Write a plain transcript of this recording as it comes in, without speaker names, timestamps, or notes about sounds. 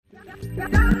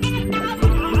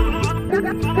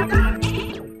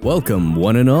Welcome,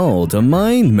 one and all, to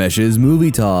Mind Meshes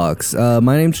Movie Talks.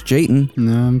 My name's Jayton.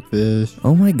 No, I'm Fish.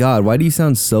 Oh my god, why do you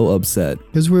sound so upset?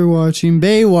 Because we're watching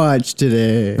Baywatch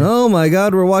today. Oh my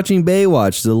god, we're watching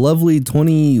Baywatch, the lovely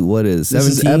 17? This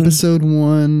is episode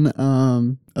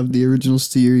 1 of the original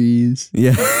series.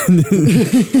 Yeah.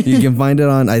 You can find it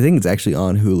on, I think it's actually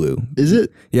on Hulu. Is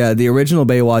it? Yeah, the original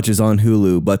Baywatch is on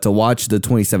Hulu, but to watch the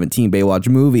 2017 Baywatch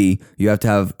movie, you have to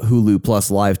have Hulu Plus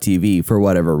Live TV for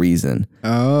whatever reason.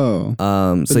 Oh.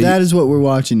 But so that is what we're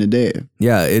watching today.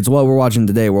 Yeah, it's what we're watching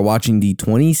today. We're watching the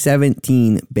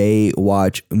 2017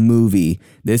 Baywatch movie.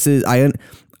 This is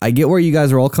I get where you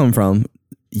guys are all coming from.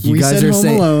 You we guys said are Home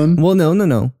saying, Alone. well,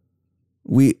 no.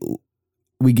 We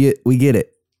get it.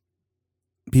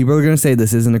 People are gonna say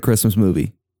this isn't a Christmas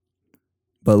movie,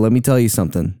 but let me tell you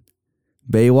something.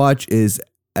 Baywatch is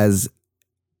as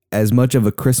much of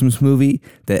a Christmas movie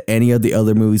that any of the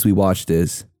other movies we watched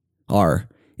are.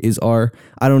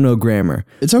 I don't know grammar.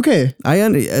 It's okay.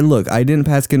 Look, I didn't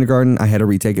pass kindergarten. I had to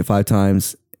retake it 5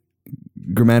 times.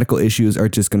 Grammatical issues are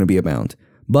just going to be abound.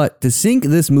 But to sync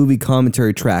this movie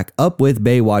commentary track up with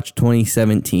Baywatch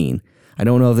 2017, I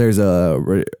don't know if there's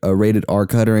a rated R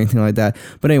cut or anything like that.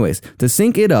 But anyways, to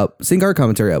sync our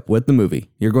commentary up with the movie,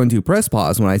 you're going to press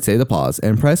pause when I say the pause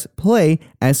and press play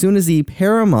as soon as the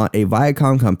Paramount, a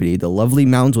Viacom company, the lovely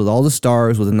mountains with all the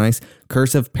stars with a nice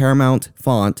cursive Paramount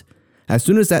font, as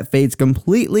soon as that fades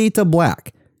completely to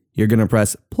black, you're going to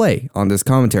press play on this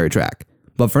commentary track.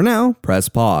 But for now, press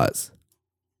pause.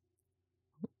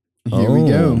 Here we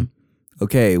go.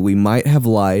 Okay, we might have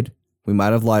lied. We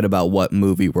might have lied about what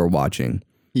movie we're watching.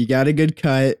 You got a good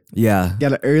cut. Yeah.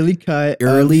 Got an early cut.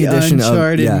 Early of the edition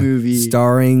Uncharted of movie.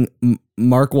 Starring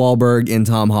Mark Wahlberg and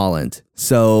Tom Holland.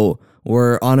 So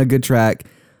we're on a good track.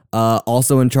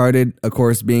 Also Uncharted, of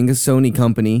course, being a Sony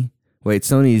company. Wait,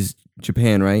 Sony's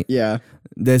Japan, right? Yeah.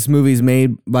 This movie's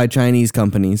made by Chinese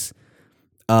companies.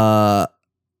 I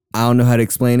don't know how to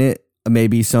explain it.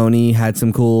 Maybe Sony had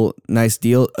some cool, nice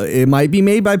deal. It might be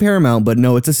made by Paramount, but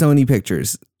no, it's a Sony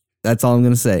Pictures. That's all I'm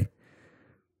going to say.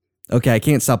 Okay, I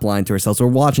can't stop lying to ourselves. We're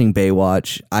watching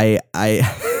Baywatch. I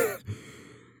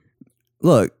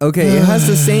Look, okay, it has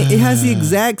the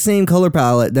exact same color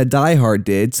palette that Die Hard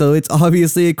did, so it's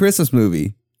obviously a Christmas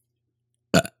movie.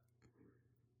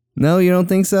 No, you don't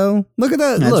think so? Look at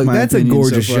that. That's a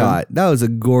gorgeous shot. That was a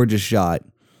gorgeous shot.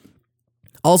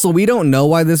 Also, we don't know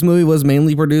why this movie was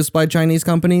mainly produced by Chinese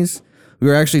companies. We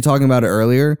were actually talking about it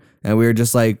earlier, and we were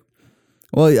just like,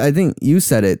 well, I think you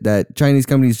said it, that Chinese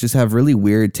companies just have really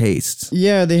weird tastes.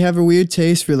 Yeah, they have a weird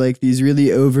taste for like these really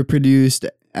overproduced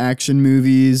action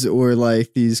movies or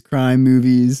like these crime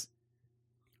movies.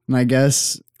 And I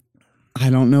guess, I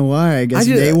don't know why. I guess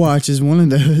Baywatch is one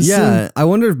of those. Yeah, I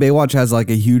wonder if Baywatch has like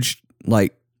a huge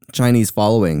like Chinese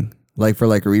following, like for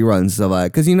like reruns and stuff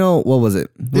like that. Because what was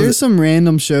it? There's some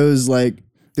random shows like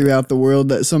throughout the world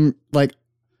that some like,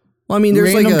 well, I mean,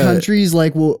 there's random like countries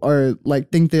like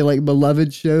think they're like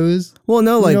beloved shows. Well,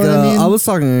 no, like I mean? I was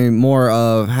talking more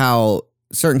of how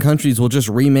certain countries will just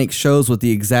remake shows with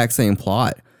the exact same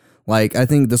plot. Like I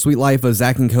think The Sweet Life of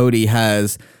Zack and Cody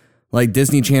has like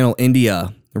Disney Channel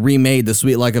India remade The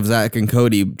Sweet Life of Zack and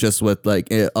Cody just with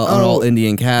like an all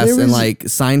Indian cast, and like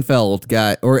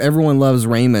Seinfeld or Everyone Loves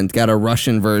Raymond got a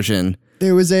Russian version.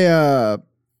 There was a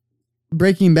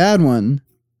Breaking Bad one.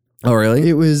 Oh, really?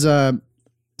 It was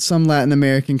some Latin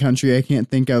American country I can't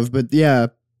think of, but yeah,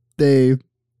 that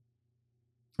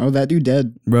dude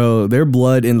dead. Bro, their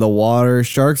blood in the water.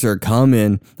 Sharks are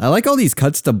coming. I like all these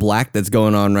cuts to black that's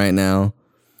going on right now.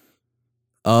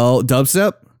 Oh,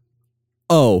 dubstep?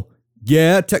 Oh,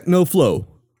 yeah, techno flow.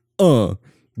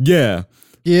 Yeah.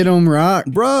 Get 'em rock.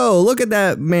 Bro, look at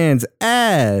that man's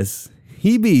ass.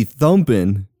 He be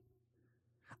thumping.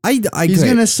 He's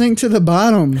gonna sink to the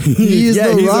bottom. He's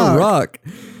a rock. rock.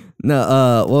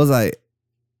 No, what was I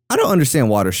don't understand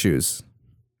water shoes.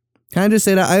 Can I just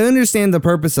say that? I understand the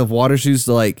purpose of water shoes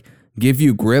to like give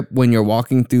you grip when you're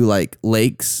walking through like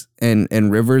lakes and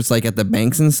rivers, like at the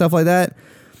banks and stuff like that.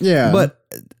 Yeah. But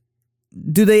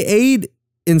do they aid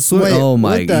in swimming? Oh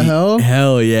my! What the hell?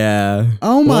 Hell yeah!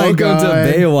 Oh my god!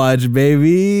 Welcome to Baywatch,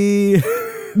 baby.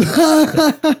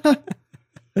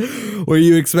 Were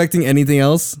you expecting anything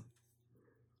else?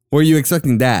 Were you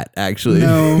expecting that, actually?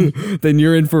 No. Then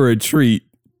you're in for a treat.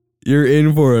 You're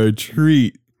in for a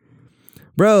treat.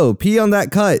 Bro, pee on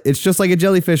that cut. It's just like a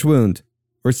jellyfish wound.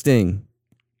 Or sting.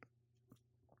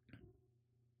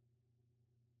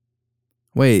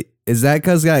 Wait, is that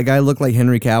because that guy looked like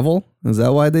Henry Cavill? Is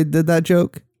that why they did that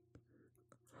joke?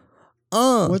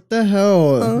 What the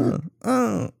hell?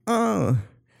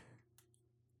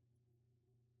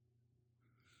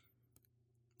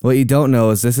 What you don't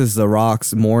know is this is The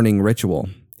Rock's morning ritual.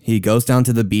 He goes down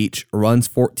to the beach, runs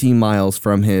 14 miles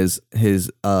from his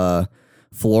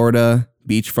Florida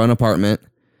beachfront apartment,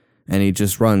 and he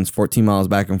just runs 14 miles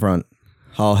back and front.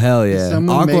 Oh, hell yeah. Is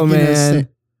someone making a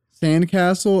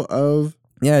sandcastle of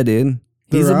yeah, dude.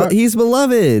 The Rock? He's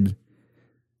beloved.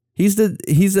 He's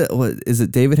what is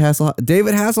it? David Hasselhoff?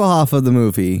 David Hasselhoff of the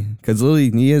movie, because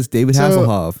literally he is David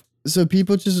Hasselhoff. So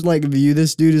people just like view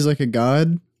this dude as like a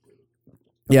god.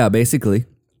 Yeah, basically.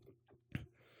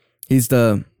 He's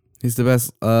the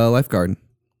best lifeguard.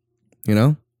 You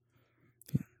know?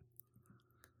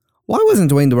 Why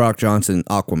wasn't Dwayne "The Rock" Johnson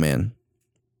Aquaman?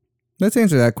 Let's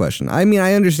answer that question. I mean,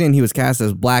 I understand he was cast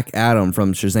as Black Adam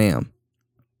from Shazam.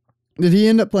 Did he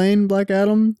end up playing Black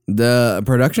Adam? The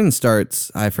production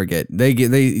starts, I forget. They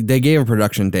gave a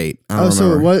production date. I don't so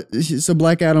remember. so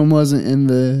Black Adam wasn't in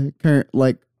the current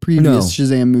previous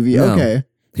Shazam movie. No. Okay.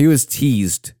 He was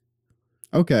teased.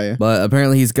 Okay. But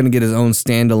apparently he's going to get his own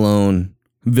standalone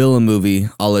villain movie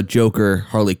a la Joker,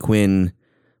 Harley Quinn,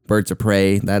 Birds of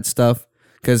Prey, that stuff.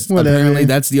 Because apparently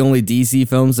that's the only DC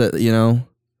films that,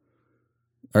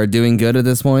 are doing good at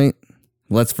this point.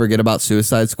 Let's forget about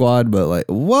Suicide Squad, but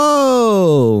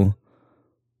whoa!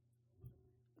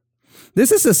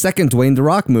 This is the second Dwayne "The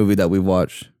Rock" movie that we've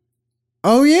watched.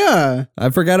 Oh, yeah.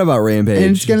 I forgot about Rampage.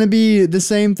 And it's going to be the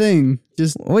same thing.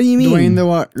 Just what do you mean? Dwayne "The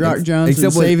Rock" Johnson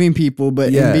saving people,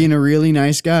 but and being a really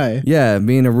nice guy. Yeah,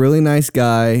 being a really nice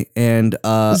guy. And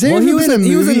he was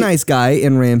a nice guy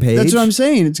in Rampage. That's what I'm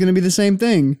saying. It's going to be the same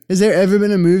thing. Has there ever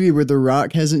been a movie where The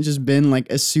Rock hasn't just been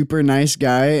a super nice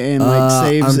guy and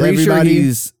saves I'm pretty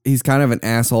everybody? Sure he's kind of an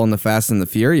asshole in the Fast and the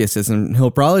Furious, and he'll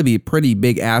probably be a pretty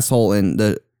big asshole in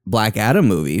the Black Adam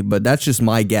movie, but that's just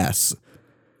my guess.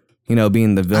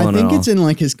 Being the villain. I think it's in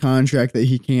his contract that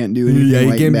he can't do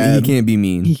anything bad. He can't be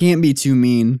mean. He can't be too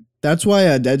mean. That's why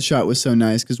Deadshot was so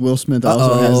nice, because Will Smith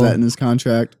also has that in his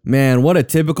contract. Man, what a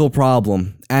typical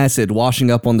problem. Acid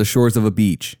washing up on the shores of a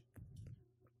beach.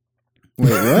 Wait,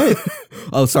 what?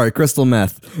 Oh, sorry, crystal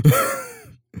meth.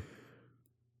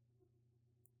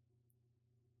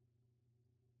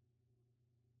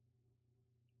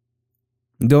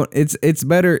 It's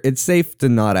better, it's safe to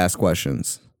not ask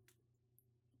questions.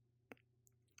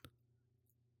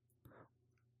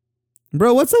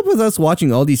 Bro, what's up with us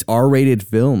watching all these R-rated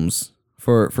films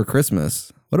for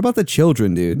Christmas? What about the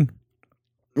children, dude?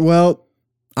 Well,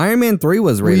 Iron Man 3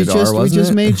 was rated R, wasn't it? We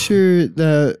just made sure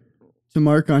to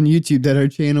mark on YouTube that our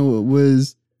channel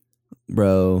was...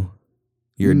 Bro,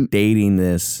 you're dating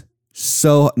this.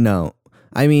 So, no.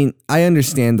 I mean, I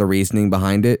understand the reasoning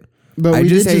behind it. But we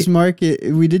did just mark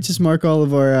it. We did just mark all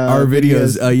of our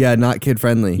videos. Not kid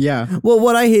friendly. Yeah. Well,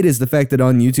 what I hate is the fact that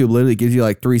on YouTube literally gives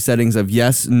you 3 settings of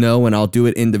yes, no, and I'll do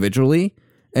it individually.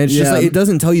 And it's just it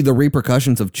doesn't tell you the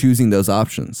repercussions of choosing those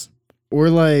options. Or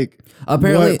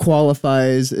apparently what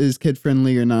qualifies as kid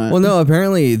friendly or not. Well, no,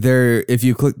 apparently if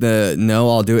you click the no,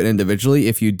 I'll do it individually.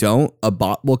 If you don't, a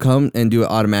bot will come and do it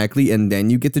automatically, and then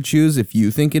you get to choose if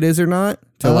you think it is or not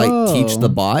to teach the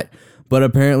bot. But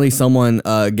apparently someone,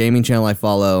 gaming channel I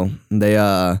follow, they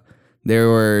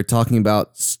were talking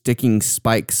about sticking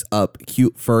spikes up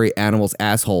cute furry animals'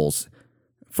 assholes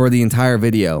for the entire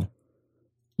video.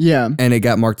 Yeah. And it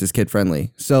got marked as kid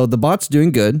friendly. So the bot's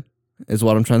doing good, is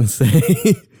what I'm trying to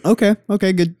say. Okay,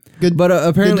 good. But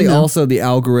apparently also the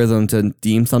algorithm to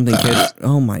deem something kid.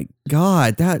 Oh my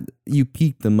God, you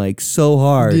peaked the mic so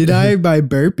hard. Did I by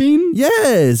burping?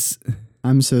 Yes.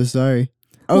 I'm so sorry.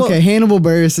 Okay, Hannibal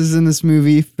Buress is in this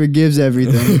movie. Forgives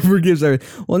everything. Forgives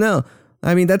everything. Well, no.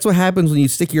 I mean, that's what happens when you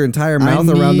stick your entire mouth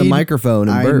around the microphone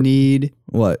and burp. I need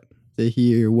what? To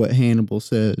hear what Hannibal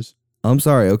says. I'm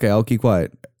sorry. Okay, I'll keep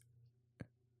quiet.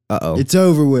 Uh-oh. It's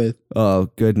over with. Oh,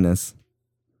 goodness.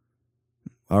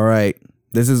 All right.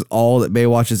 This is all that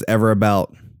Baywatch is ever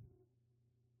about.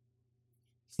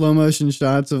 Slow motion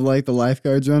shots of the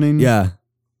lifeguards running. Yeah.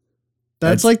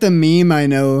 That's the meme I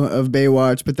know of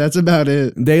Baywatch, but that's about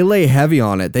it. They lay heavy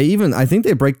on it. I think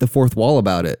they break the fourth wall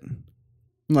about it.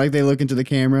 They look into the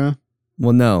camera.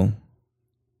 Well, no.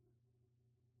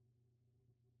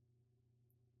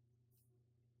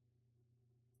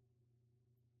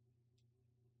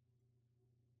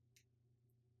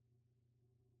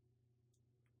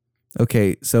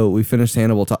 Okay, so we finished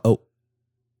Hannibal.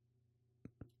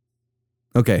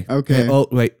 Okay. Oh,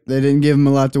 wait. They didn't give him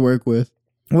a lot to work with.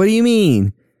 What do you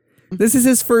mean? This is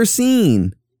his first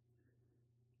scene.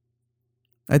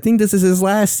 I think this is his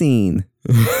last scene.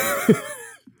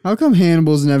 How come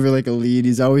Hannibal's never a lead?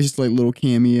 He's always just little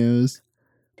cameos.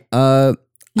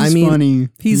 He's funny.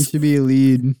 He should be a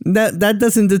lead. That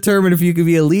doesn't determine if you could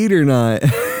be a lead or not.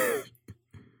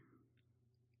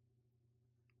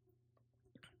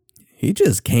 He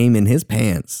just came in his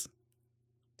pants.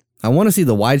 I want to see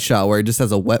the wide shot where he just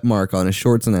has a wet mark on his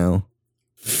shorts now.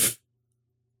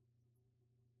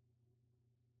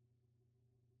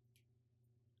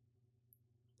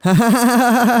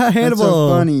 Hannibal. That's so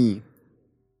funny.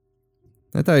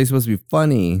 I thought he was supposed to be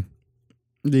funny.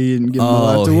 They didn't give him a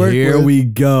lot to work here with. we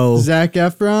go. Zac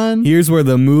Efron. Here's where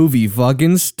the movie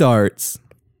fucking starts.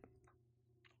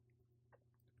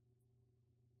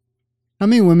 How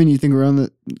many women do you think were on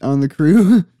the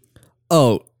crew?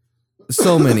 Oh,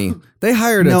 so many. They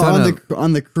hired a ton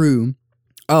on the crew.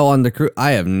 Oh, on the crew.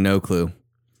 I have no clue.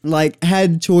 Like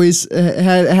had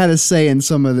a say in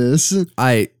some of this.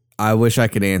 I wish I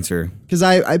could answer. Because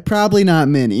I probably not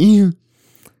many.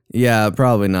 Yeah,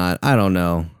 probably not. I don't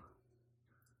know.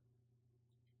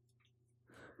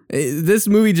 This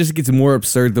movie just gets more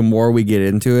absurd the more we get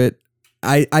into it.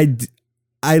 I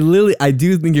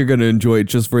do think you're gonna enjoy it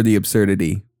just for the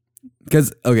absurdity.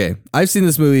 Because okay, I've seen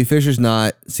this movie. Fisher's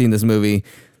not seen this movie.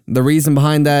 The reason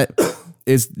behind that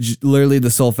is literally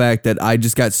the sole fact that I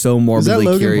just got so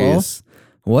morbidly curious. Paul?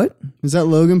 What? Is that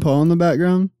Logan Paul in the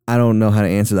background? I don't know how to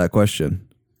answer that question.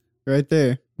 Right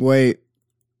there. Wait,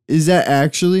 is that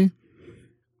actually?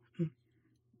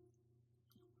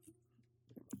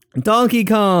 Donkey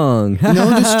Kong.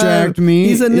 Don't distract me.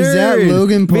 He's a nerd. Is that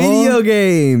Logan Paul? Video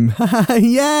game.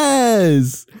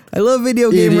 Yes. I love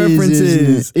video game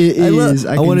references. It is.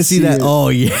 I want to see that. It. Oh,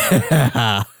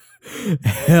 yeah.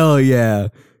 Hell yeah.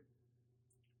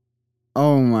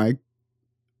 Oh, my.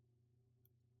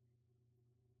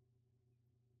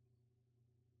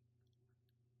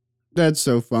 That's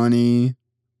so funny.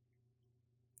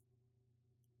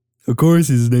 Of course,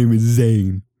 his name is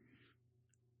Zane.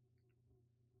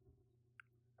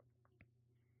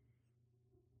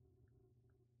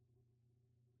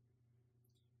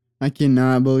 I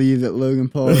cannot believe that Logan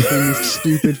Paul is in this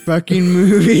stupid fucking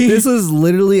movie. This was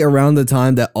literally around the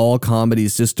time that all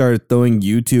comedies just started throwing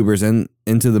YouTubers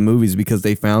into the movies because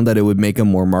they found that it would make them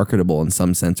more marketable in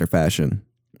some sense or fashion.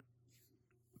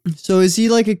 So is he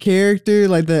like a character,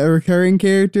 like a recurring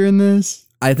character in this?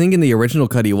 I think in the original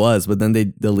cut he was, but then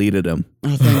they deleted him.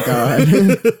 Oh, thank God.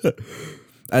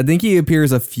 I think he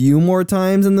appears a few more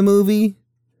times in the movie.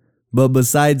 But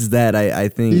besides that, I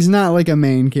think... He's not like a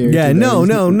main character. Yeah, no.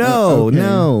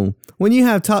 When you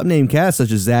have top name casts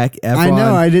such as Zac Efron, I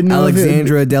know, I didn't know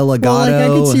Alexandra Delgado... Well, like, I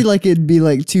could see like it'd be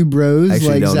like two bros,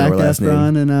 like Zac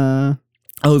Efron and...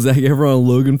 Oh, Zac Efron and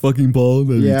Logan fucking Paul?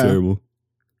 That'd be terrible.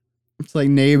 It's like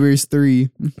Neighbors 3.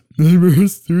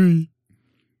 Neighbors 3.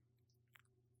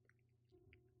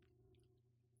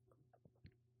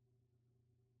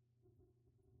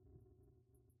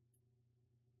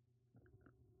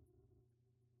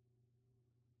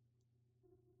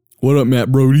 What up,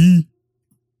 Matt Brody?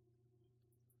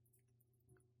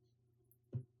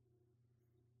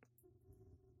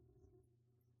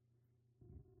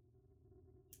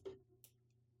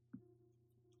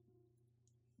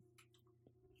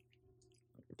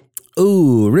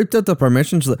 Ooh, ripped up the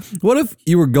permission slip. What if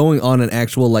you were going on an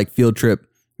actual like field trip?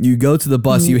 You go to the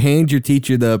bus, you hand your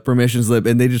teacher the permission slip,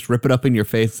 and they just rip it up in your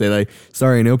face. Say like,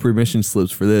 "Sorry, no permission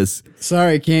slips for this."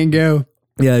 Sorry, can't go.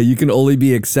 Yeah, you can only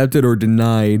be accepted or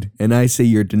denied, and I say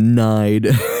you're denied.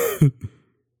 I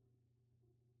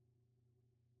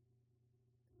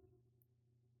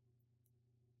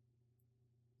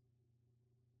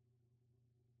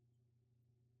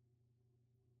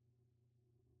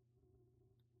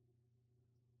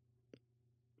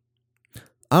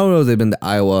don't know if they've been to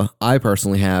Iowa. I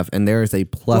personally have, and there is a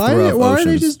plethora of oceans. Why are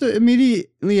they just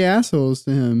immediately assholes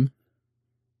to him?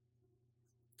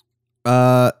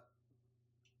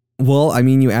 Well, I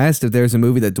mean, you asked if there's a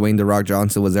movie that Dwayne "The Rock"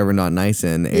 Johnson was ever not nice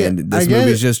in, and this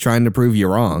movie's just trying to prove you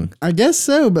wrong. I guess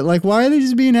so, but like, why are they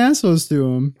just being assholes to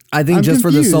him? I think just confused.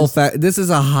 For the sole fact, this is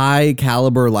a high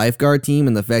caliber lifeguard team,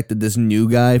 and the fact that this new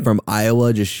guy from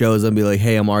Iowa just shows up and be like,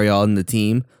 "Hey, I'm already on the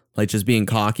team," like just being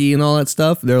cocky and all that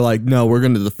stuff. They're like, "No, we're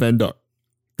going to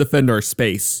defend our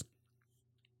space."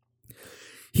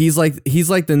 He's like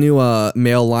the new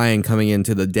male lion coming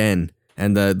into the den.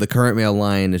 And the current male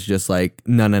lion is just like,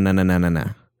 no.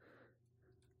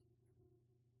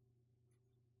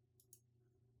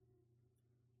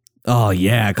 Oh,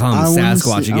 yeah, call him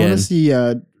Sasquatch again. I want to see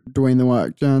Dwayne "The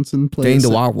Rock" Johnson play. Dwayne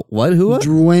 "The Rock" what? Who?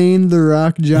 Dwayne "The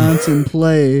Rock" Johnson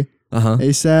play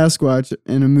a Sasquatch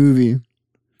in a movie.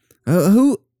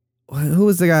 Who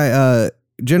was the guy?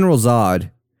 General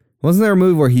Zod. Wasn't there a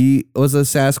movie where he was a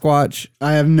Sasquatch?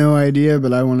 I have no idea,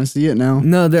 but I want to see it now.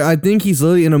 No, I think he's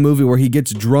literally in a movie where he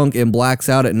gets drunk and blacks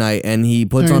out at night, and he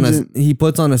puts on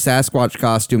a Sasquatch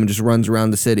costume and just runs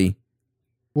around the city.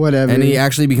 Whatever. And he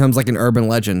actually becomes like an urban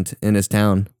legend in his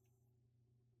town.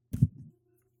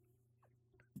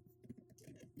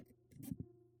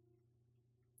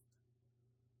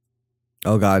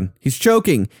 Oh God, he's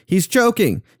choking. He's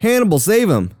choking. Hannibal, save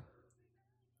him.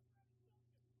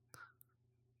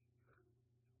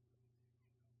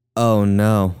 Oh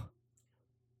no.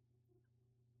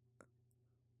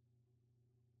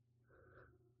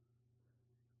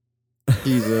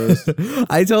 Jesus.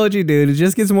 I told you, dude, it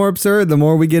just gets more absurd the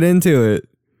more we get into it.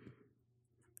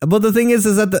 But the thing is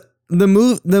that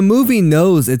the movie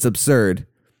knows it's absurd,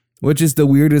 which is the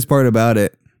weirdest part about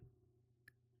it.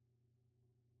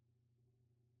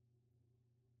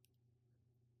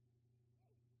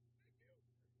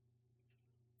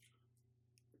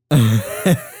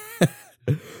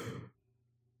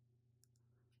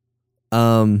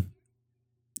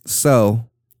 So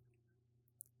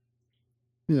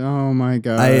Oh my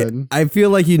God. I feel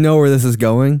like you know where this is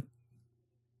going.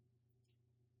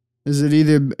 Is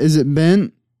it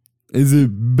bent? Is it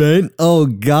bent? Oh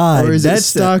God. Or is it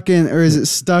stuck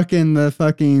in the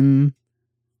fucking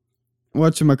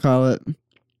whatchamacallit?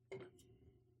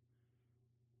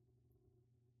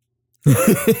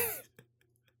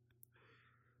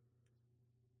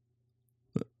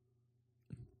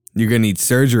 You're gonna need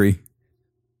surgery.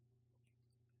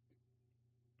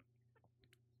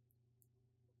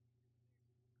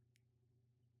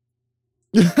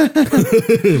 Can't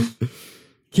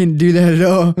do that at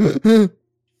all.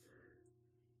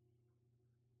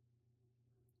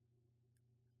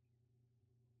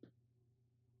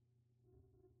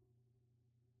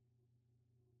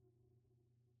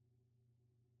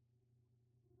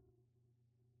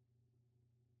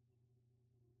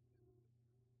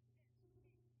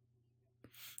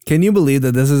 Can you believe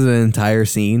that this is an entire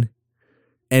scene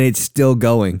and it's still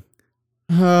going?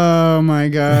 Oh my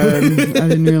God. I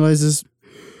didn't realize this.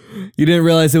 You didn't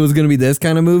realize it was going to be this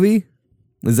kind of movie?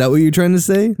 Is that what you're trying to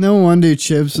say? No wonder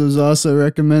Chips was also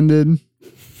recommended.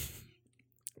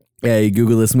 Yeah, you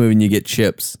Google this movie and you get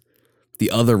Chips, the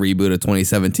other reboot of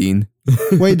 2017.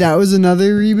 Wait, that was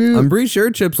another reboot? I'm pretty sure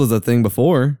Chips was a thing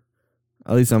before.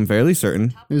 At least I'm fairly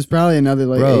certain. It was probably another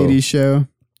like Bro. 80s show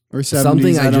or 70s.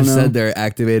 Something I don't just know. said there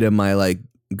activated my like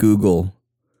Google.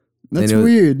 That's And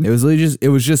weird. It was literally it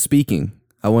was just speaking.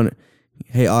 I want,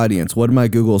 hey audience, what did my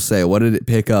Google say? What did it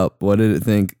pick up? What did it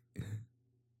think?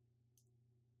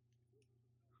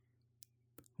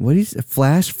 What is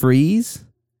flash freeze?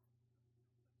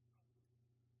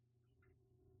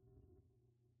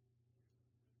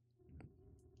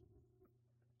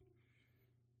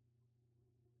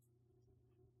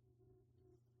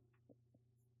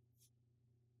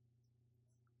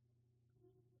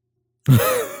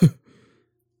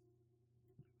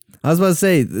 I was about to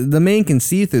say the man can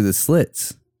see through the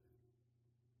slits.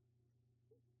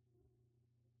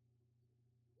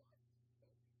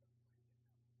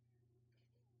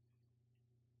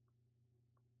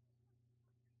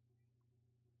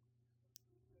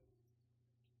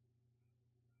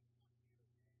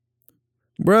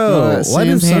 Bro, why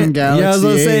does Samsung Galaxy Yeah, I was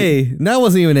gonna 8. say that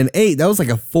wasn't even an 8. That was like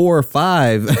a 4 or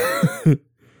 5.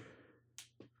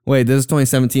 Wait, this is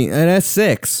 2017, and that's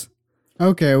 6.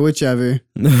 Okay, whichever.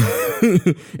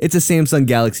 It's a Samsung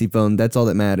Galaxy phone. That's all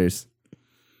that matters.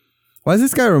 Why does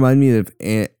this guy remind me of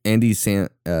Andy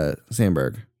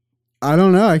Samberg? I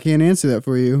don't know. I can't answer that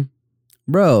for you.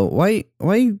 Bro, why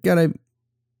you gotta...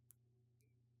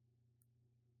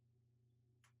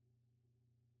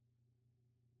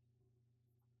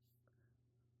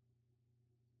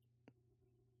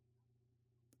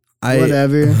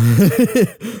 Whatever.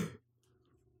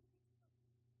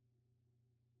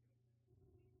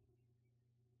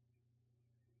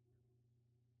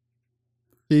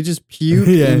 He just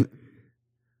puked. Yeah. and-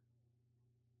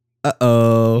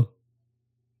 Uh-oh.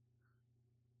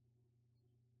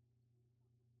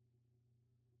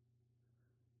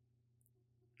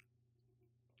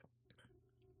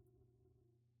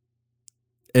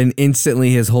 And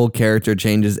instantly his whole character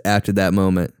changes after that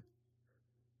moment.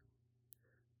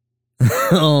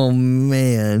 Oh,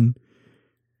 man.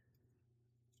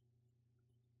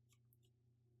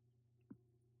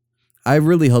 I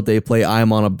really hope they play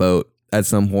I'm on a Boat at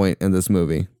some point in this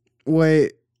movie.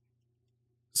 Wait.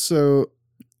 So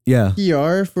Yeah.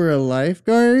 PR for a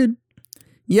lifeguard?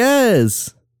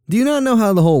 Yes. Do you not know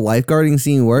how the whole lifeguarding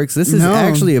scene works? This is No.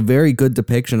 actually a very good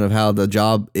depiction of how the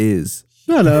job is.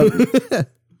 Shut up.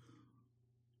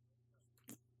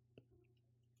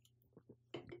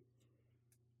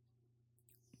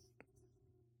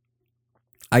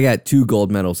 I got 2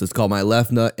 gold medals. It's called my left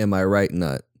nut and my right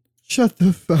nut. Shut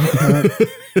the fuck up.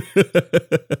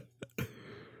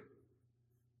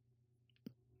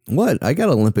 What? I got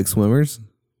Olympic swimmers.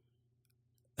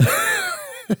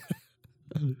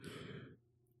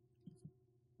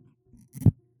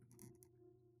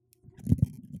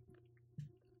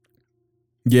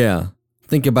 Yeah.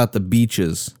 Think about the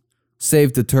beaches.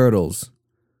 Save the turtles.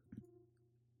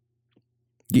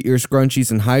 Get your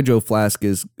scrunchies and hydro flask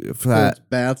is flat. So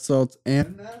bath salts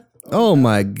and that? Oh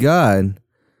my god.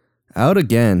 Out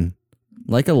again.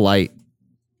 Like a light.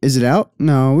 Is it out?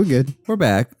 No, we're good. We're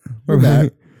back. We're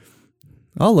back.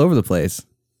 All over the place.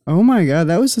 Oh my god,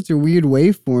 that was such a weird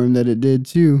waveform that it did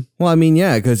too. Well, I mean,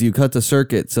 yeah, because you cut the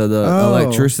circuit, so the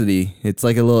electricity, it's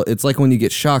like when you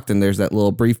get shocked and there's that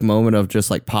little brief moment of just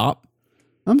like pop.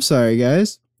 I'm sorry,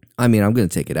 guys. I mean, I'm going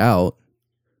to take it out.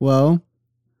 Well,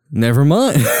 never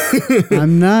mind.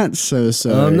 I'm not so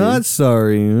sorry. I'm not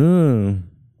sorry.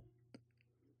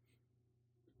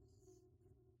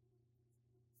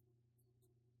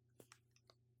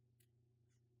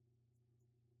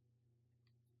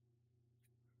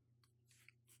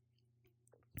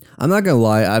 I'm not going to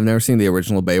lie. I've never seen the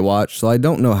original Baywatch, so I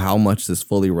don't know how much this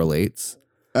fully relates.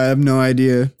 I have no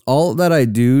idea. All that I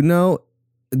do know,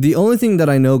 the only thing that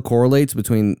I know correlates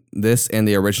between this and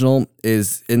the original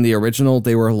is in the original,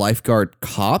 they were lifeguard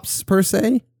cops per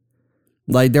se.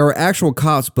 Like there were actual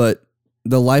cops, but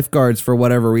the lifeguards, for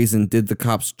whatever reason, did the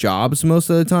cops' jobs most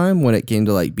of the time when it came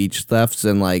to like beach thefts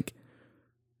and like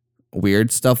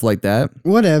weird stuff like that.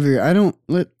 Whatever.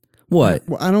 What?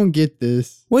 I don't get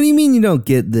this. What do you mean you don't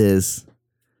get this?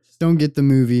 Just don't get the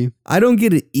movie. I don't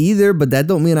get it either, but that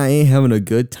don't mean I ain't having a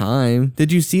good time.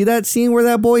 Did you see that scene where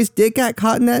that boy's dick got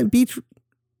caught in that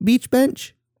beach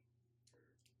bench?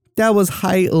 That was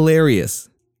hilarious.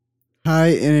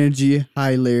 High energy,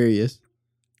 hilarious.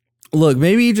 Look,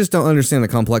 maybe you just don't understand the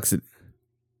complexity.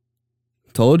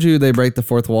 Told you they break the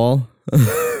fourth wall.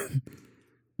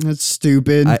 That's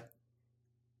stupid.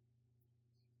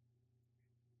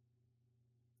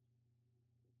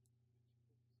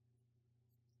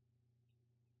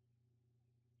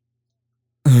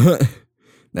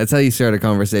 That's how you start a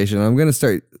conversation. I'm going to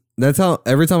start. That's how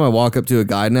every time I walk up to a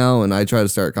guy now and I try to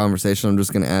start a conversation, I'm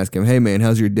just going to ask him, hey man,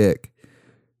 how's your dick?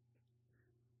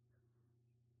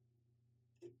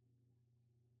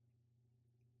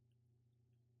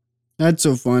 That's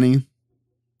so funny.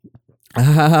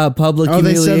 Public humiliation.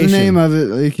 They said the name of it.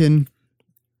 They can.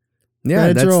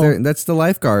 Yeah, that's the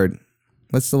lifeguard.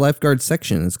 That's the lifeguard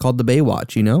section. It's called the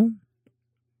Baywatch, you know?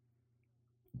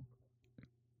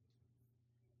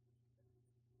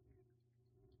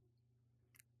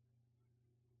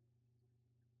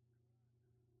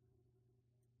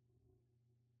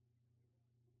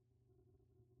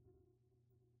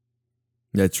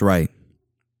 That's right.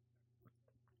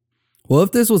 Well,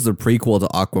 if this was a prequel to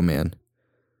Aquaman,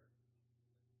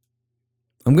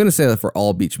 I'm going to say that for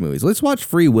all beach movies. Let's watch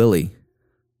Free Willy.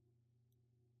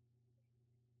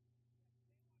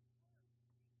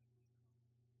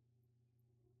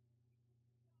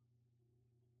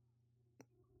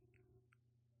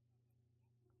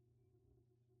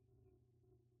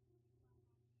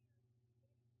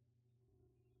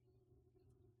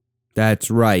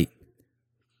 That's right.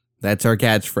 That's our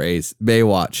catchphrase.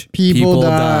 Baywatch. People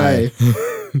die.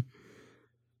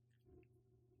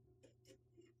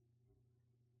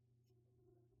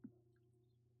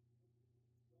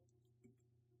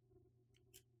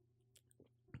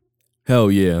 Hell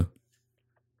yeah.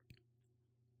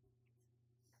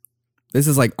 This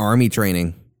is like army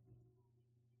training.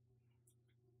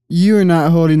 You are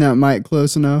not holding that mic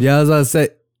close enough. Yeah, I was about to say.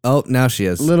 Oh, now she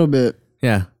is. A little bit.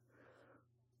 Yeah.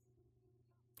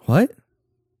 What?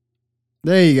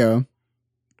 There you go.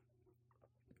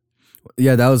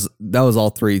 Yeah, that was all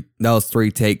three. That was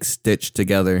 3 takes stitched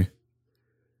together.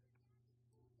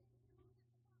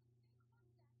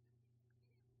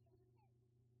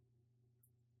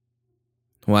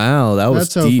 Wow,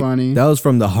 that's so deep. Funny. That was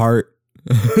from the heart.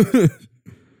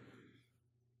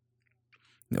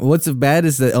 What's bad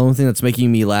is the only thing that's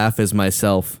making me laugh is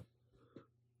myself.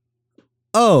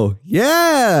 Oh,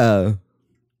 yeah.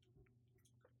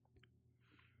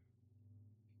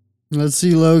 Let's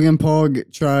see Logan Paul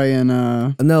try and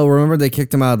No, remember they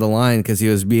kicked him out of the line because he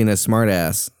was being a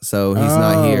smartass, so he's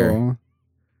not here.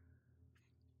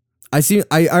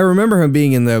 I remember him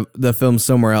being in the film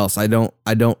somewhere else. I don't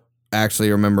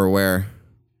actually remember where.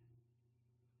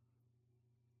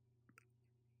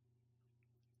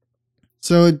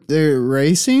 So they're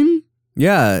racing?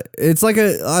 Yeah, it's like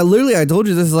I told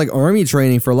you this is like army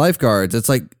training for lifeguards. It's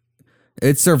like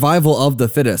it's survival of the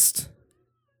fittest.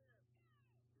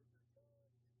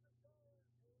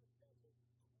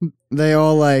 They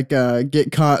all like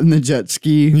get caught in the jet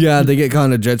ski. Yeah, they get caught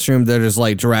in a jet stream. They're just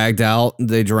like dragged out.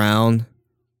 They drown.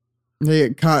 They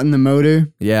get caught in the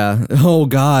motor. Yeah. Oh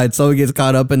God. So he gets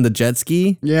caught up in the jet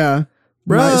ski. Yeah,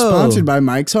 bro. Sponsored by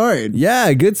Mike's Hard.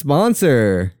 Yeah, good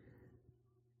sponsor.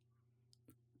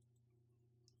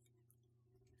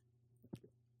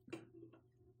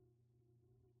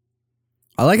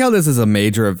 I like how this is a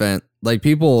major event. Like,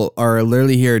 people are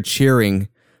literally here cheering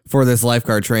for this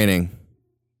lifeguard training.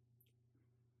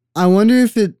 I wonder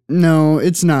if no,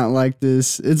 it's not like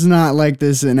this. It's not like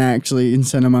this in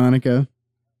Santa Monica.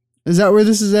 Is that where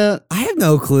this is at? I have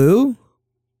no clue.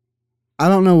 I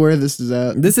don't know where this is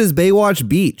at. This is Baywatch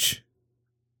Beach.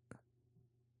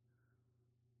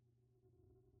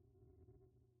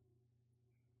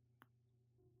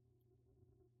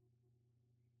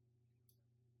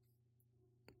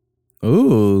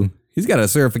 Ooh, he's got a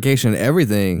certification and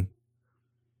everything.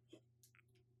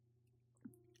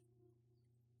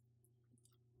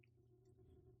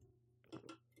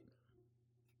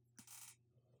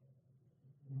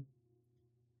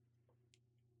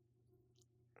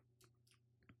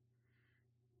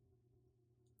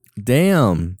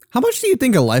 Damn. How much do you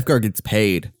think a lifeguard gets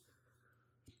paid?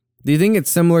 Do you think it's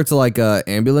similar to like a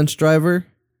ambulance driver?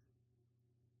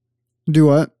 Do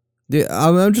what?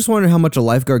 I'm just wondering how much a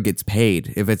lifeguard gets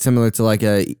paid. If it's similar to like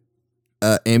a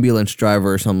ambulance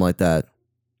driver or something like that.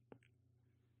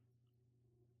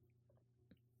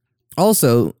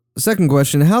 Also, second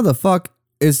question, how the fuck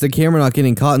is the camera not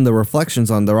getting caught in the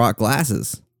reflections on the rock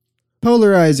glasses?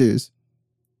 Polarizers.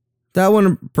 That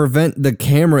wouldn't prevent the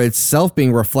camera itself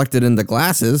being reflected in the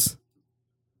glasses.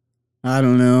 I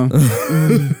don't know.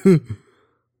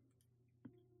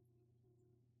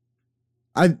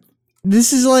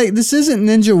 This isn't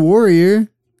Ninja Warrior.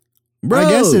 Bro, I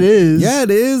guess it is. Yeah,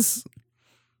 it is.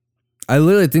 I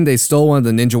literally think they stole one of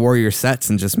the Ninja Warrior sets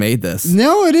and just made this.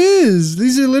 No, it is.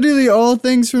 These are literally all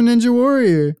things from Ninja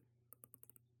Warrior.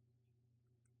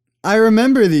 I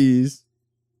remember these.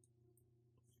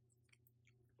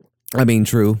 I mean,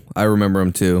 true. I remember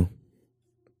them too.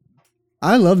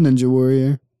 I love Ninja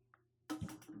Warrior.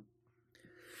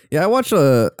 Yeah, I watched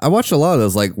a lot of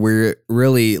those like we're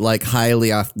really like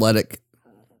highly athletic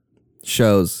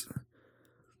shows.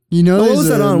 You know, what was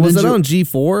that on? Was that on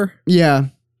G4? Yeah.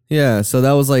 Yeah, so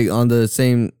that was like on the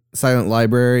same Silent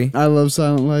Library. I love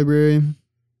Silent Library.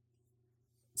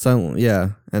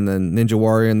 Yeah, and then Ninja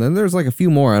Warrior, and then there's like a few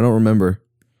more I don't remember.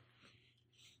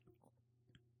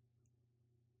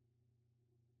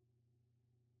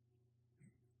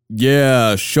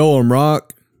 Yeah, show 'em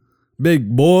rock,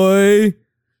 big boy.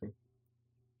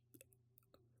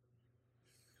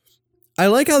 I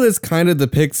like how this kind of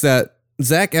depicts that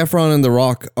Zac Efron and The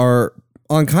Rock are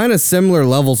on kind of similar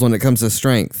levels when it comes to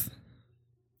strength.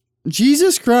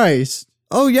 Jesus Christ.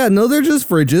 Oh yeah, no, they're just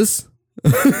fridges.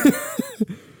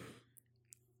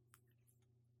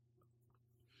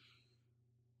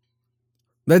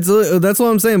 That's what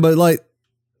I'm saying, but like,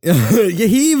 yeah,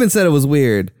 he even said it was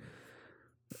weird.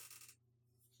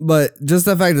 But just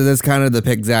the fact that this kind of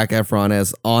depicts Zac Efron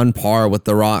as on par with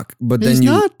The Rock, but He's then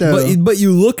not, though. but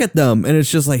you look at them and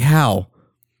it's just like, how?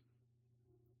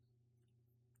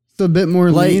 It's a bit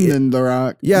more Like, lean than The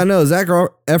Rock. Yeah, no, Zac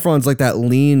Efron's like that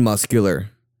lean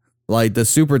muscular, like the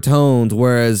super toned,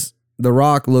 whereas The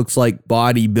Rock looks like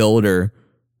bodybuilder,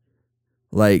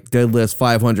 like deadlifts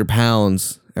 500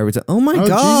 pounds every time. Oh my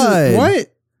God. Jesus. What?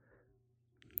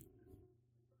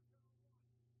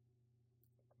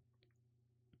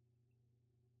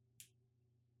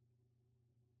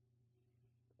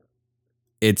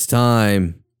 It's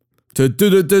time to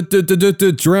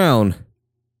drown.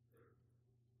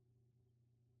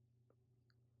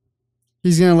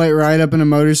 He's gonna like ride up in a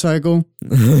motorcycle.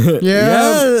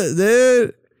 Yeah,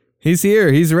 dude. He's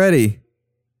here. He's ready.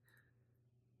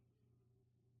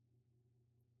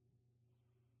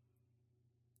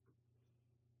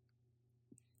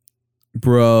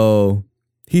 Bro,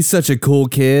 he's such a cool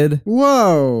kid.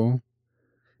 Whoa.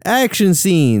 Action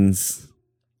scenes.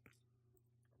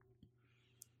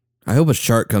 I hope a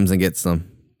shark comes and gets them.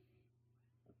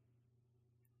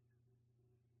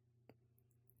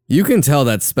 You can tell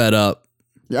that's sped up.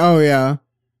 Oh yeah.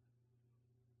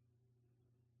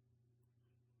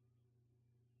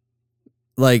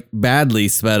 Like, badly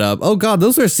sped up. Oh God,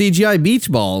 those are CGI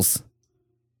beach balls.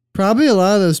 Probably a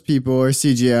lot of those people are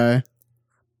CGI.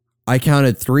 I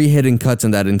counted 3 hidden cuts in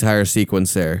that entire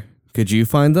sequence there. Could you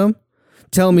find them?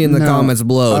 Tell me in the No. comments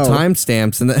below. Oh.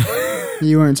 Timestamps and the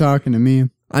You weren't talking to me.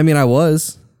 I mean, I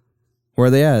was. Where are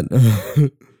they at?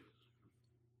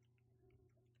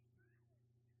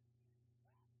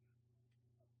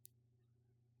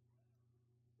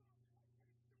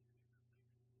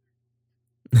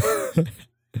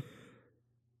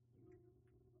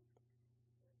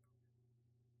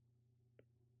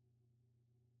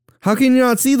 How can you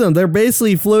not see them? They're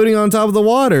basically floating on top of the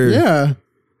water. Yeah.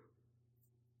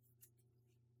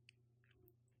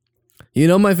 You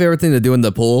know my favorite thing to do in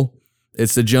the pool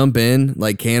It's to jump in,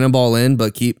 like cannonball in,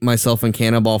 but keep myself in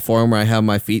cannonball form where I have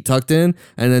my feet tucked in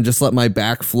and then just let my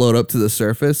back float up to the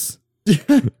surface.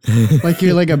 Like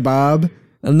you're like a bob?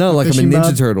 No, like I'm a fishing Ninja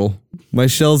bob? Turtle. My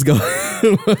shells go.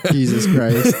 Jesus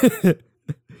Christ.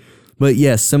 But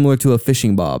yes, similar to a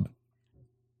fishing bob.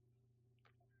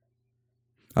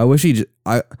 I wish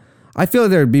I feel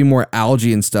like there'd be more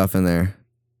algae and stuff in there.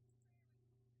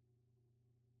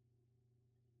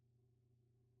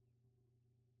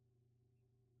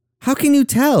 How can you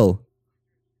tell?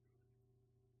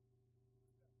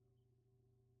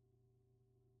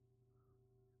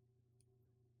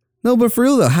 No, but for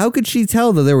real though, how could she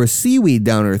tell that there was seaweed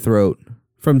down her throat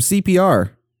from CPR?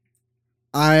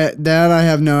 I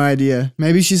have no idea.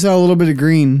 Maybe she saw a little bit of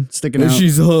green sticking out.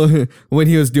 She's when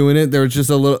he was doing it, there was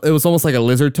just a little. It was almost like a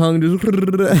lizard tongue. Just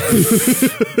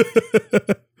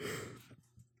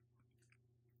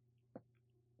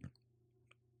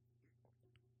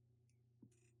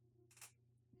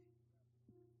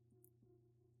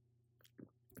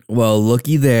well,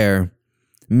 looky there,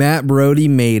 Matt Brody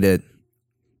made it.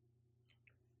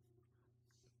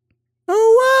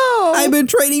 Oh wow! I've been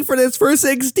training for this for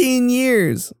 16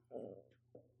 years.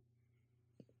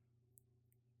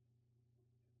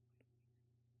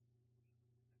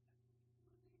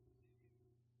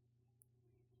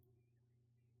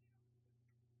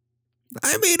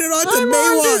 I made it onto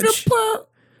Baywatch.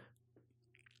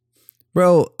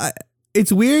 Bro,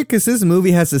 it's weird because this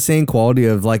movie has the same quality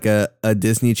of like a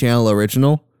Disney Channel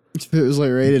original. It was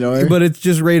like rated R. But it's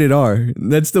just rated R.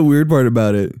 That's the weird part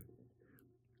about it.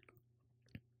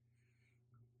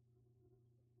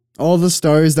 All the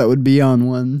stars that would be on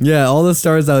one. Yeah, all the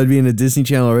stars that would be in a Disney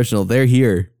Channel original, they're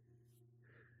here.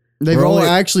 They've all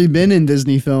actually been in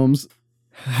Disney films.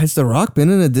 Has The Rock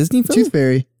been in a Disney film? Tooth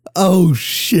Fairy. Oh,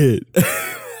 shit.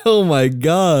 Oh, my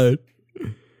God.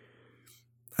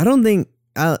 I don't think...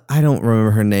 I don't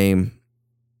remember her name.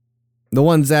 The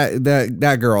one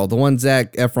that girl. The one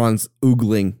Zac Efron's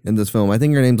oogling in this film. I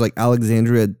think her name's like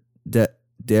Alexandria Delagado?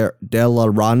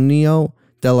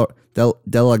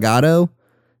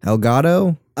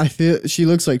 Elgato? I feel she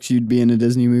looks like she'd be in a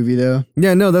Disney movie though.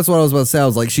 Yeah, no, that's what I was about to say. I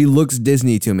was like, she looks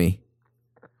Disney to me.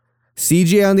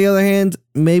 CJ, on the other hand,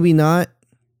 maybe not.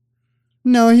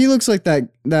 No, he looks like no,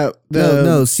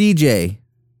 CJ.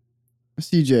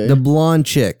 CJ. The blonde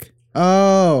chick.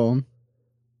 Oh.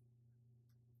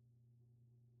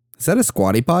 Is that a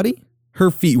squatty potty? Her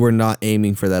feet were not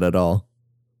aiming for that at all.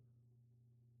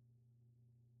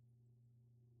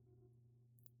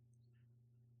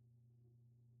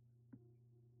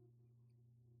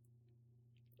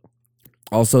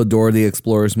 Also, Dora the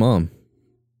Explorer's mom.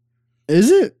 Is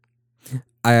it?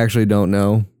 I actually don't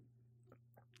know.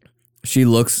 She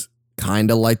looks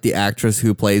kind of like the actress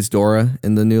who plays Dora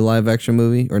in the new live action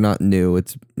movie. Or not new,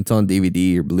 it's on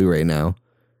DVD or Blu-ray now.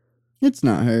 It's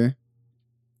not her.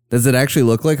 Does it actually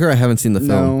look like her? I haven't seen the film.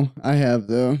 No, I have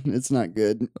though. It's not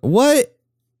good. What?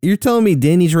 You're telling me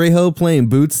Danny Trejo playing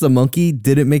Boots the monkey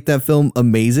didn't make that film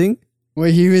amazing? Well,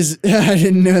 he was... I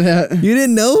didn't know that. You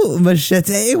didn't know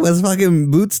Machete was fucking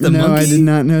Boots the monkey? No, I did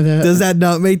not know that. Does that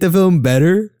not make the film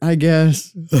better? I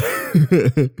guess.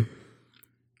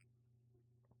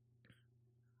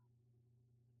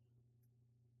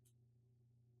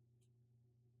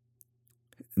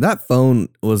 That phone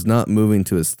was not moving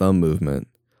to his thumb movement.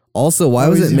 Also, why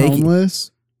was it making...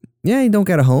 homeless? Yeah, he don't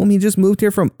got a home. He just moved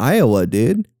here from Iowa,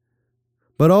 dude.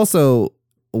 But also,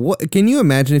 what can you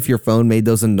imagine if your phone made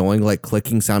those annoying like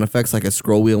clicking sound effects like a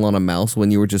scroll wheel on a mouse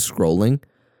when you were just scrolling?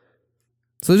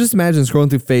 So just imagine scrolling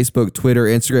through Facebook, Twitter,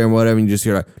 Instagram, whatever, and you just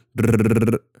hear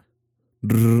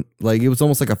like it was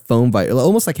almost like a phone bite,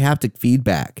 almost like haptic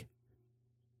feedback.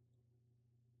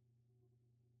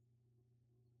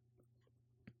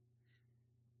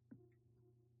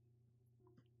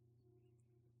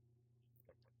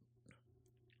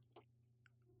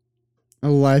 A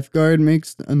lifeguard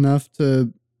makes enough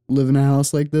to live in a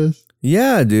house like this?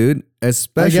 Yeah, dude.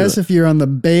 Especially, I guess if you're on the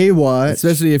Baywatch.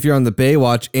 Especially if you're on the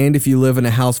Baywatch and if you live in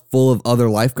a house full of other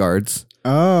lifeguards.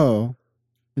 Oh.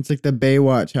 It's like the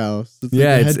Baywatch house. It's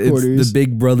yeah, like it's the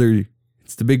Big Brother.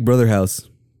 It's the Big Brother house.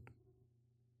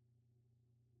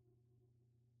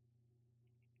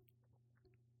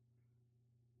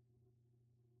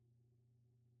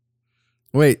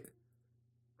 Wait.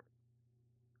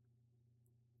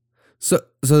 So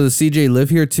does CJ live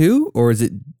here too, or is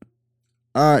it?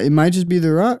 It might just be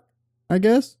The Rock, I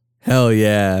guess. Hell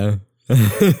yeah!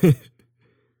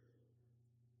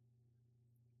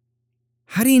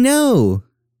 How do you know?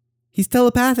 He's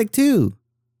telepathic too.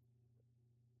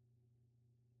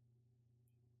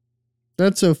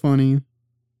 That's so funny.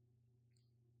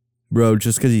 Bro,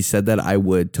 just because he said that, I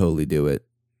would totally do it.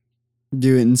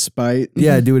 Do it in spite.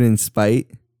 Yeah, do it in spite.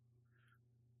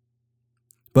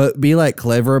 But be like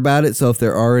clever about it. So if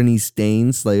there are any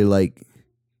stains, like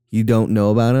you don't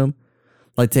know about them,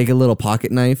 like take a little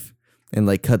pocket knife and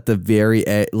like cut the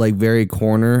very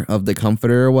corner of the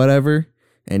comforter or whatever,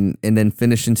 and then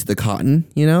finish into the cotton.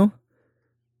 You know,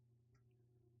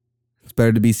 it's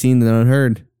better to be seen than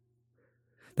unheard.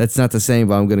 That's not the same,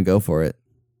 but I'm gonna go for it.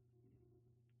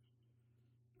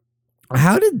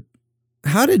 How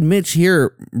did Mitch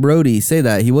hear Brody say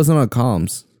that? He wasn't on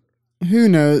comms. Who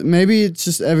knows? Maybe it's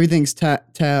just everything's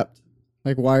tapped,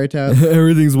 like wiretapped.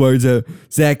 Everything's wiretapped.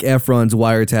 Zac Efron's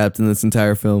wiretapped in this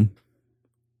entire film.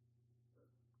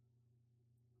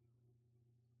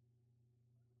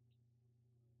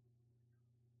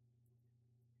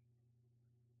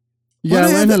 You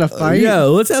gotta learn how to fight. Yeah,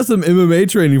 let's have some MMA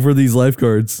training for these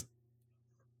lifeguards.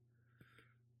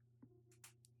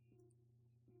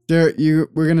 We're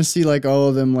gonna see like all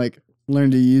of them like learn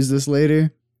to use this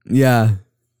later. Yeah.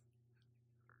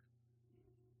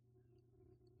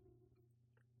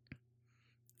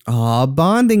 Aw,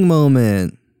 bonding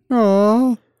moment.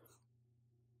 Aww.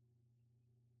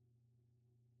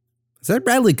 Is that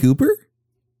Bradley Cooper?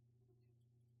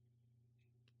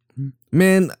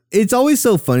 Man, it's always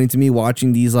so funny to me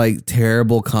watching these like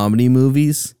terrible comedy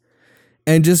movies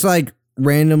and just like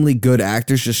randomly good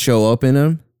actors just show up in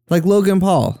them. Like Logan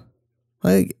Paul.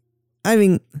 Like, I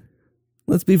mean,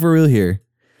 let's be for real here.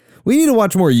 We need to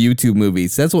watch more YouTube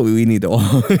movies. That's what we need to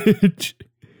watch.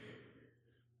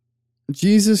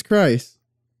 Jesus Christ.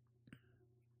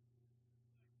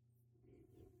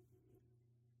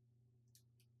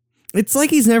 It's like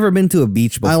he's never been to a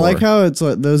beach before. I like how it's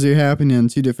like those are happening on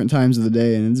 2 different times of the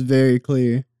day, and it's very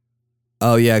clear.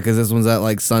 Oh, yeah, because this one's at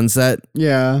like sunset.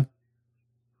 Yeah.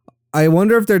 I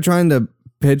wonder if they're trying to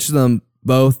pitch them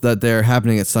both that they're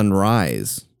happening at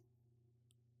sunrise.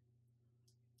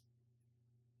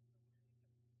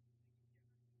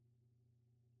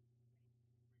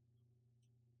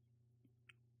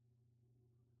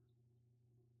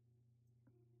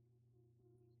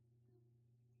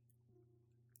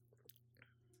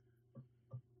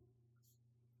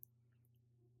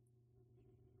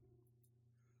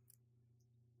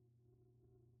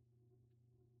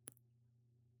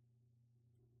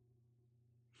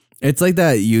 It's like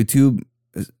that YouTube.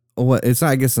 What? It's not.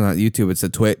 I guess it's not YouTube. It's a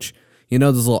Twitch. You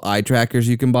know those little eye trackers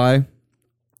you can buy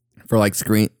for like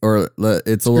screen or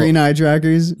it's a Screen little eye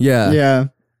trackers. Yeah. Yeah.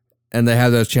 And they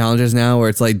have those challenges now where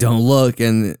it's like don't look,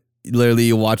 and literally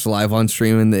you watch live on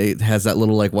stream and it has that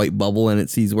little like white bubble and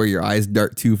it sees where your eyes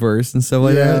dart to first and stuff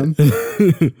like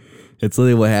that. It's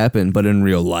literally what happened, but in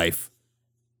real life.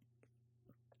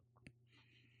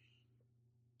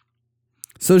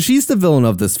 So she's the villain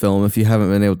of this film, if you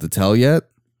haven't been able to tell yet.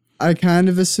 I kind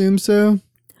of assume so.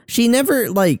 She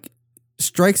never, like,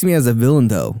 strikes me as a villain,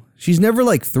 though. She's never,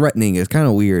 like, threatening. It's kind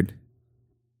of weird.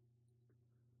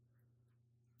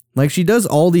 Like, she does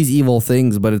all these evil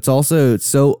things, but it's also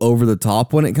so over the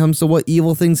top when it comes to what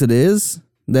evil things it is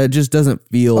that it just doesn't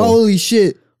feel... Holy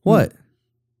shit. What?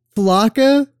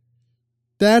 Flocka?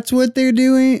 That's what they're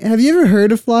doing? Have you ever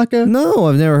heard of Flocka? No,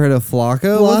 I've never heard of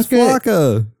Flocka. What's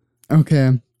Flocka?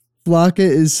 Okay. Flocka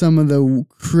is some of the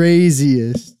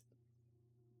craziest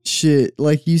shit.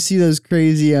 Like, you see those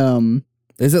crazy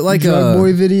is it like Drug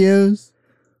Boy videos?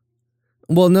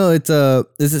 Well, no, it's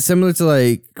is it similar to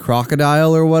like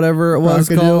Crocodile or whatever it was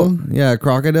called? Yeah,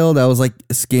 Crocodile. That was like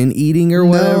skin eating or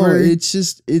whatever. No,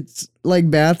 it's like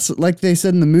like they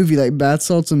said in the movie, like bath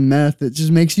salts and meth. It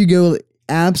just makes you go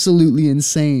absolutely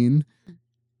insane.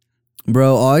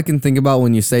 Bro, all I can think about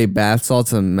when you say bath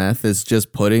salts and meth is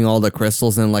just putting all the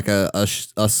crystals in like a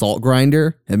salt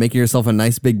grinder and making yourself a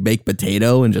nice big baked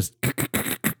potato and just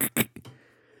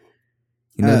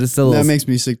just a little. That makes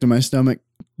me sick to my stomach.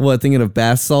 What, thinking of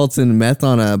bath salts and meth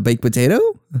on a baked potato?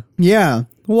 Yeah.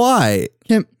 Why?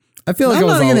 I feel like I'm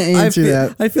not going to answer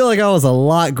that. I feel like I was a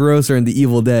lot grosser in The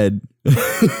Evil Dead.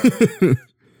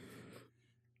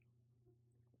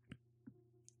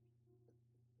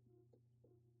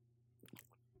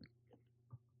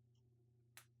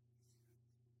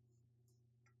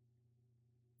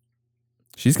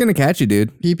 She's going to catch you,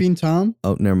 dude. Peeping Tom?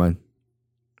 Oh, never mind.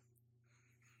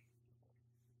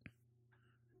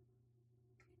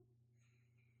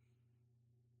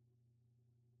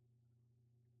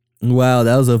 Wow,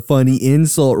 that was a funny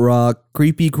insult, Rock.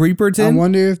 Creepy Creeperton? I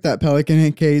wonder if that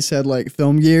Pelican case had like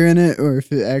film gear in it or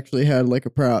if it actually had like a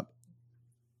prop.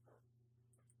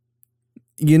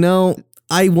 You know,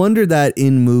 I wonder that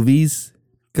in movies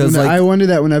Because like, I wonder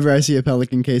that whenever I see a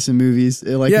pelican case in movies.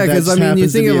 Yeah, because I mean, you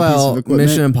think about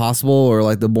Mission Impossible or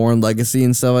like the Bourne Legacy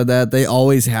and stuff like that. They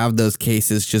always have those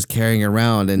cases just carrying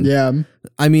around. And yeah,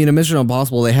 I mean, in Mission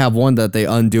Impossible, they have one that they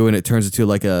undo and it turns into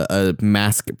like a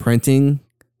mask printing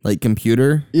like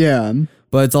computer. Yeah.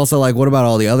 But it's also like, what about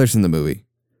all the others in the movie?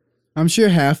 I'm sure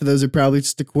half of those are probably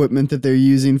just equipment that they're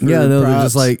using for no, props. they're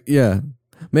just like, yeah.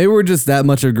 Maybe we're just that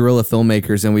much of guerrilla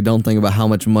filmmakers and we don't think about how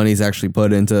much money's actually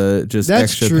put into just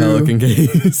That's extra true. pelican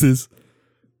cases.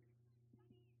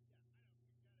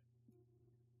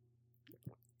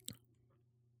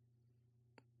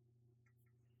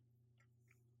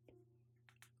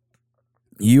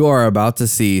 You are about to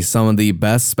see some of the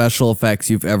best special effects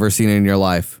you've ever seen in your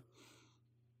life.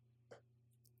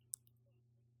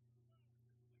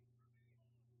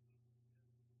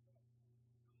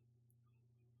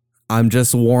 I'm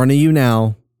just warning you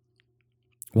now.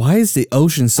 Why is the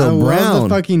ocean so brown? I love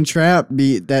the fucking trap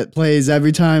beat that plays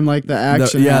every time like the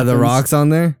action happens. The rocks on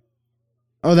there.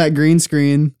 Oh, that green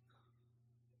screen.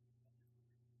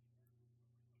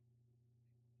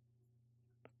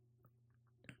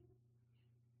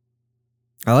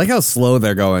 I like how slow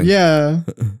they're going. Yeah.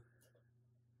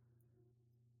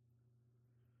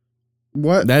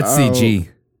 What? That's CG.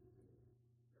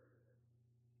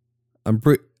 I'm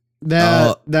pretty...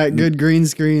 That good green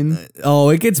screen. Oh,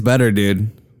 it gets better,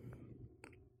 dude.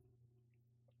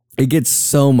 It gets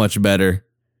so much better.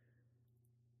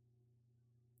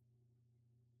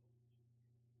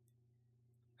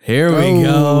 Here we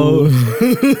go.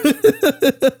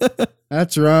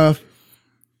 That's rough.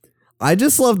 I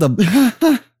just love the...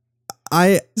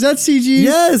 Is that CG?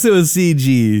 Yes, it was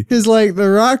CG. Because like The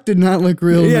Rock did not look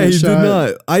real. Yeah, he shot. did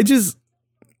not. I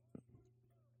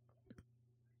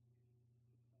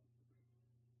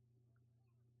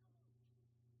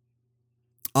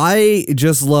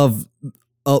just love,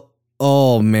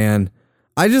 oh man.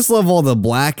 I just love all the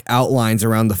black outlines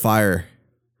around the fire.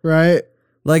 Right?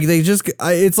 Like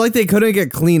it's like they couldn't get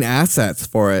clean assets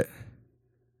for it.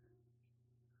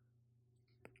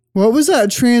 What was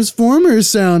that Transformers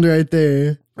sound right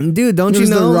there? Dude, don't you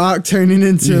know? The Rock turning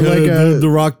into the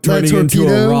Rock turning into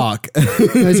a rock.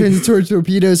 It turns into a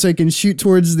torpedo so I can shoot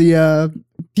towards the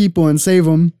people and save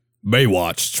them.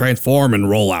 Baywatch, transform and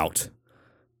roll out.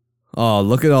 Oh,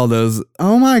 look at all those.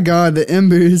 Oh my god, the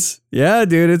embers. Yeah,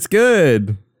 dude, it's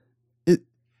good.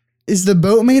 Is the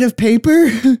boat made of paper?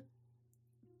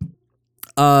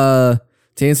 To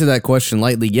answer that question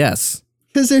lightly, yes.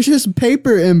 Because they're just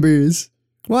paper embers.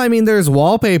 Well, I mean, there's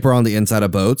wallpaper on the inside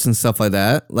of boats and stuff like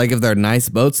that. Like, if they're nice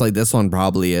boats, like this one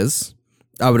probably is.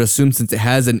 I would assume since it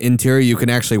has an interior you can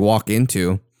actually walk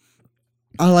into.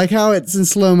 I like how it's in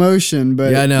slow motion,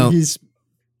 but yeah, I know.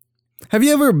 Have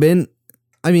you ever been...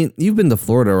 I mean, you've been to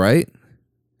Florida, right?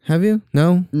 Have you?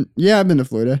 No? Yeah, I've been to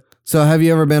Florida. So have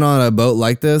you ever been on a boat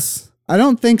like this? I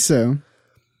don't think so.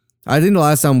 I think the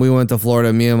last time we went to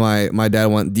Florida, me and my dad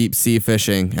went deep sea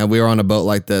fishing, and we were on a boat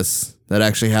like this that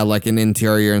actually had like an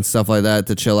interior and stuff like that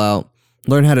to chill out.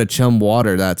 Learn how to chum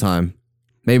water that time.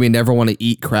 Maybe never want to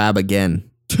eat crab again.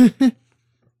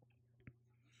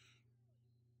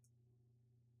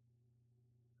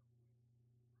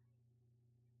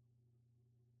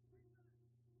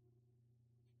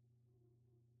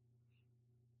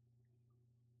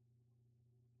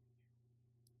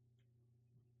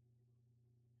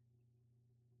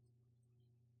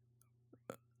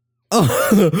 Oh,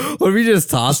 what if we just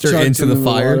tossed her into the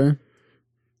fire? Water.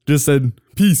 Just said,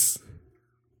 peace.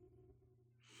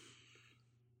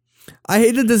 I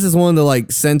hate that this is one of the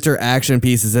like center action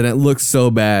pieces and it looks so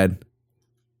bad.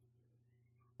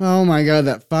 Oh my god,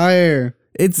 that fire.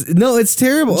 It's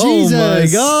terrible. Jesus. Oh my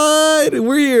god.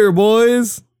 We're here,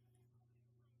 boys.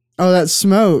 Oh, that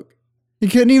smoke. You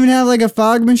couldn't even have like a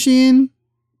fog machine?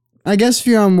 I guess if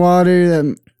you're on water,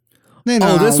 then...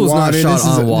 this was not shot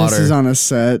on water. This is on a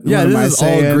set. Yeah, this is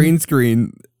all green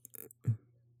screen.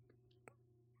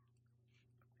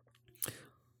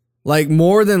 Like,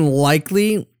 more than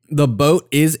likely, the boat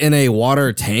is in a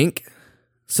water tank.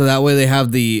 So that way they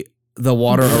have the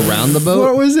water around the boat.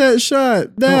 What was that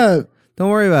shot? That. Don't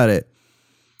worry about it.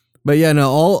 But yeah,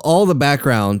 no, all the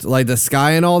background, like the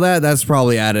sky and all that, that's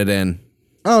probably added in.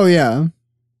 Oh, yeah.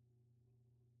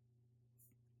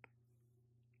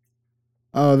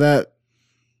 Oh, that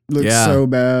looks so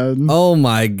bad. Oh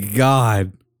my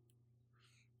god.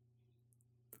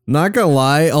 Not gonna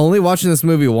lie, only watching this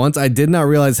movie once, I did not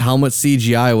realize how much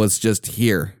CGI was just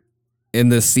here in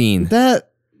this scene.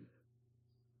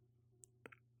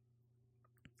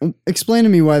 Explain to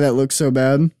me why that looks so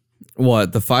bad.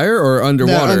 What, the fire or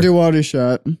underwater? That underwater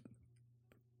shot.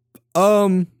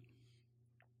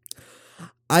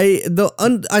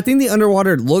 I think the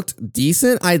underwater looked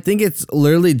decent. I think it's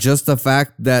literally just the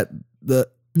fact that The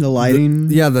lighting.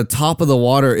 the top of the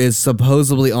water is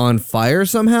supposedly on fire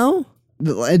somehow.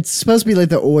 It's supposed to be like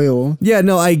the oil. Yeah,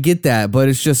 no, I get that, but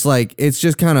it's just like it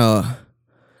just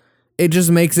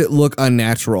makes it look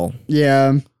unnatural.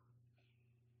 Yeah.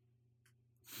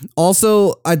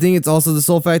 Also, I think it's also the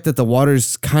sole fact that the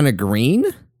water's kind of green.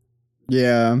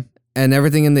 Yeah. And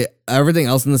everything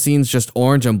else in the scene is just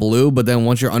orange and blue, but then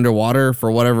once you're underwater,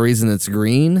 for whatever reason, it's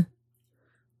green.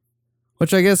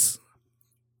 Which I guess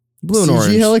blue and CG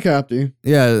orange. helicopter.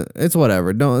 Yeah, it's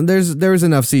whatever. There's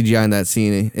enough CGI in that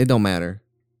scene. It don't matter.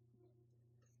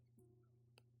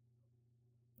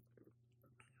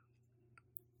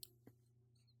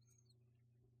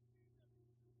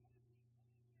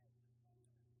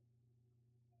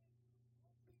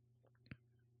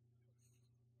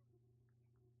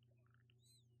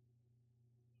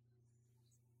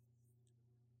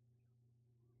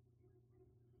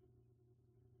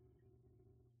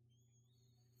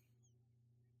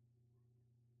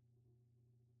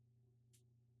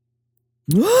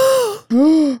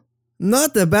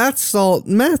 Not the bath salt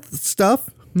meth stuff.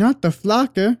 Not the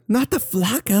flocker. Not the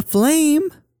Flocka flame.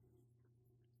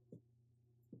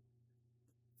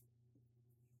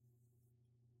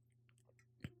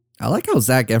 I like how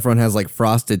Zac Efron has like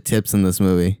frosted tips in this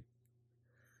movie.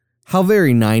 How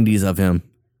very 90s of him.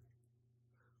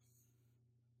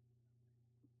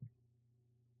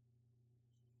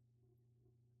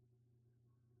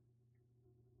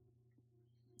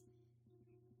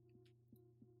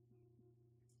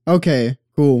 Okay,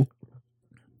 cool.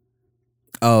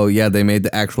 Oh, yeah, they made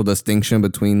the actual distinction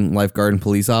between lifeguard and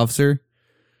police officer.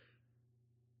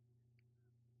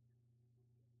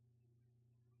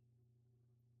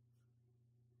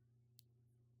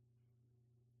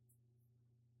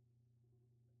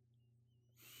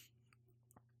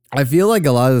 I feel like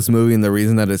a lot of this movie and the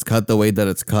reason that it's cut the way that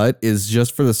it's cut is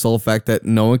just for the sole fact that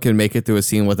no one can make it through a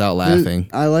scene without laughing.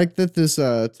 I like that this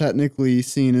technically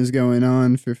scene is going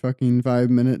on for fucking 5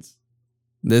 minutes.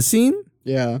 This scene?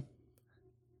 Yeah.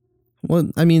 Well,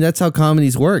 I mean, that's how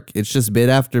comedies work. It's just bit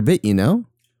after bit, you know?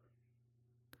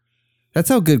 That's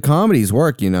how good comedies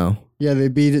work, you know? Yeah, they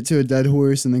beat it to a dead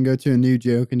horse and then go to a new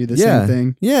joke and do the same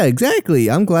thing. Yeah,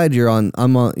 exactly. I'm glad you're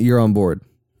on board.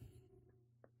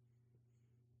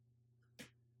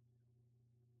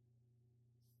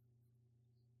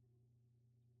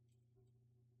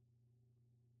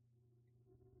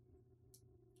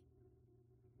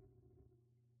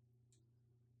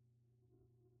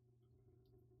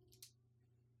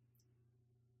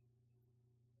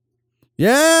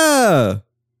 Yeah.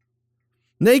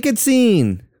 Naked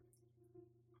scene.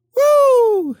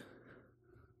 Woo.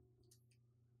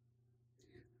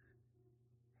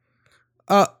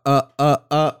 Oh.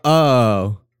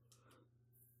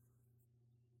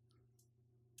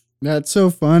 That's so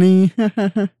funny.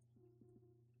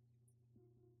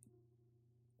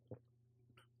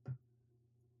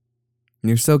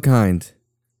 You're so kind.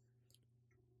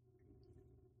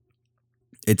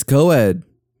 It's co-ed.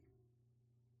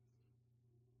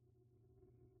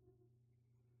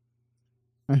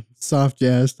 Soft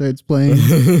jazz starts playing.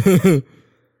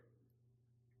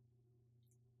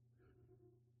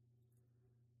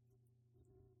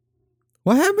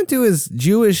 What happened to his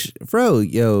Jewish fro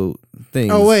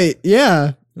thing? Oh wait,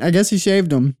 yeah. I guess he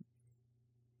shaved them.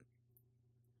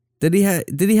 Did he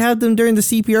have them during the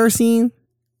CPR scene?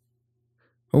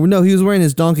 Oh no, he was wearing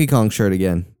his Donkey Kong shirt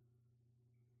again.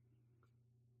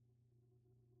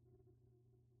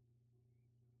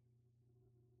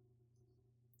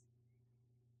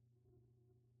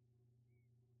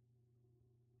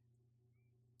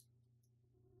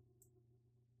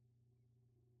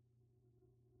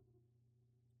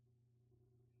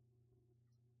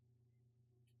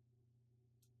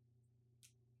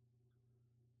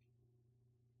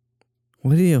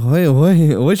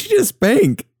 What'd she just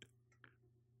spank?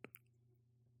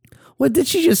 What did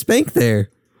she just spank there?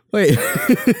 Wait.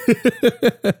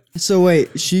 So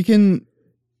wait, she can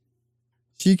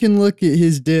look at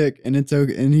his dick and it's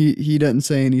okay, and he doesn't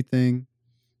say anything.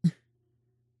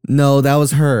 No, that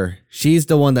was her. She's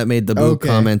the one that made the boob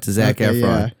comment to Zac Efron.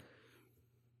 Yeah.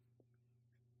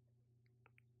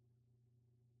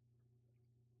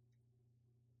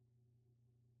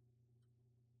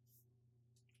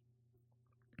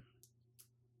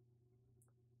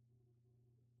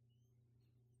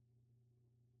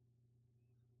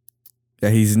 Yeah,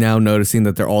 he's now noticing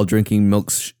that they're all drinking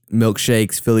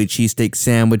milkshakes, Philly cheesesteak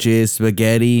sandwiches,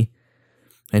 spaghetti,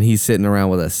 and he's sitting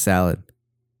around with a salad.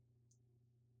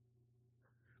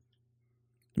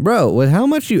 Bro, with how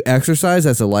much you exercise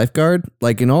as a lifeguard,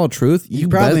 like in all truth, You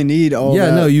probably need all that.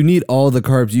 Yeah, no, you need all the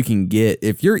carbs you can get.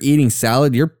 If you're eating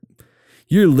salad, you're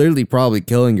literally probably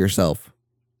killing yourself.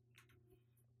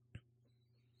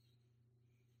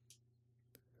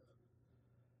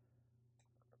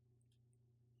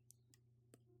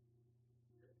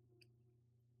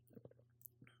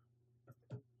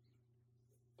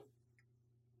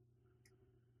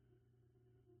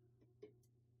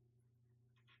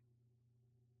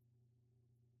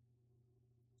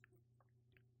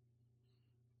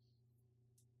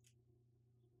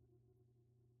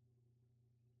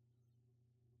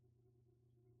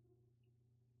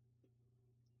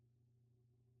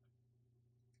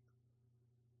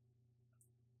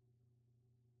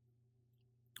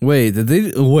 Wait, did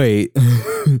they wait?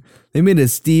 They made a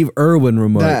Steve Irwin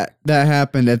remark. That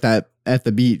happened at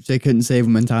the beach. They couldn't save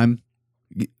him in time.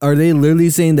 Are they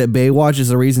literally saying that Baywatch is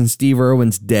the reason Steve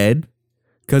Irwin's dead?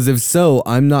 Because if so,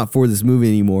 I'm not for this movie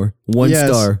anymore. 1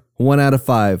 star. 1 out of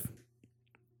 5.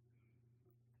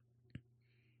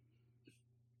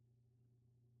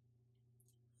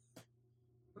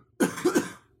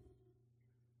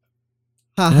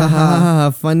 Ha ha ha!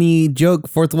 Funny joke.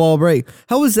 Fourth wall break.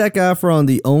 How is Zac Efron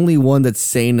the only one that's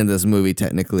sane in this movie?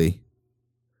 Technically,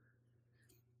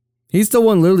 he's the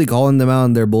one literally calling them out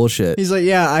on their bullshit. He's like,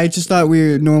 yeah, I just thought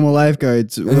we were normal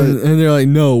lifeguards. And they're like,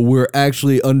 no, we're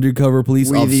actually undercover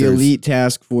police officers. We're the elite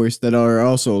task force that are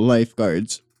also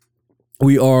lifeguards.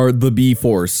 We are the B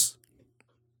Force.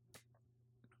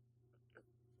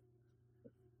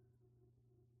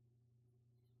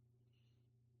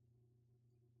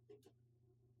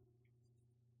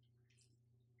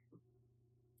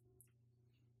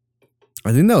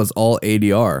 I think that was all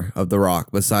ADR of The Rock,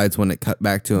 besides when it cut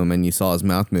back to him and you saw his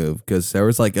mouth move, because there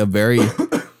was like a very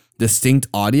distinct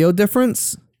audio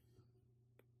difference.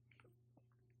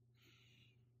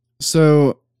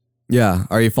 So, yeah,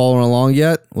 are you following along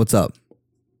yet? What's up?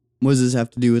 What does this have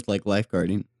to do with like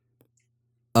lifeguarding?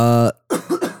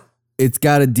 It's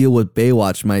got to deal with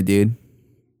Baywatch, my dude.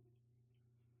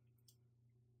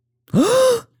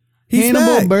 He's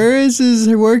Hannibal back. Buress is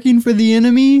working for the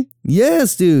enemy?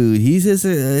 Yes, dude. He's his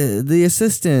the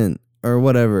assistant or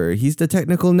whatever. He's the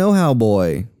technical know-how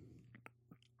boy.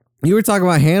 You were talking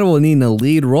about Hannibal needing a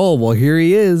lead role. Well, here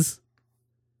he is.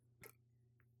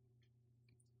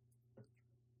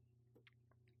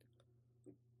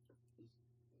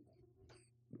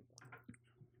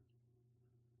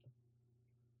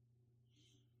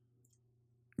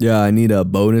 Yeah, I need a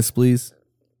bonus, please.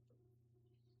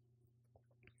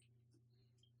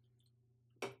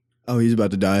 Oh, he's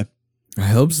about to die. I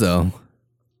hope so.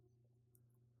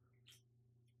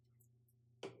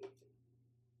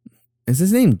 Is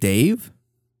his name Dave?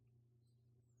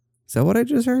 Is that what I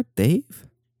just heard? Dave?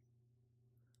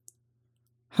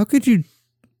 How could you...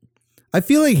 I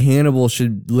feel like Hannibal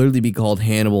should literally be called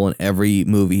Hannibal in every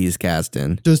movie he's cast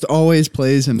in. Just always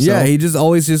plays himself. Yeah, he just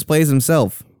always plays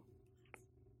himself.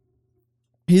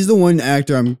 He's the one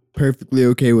actor I'm perfectly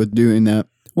okay with doing that.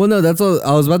 Well, no, that's what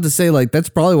I was about to say. Like, that's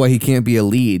probably why he can't be a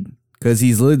lead, because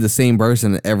he's literally the same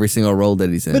person in every single role that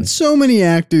he's in. But so many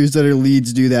actors that are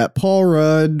leads do that. Paul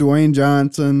Rudd, Dwayne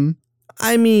Johnson.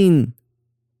 I mean,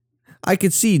 I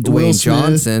could see Dwayne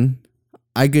Johnson.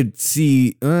 I could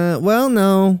see, well,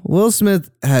 no. Will Smith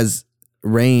has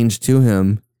range to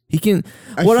him. He can.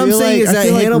 What I'm saying is that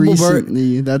Hannibal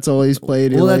Buress. That's all he's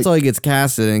played. Well, that's all he gets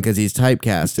casted in because he's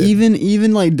typecasted.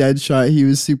 Even like Deadshot, he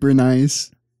was super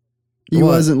nice. He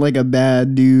wasn't like a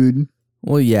bad dude.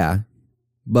 Well, yeah.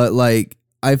 But like,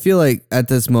 I feel like at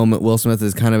this moment, Will Smith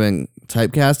has kind of been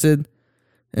typecasted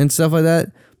and stuff like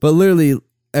that. But literally,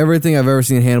 everything I've ever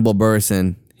seen Hannibal Buress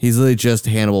in, he's literally just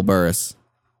Hannibal Buress.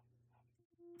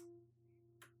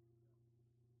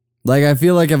 Like, I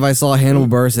feel like if I saw Hannibal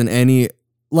Buress in any,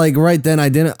 like right then,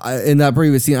 in that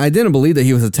previous scene, I didn't believe that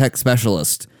he was a tech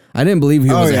specialist. I didn't believe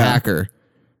he was a hacker.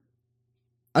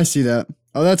 I see that.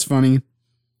 Oh, that's funny.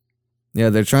 Yeah,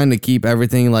 they're trying to keep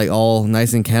everything like all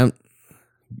nice and kempt.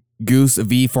 Goose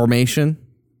V formation.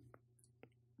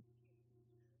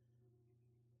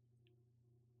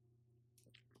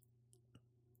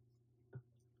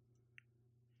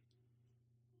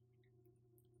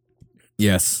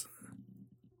 Yes.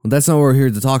 Well, that's not what we're here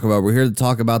to talk about. We're here to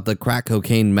talk about the crack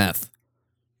cocaine meth.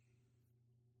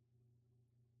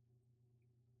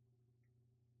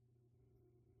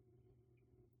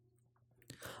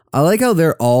 I like how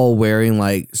they're all wearing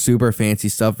like super fancy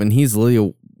stuff, and he's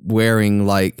literally wearing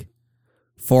like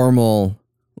formal,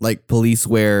 like police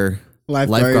wear,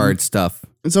 lifeguard stuff.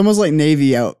 It's almost like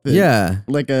Navy outfit. Yeah,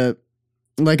 like a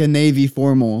Navy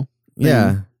formal thing.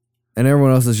 Yeah, And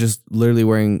everyone else is just literally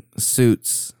wearing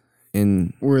suits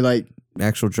in Or like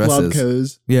actual club dresses.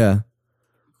 clothes. Yeah.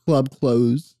 Club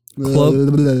clothes.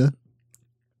 Club-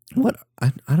 What?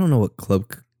 I don't know what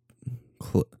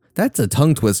that's a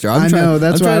tongue twister. I know.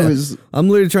 That's why I was. I'm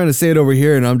literally trying to say it over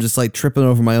here, and I'm just like tripping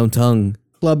over my own tongue.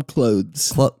 Club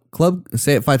clothes. Club.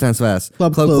 Say it 5 times fast.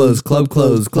 Club clothes. Club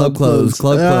clothes. Club clothes.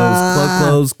 Club clothes. Club Ah.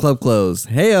 clothes. Club clothes.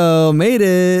 Heyo, made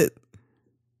it.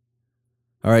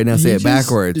 All right, now say it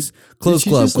backwards. Close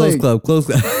you club. just, Close like, club. Close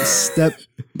club. Step,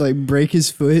 like break his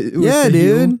foot. With Yeah, the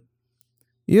heel? dude.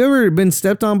 You ever been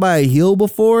stepped on by a heel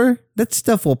before? That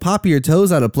stuff will pop your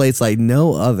toes out of place like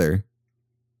no other.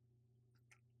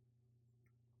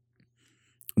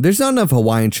 There's not enough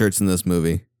Hawaiian shirts in this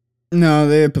movie. No,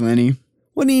 they have plenty.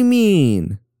 What do you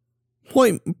mean?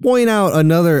 Point out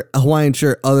another Hawaiian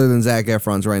shirt other than Zac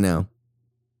Efron's right now.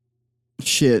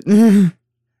 Shit. The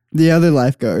other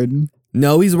lifeguard.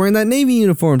 No, he's wearing that Navy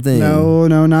uniform thing. No,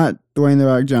 not Dwayne The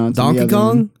Rock Johnson. the Donkey other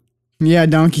Kong? one. Yeah,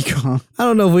 Donkey Kong. I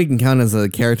don't know if we can count as a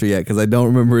character yet because I don't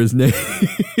remember his name.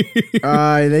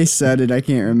 They said it. I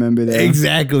can't remember that.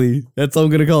 Exactly. That's all I'm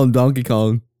going to call him, Donkey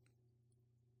Kong.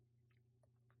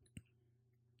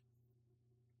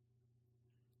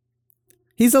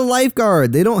 He's a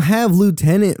lifeguard. They don't have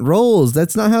lieutenant roles.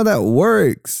 That's not how that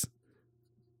works.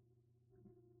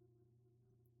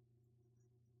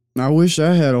 I wish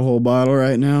I had a whole bottle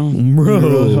right now. Bro. It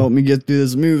would help me get through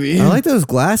this movie. I like those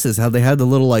glasses, how they had the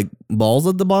little like balls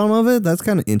at the bottom of it. That's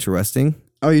kind of interesting.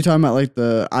 Oh, you talking about like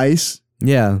the ice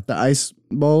Yeah.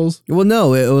 balls? Well,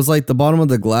 no, it was like the bottom of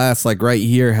the glass, like right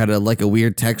here, had a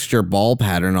weird texture ball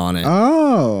pattern on it.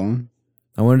 Oh.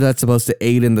 I wonder if that's supposed to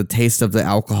aid in the taste of the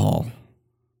alcohol.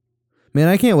 Man,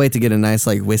 I can't wait to get a nice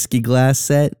like whiskey glass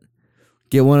set.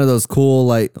 Get one of those cool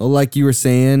like you were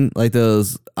saying, like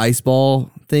those ice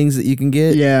ball things that you can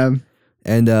get. Yeah.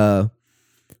 And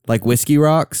like whiskey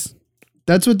rocks.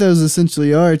 That's what those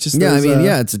essentially are. It's just Yeah, those, I mean,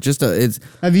 it's just it's.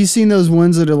 Have you seen those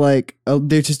ones that are like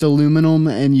they're just aluminum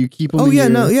and you keep them? Oh yeah,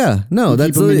 no,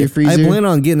 that's them in your I freezer? plan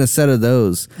on getting a set of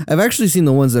those. I've actually seen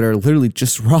the ones that are literally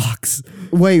just rocks.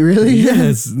 Wait, really?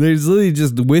 Yes, there's literally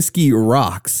just whiskey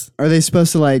rocks. Are they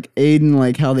supposed to like aid in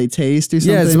like how they taste or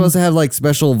something? Yeah, it's supposed to have like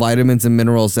special vitamins and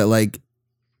minerals that like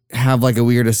have like a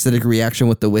weird acidic reaction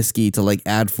with the whiskey to like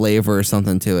add flavor or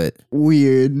something to it.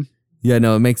 Weird. Yeah,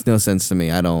 no, it makes no sense to me.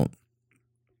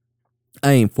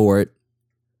 I ain't for it.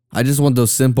 I just want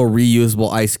those simple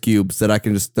reusable ice cubes that I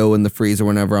can just throw in the freezer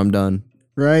whenever I'm done.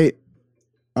 Right.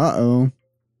 Uh-oh.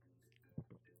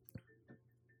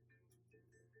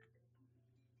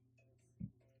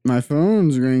 My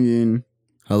phone's ringing.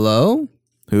 Hello?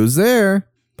 Who's there?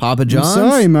 Papa John's? I'm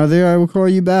sorry, Mother. I will call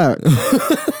you back.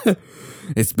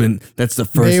 That's the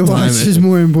first Baywatch time. is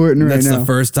more important right That's now. the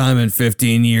first time in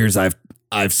 15 years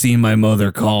I've seen my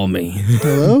mother call me.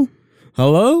 Hello?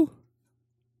 Hello?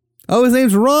 Oh, his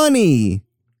name's Ronnie.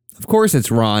 Of course it's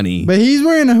Ronnie. But he's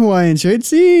wearing a Hawaiian shirt.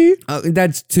 See?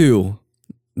 That's two.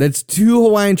 That's 2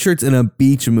 Hawaiian shirts in a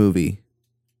beach movie.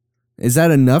 Is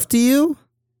that enough to you?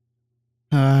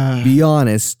 Be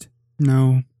honest.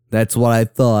 No. That's what I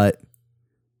thought.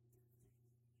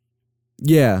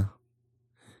 Yeah.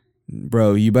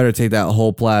 Bro, you better take that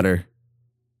whole platter.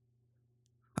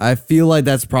 I feel like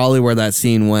that's probably where that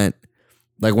scene went.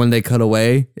 Like when they cut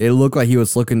away, it looked like he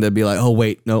was looking to be like, oh,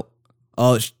 wait, no.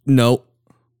 Oh, no.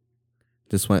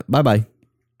 Just went, bye-bye.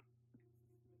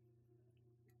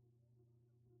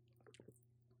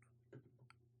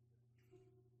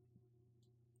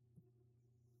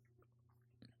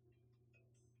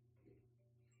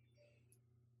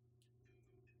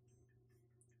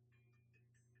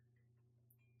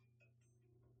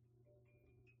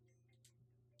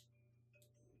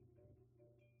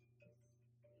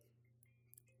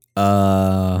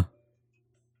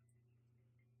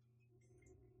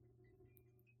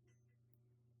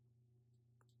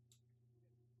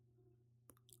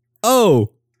 Oh.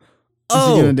 Is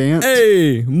he gonna dance?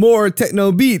 Hey, more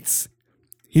techno beats.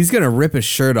 He's gonna rip his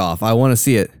shirt off. I want to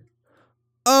see it.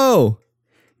 Oh.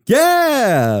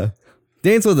 Yeah.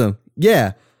 Dance with him.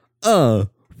 Yeah.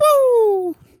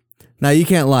 Woo. Now you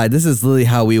can't lie. This is literally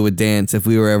how we would dance if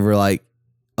we were ever like,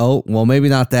 oh, well, maybe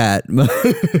not that.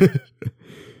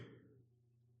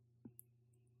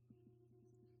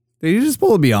 Did you just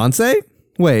pull a Beyonce?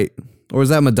 Wait, or was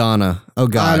that Madonna? Oh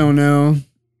God. I don't know.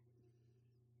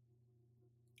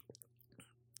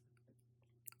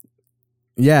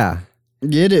 Yeah.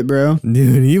 Get it, bro.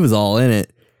 Dude, he was all in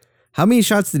it. How many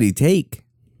shots did he take?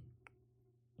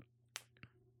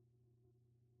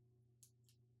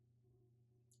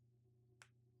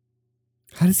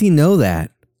 How does he know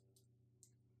that?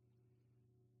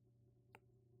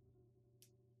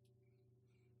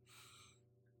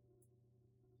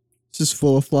 just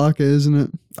full of Flocka, isn't it?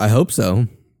 I hope so.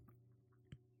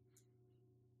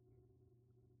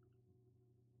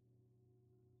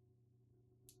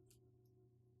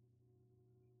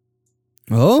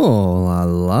 Oh la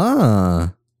la.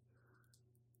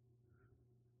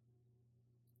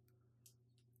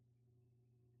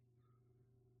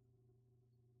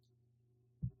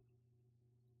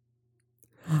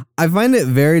 I find it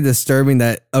very disturbing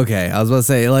that, okay, I was about to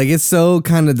say, like, it's so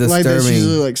kind of disturbing. Like that she's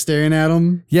like staring at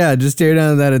him. Yeah, just staring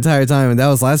at him that entire time, and that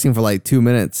was lasting for like 2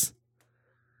 minutes.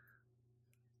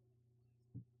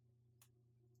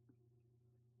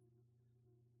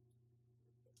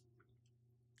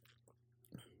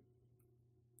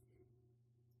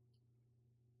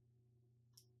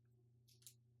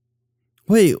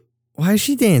 Wait, why is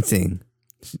she dancing?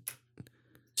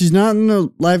 She's not in a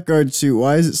lifeguard suit.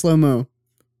 Why is it slow-mo?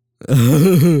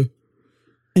 And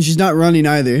she's not running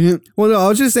either. Well, no, I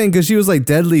was just saying because she was like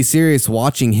deadly serious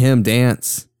watching him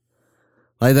dance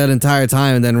like that entire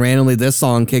time, and then randomly this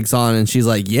song kicks on, and she's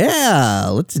like, "Yeah,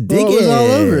 let's dig it." It was all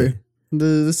over.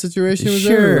 The situation was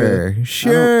over.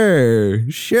 Sure.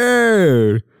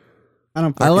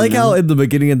 I like how in the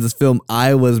beginning of this film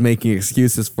I was making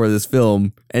excuses for this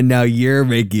film, and now you're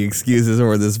making excuses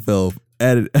for this film.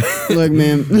 And look,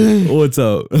 man, what's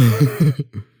up?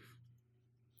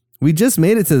 We just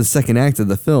made it to the second act of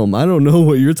the film. I don't know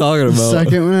what you're talking about.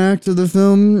 Second act of the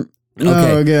film?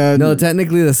 Okay. Oh, God. No,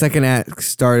 technically the second act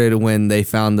started when they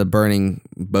found the burning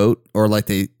boat, or like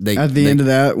they at the end of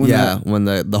that. When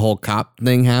the whole cop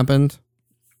thing happened.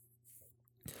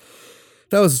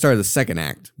 That was the start of the second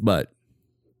act, but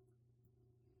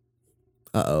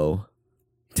uh-oh.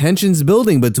 Tensions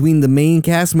building between the main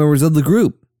cast members of the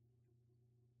group.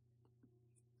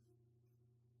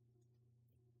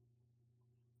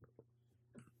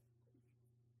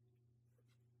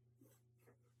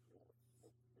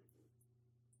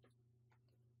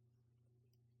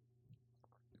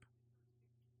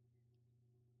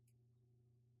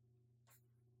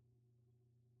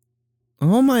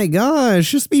 Oh my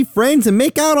gosh, just be friends and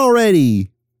make out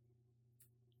already.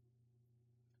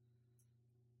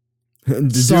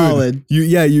 Solid.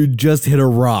 Dude, you just hit a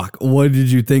rock. What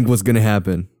did you think was going to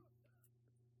happen?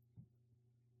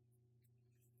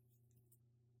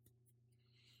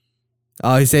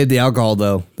 Oh, he saved the alcohol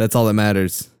though. That's all that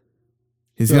matters.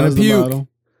 He's going to puke.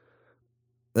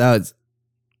 That was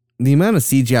the amount of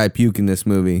CGI puke in this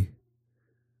movie.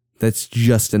 That's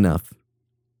just enough.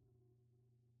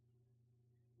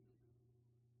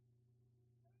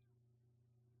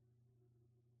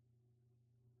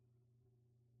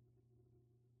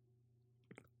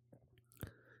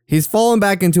 He's fallen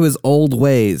back into his old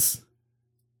ways.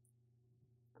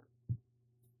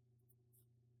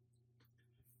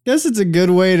 Guess it's a good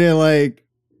way to like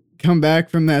come back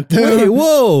from that though. Wait,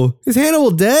 whoa. Is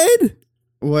Hannibal dead?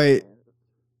 Wait.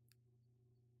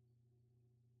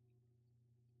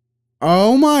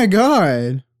 Oh my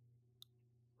God.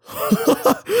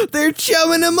 They're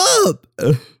chumming him up.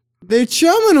 They're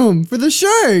chumming him for the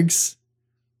sharks.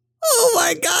 Oh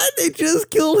my God, they just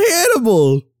killed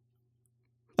Hannibal.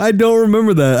 I don't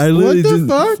remember that. I literally what the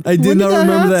fuck? I did not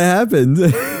remember that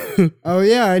happened. Oh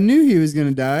yeah, I knew he was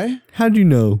gonna die. How'd you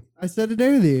know? I said it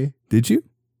earlier. Did you?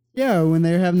 Yeah, when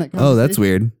they were having that conversation. Oh, that's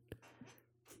weird.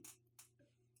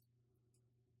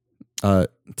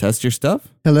 Test your stuff?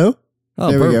 Hello?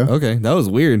 Oh, there we go. Okay, that was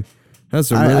weird.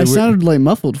 That's really I weird. sounded like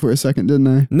muffled for a second, didn't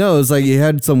I? No, it was like you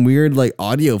had some weird like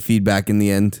audio feedback in the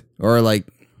end, or like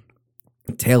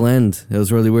tail end. It was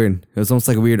really weird. It was almost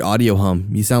like a weird audio hum.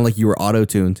 You sound like you were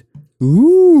auto-tuned.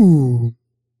 Ooh.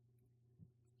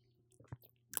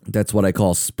 That's what I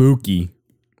call spooky.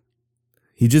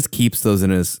 He just keeps those in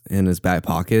his back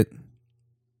pocket.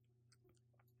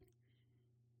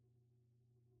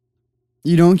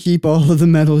 You don't keep all of the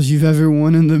medals you've ever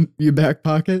won in your back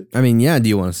pocket? I mean, yeah. Do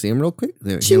you want to see him real quick?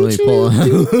 There, Ching, let me pull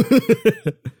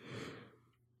ching,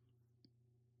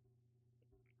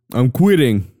 I'm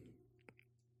quitting.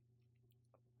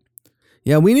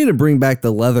 Yeah, we need to bring back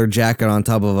the leather jacket on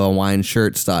top of a Hawaiian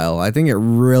shirt style. I think it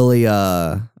really,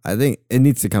 I think it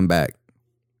needs to come back.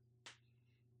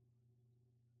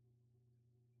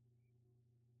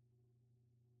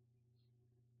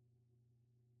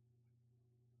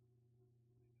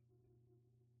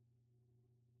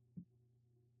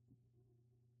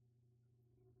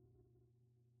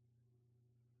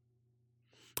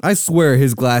 I swear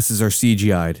his glasses are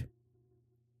CGI'd.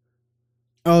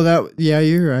 Oh, yeah,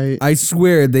 you're right. I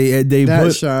swear they that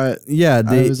put shot. Yeah,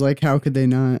 I was like, how could they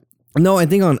not? No, I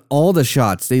think on all the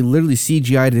shots they literally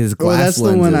CGI'd his glass that's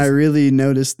lenses. the one I really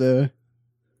noticed though.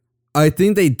 I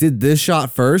think they did this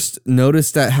shot first.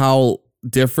 Noticed that how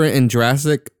different and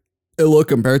drastic look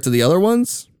compared to the other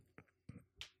ones.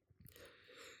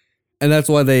 And that's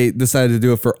why they decided to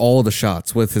do it for all the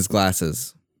shots with his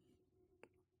glasses.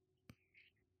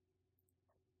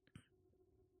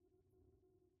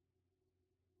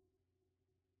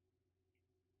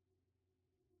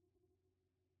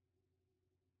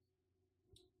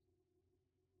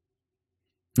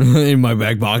 In my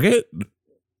back pocket? You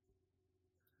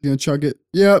gonna chuck it?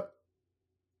 Yep.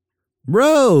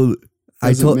 Bro,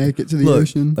 Doesn't make it to the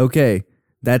ocean. Okay,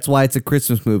 that's why it's a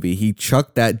Christmas movie. He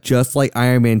chucked that just like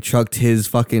Iron Man chucked his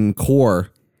fucking core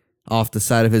off the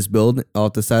side of his building,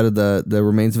 off the side of the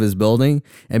remains of his building.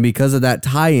 And because of that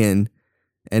tie-in,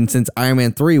 and since Iron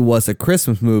Man 3 was a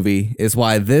Christmas movie, is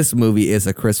why this movie is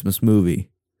a Christmas movie.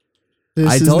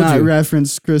 This does not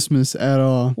reference Christmas at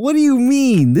all. What do you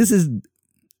mean? This is...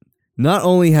 Not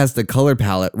only has the color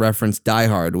palette referenced Die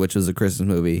Hard, which was a Christmas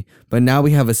movie, but now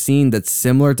we have a scene that's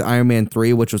similar to Iron Man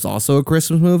 3, which was also a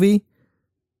Christmas movie.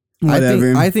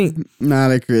 Whatever. I think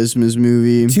not a Christmas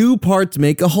movie. 2 parts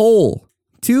make a whole.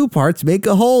 2 parts make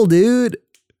a whole, dude.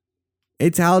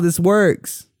 It's how this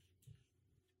works.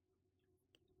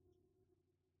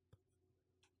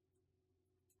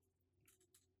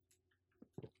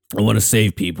 I want to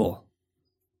save people.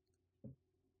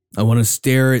 I want to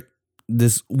stare at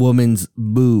this woman's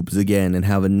boobs again and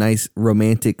have a nice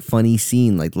romantic funny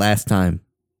scene like last time.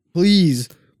 Please.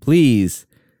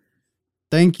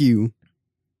 Thank you.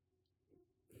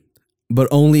 But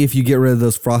only if you get rid of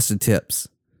those frosted tips.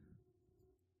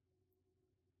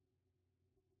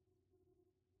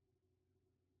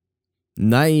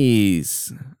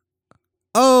 Nice.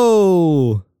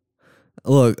 Oh,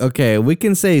 look, okay, we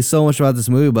can say so much about this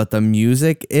movie, but the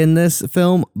music in this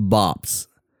film bops.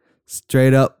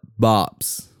 Straight up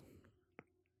bops.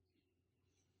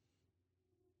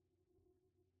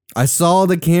 I saw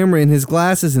the camera in his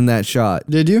glasses in that shot.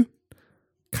 Did you?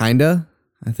 Kinda,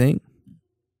 I think.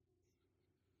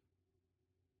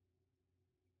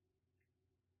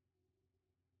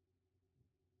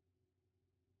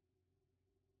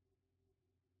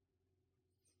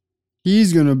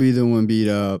 He's gonna be the one beat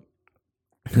up.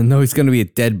 No, he's gonna be a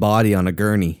dead body on a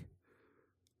gurney.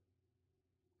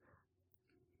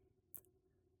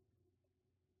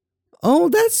 Oh,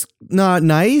 that's not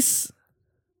nice.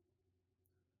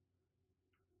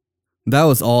 That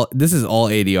was all. This is all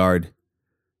 80 yard.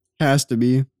 Has to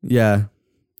be. Yeah.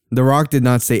 The Rock did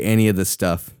not say any of this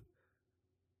stuff.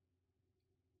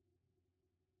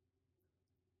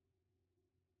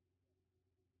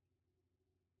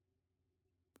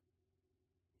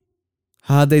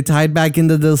 They tied back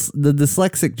into the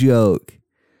dyslexic joke.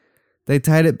 They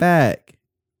tied it back.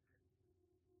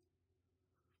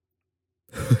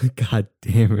 God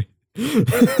damn it.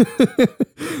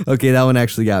 Okay, that one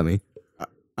actually got me.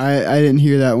 I didn't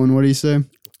hear that one. What did he say?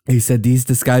 He said, "These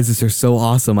disguises are so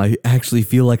awesome. I actually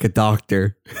feel like a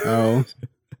doctor." Oh.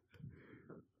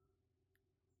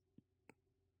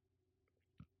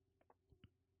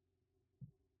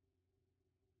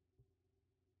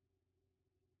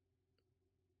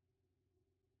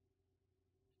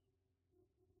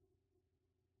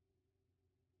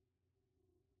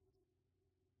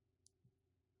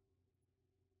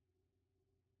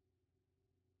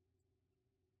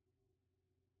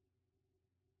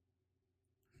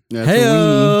 Hey,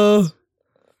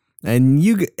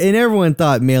 and everyone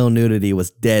thought male nudity was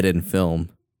dead in film.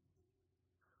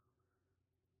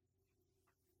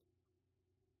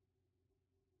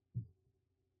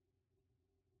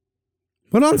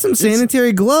 Put on some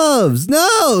sanitary gloves.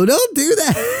 No, don't do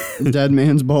that. Dead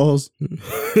man's balls.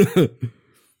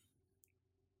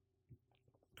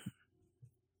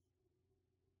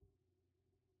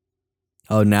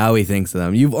 Oh, now he thinks of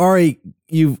them. You've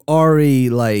already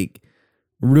like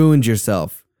ruined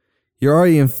yourself. You're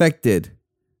already infected.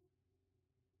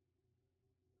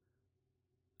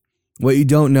 What you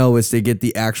don't know is to get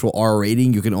the actual R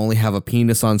rating, you can only have a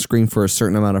penis on screen for a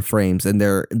certain amount of frames, and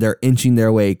they're inching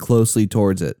their way closely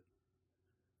towards it.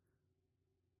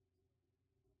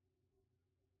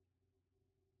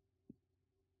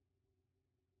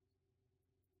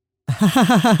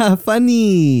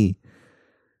 Funny.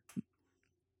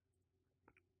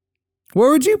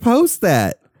 Where would you post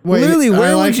that? Wait, literally,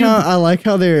 where would you? I like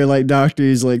how they're like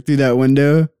doctors like through that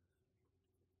window.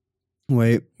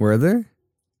 Wait, Were there?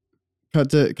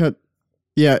 cut.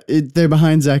 Yeah, they're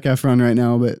behind Zac Efron right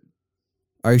now, but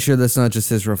Are you sure that's not just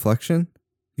his reflection?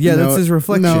 Yeah, no, that's his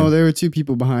reflection. No, there were 2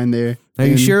 people behind there. Are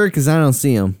you sure? Because I don't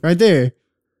see him. Right there.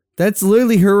 That's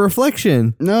literally her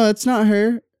reflection. No, it's not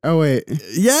her. Oh wait.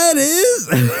 Yeah, it is.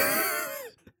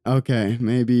 Okay,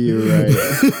 maybe you're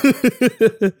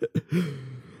right.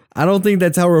 I don't think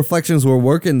that's how reflections will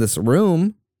work in this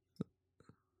room.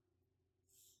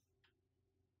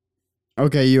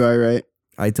 Okay, you are right.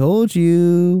 I told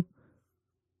you.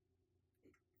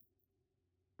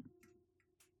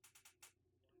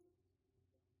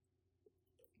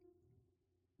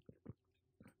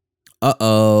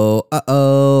 Uh-oh.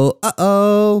 Uh-oh.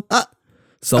 Uh-oh.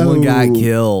 Someone got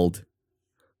killed.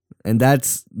 And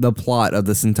that's the plot of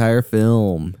this entire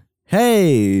film.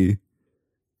 Hey.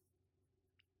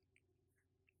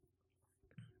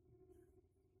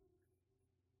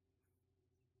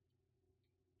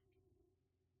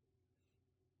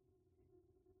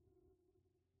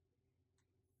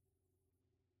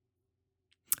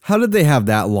 How did they have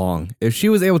that long? If she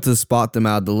was able to spot them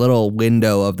out the little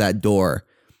window of that door,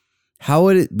 how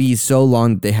would it be so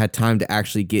long that they had time to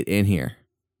actually get in here?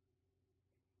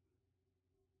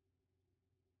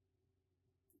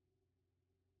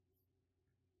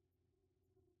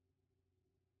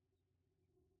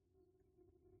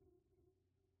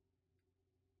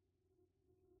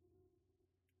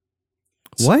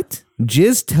 What?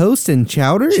 Jizz toast and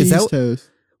chowder? Cheese Is that toast.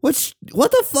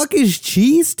 what the fuck is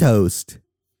cheese toast?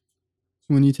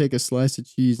 When you take a slice of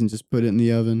cheese and just put it in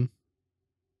the oven.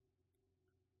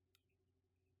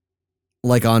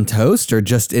 Like on toast or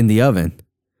just in the oven?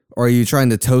 Or are you trying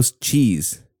to toast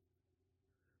cheese?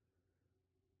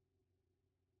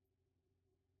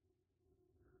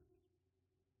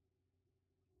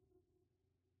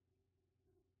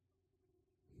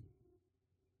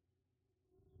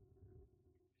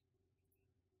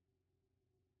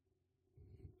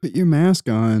 Put your mask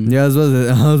on. Yeah, I was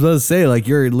about to say, like,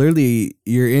 you're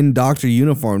in doctor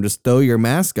uniform. Just throw your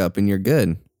mask up and you're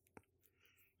good.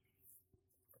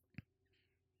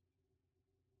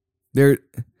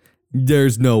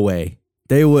 There's no way.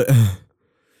 They would.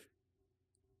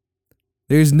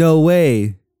 There's no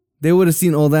way. They would have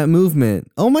seen all that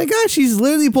movement. Oh my gosh, she's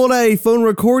literally pulled out a phone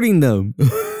recording them.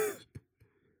 It's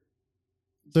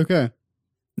okay.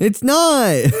 It's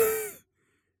not.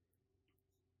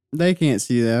 They can't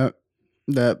see that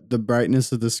the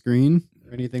brightness of the screen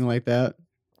or anything like that.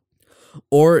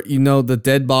 Or, the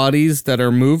dead bodies that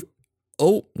are moved.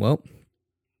 Oh, well.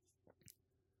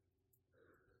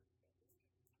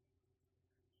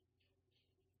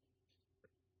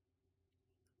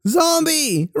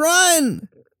 Zombie, run!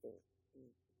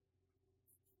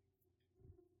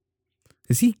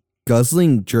 Is he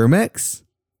guzzling Germex?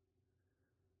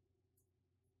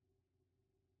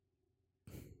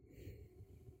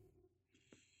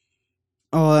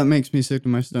 Oh, that makes me sick to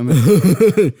my stomach.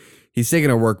 He's taking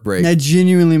a work break. That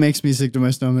genuinely makes me sick to my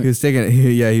stomach. He was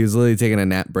literally taking a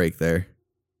nap break there.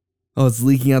 Oh, it's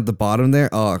leaking out the bottom there?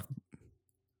 Oh.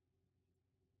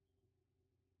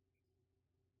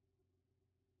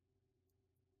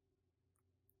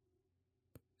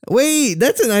 Wait,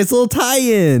 that's a nice little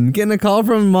tie-in. Getting a call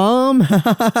from mom?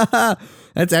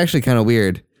 That's actually kind of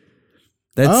weird.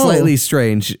 That's slightly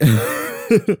strange.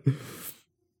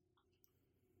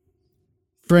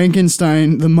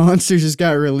 Frankenstein, the monster just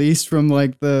got released from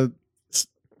like the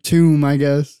tomb, I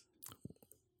guess.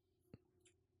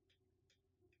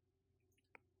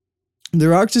 The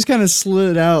Rock just kind of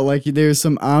slid out like there's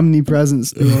some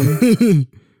omnipresence to him.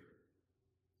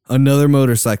 Another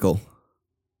motorcycle.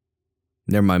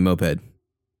 Never mind, moped.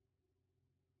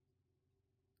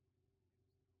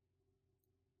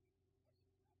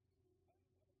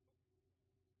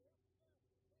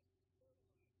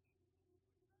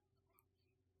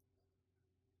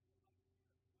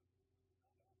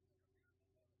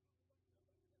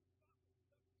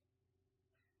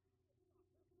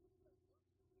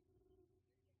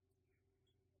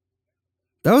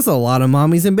 That was a lot of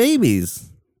mommies and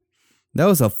babies. That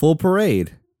was a full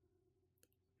parade.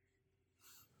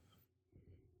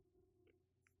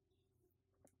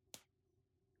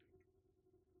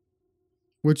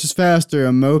 Which is faster,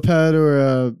 a moped or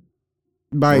a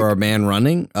bike? Or a man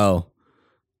running? Oh.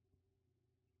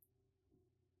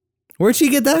 Where'd she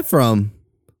get that from?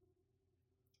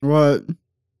 What?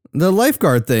 The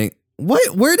lifeguard thing.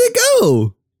 What? Where'd it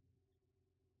go?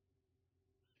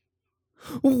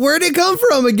 Where'd it come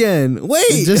from again? Wait.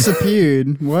 It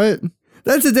disappeared. What?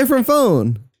 That's a different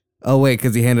phone. Oh, wait,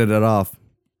 because he handed it off.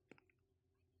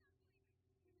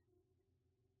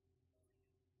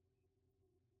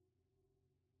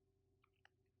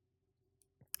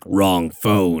 Wrong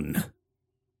phone.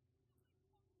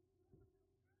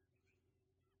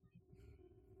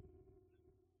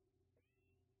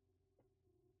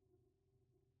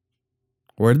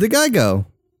 Where did the guy go?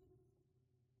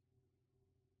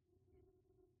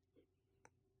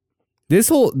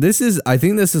 I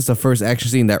think this is the first action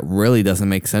scene that really doesn't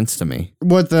make sense to me.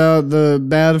 What, the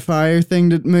bad fire thing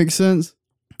that makes sense?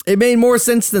 It made more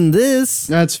sense than this.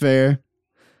 That's fair.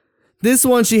 This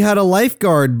one, she had a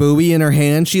lifeguard buoy in her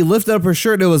hand. She lifted up her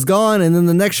shirt, it was gone, and then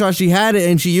the next shot she had it,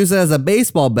 and she used it as a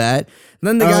baseball bat. And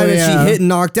then the guy that she hit and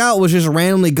knocked out was just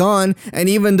randomly gone, and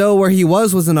even though where he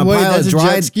was in a pile of dried...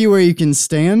 a jet ski where you can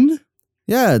stand?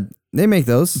 Yeah, they make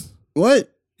those.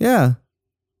 What? Yeah.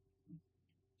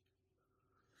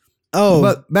 Oh.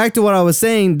 But back to what I was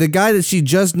saying, the guy that she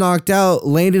just knocked out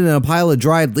landed in a pile of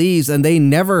dried leaves, and they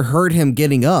never heard him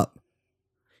getting up.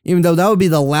 Even though that would be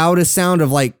the loudest sound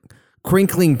of, like,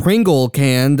 crinkling Pringle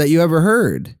can that you ever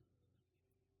heard.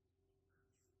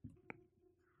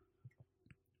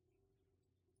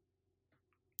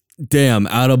 Damn,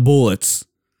 out of bullets.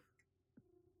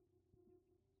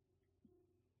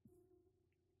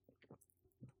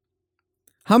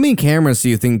 How many cameras do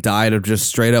you think died of just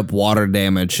straight up water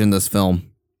damage in this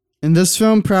film? In this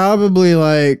film, probably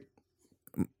like...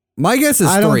 My guess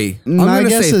is 3. My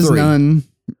guess is 3. None.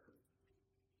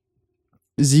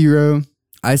 0.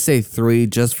 I say 3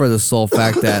 just for the sole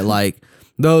fact that like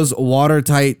those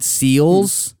watertight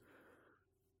seals,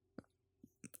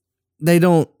 they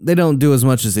don't do as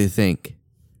much as they think.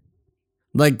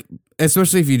 Like,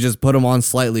 especially if you just put them on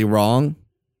slightly wrong.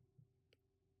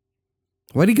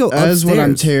 Why'd he go upstairs? That's what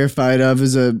I'm terrified of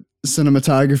as a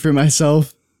cinematographer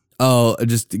myself. Oh,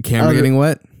 just the camera getting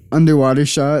wet? Underwater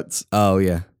shots. Oh,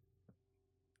 yeah.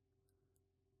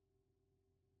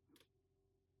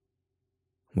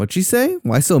 What'd she say?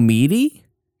 Why so meaty?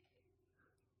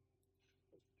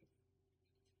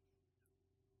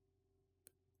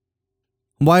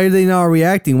 Why are they not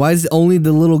reacting? Why is only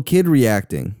the little kid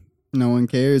reacting? No one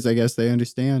cares. I guess they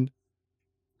understand.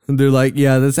 They're like,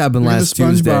 yeah, this happened last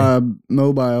Tuesday. SpongeBob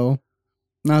mobile.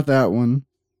 Not that one.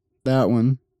 That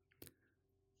one.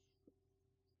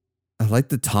 I like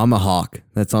the tomahawk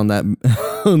that's on that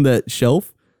on that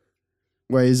shelf.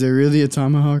 Wait, is there really a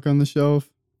tomahawk on the shelf?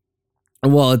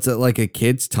 Well, it's like a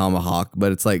kid's tomahawk,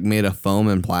 but it's like made of foam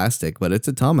and plastic, but it's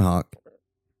a tomahawk.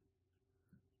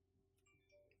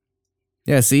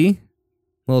 Yeah, see?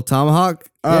 Little tomahawk?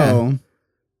 Oh. Yeah.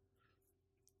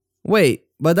 Wait,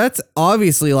 but that's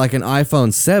obviously like an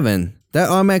iPhone 7. That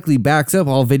automatically backs up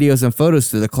all videos and photos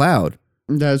to the cloud.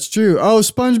 That's true. Oh,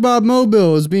 SpongeBob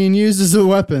Mobile is being used as a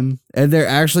weapon. And they're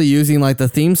actually using like the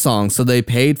theme song, so they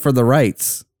paid for the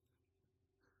rights.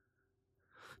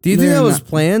 Do you think that was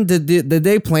planned? Did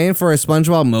they plan for a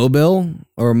SpongeBob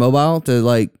mobile to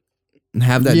like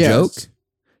have that joke?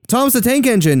 Thomas the Tank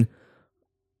Engine.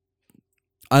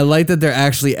 I like that they're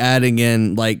actually adding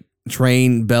in like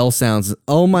train bell sounds.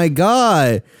 Oh my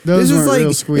god, this is like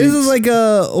real squeaks. This is like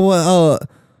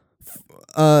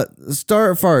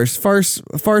Star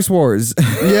Farce Wars.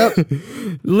 Yep.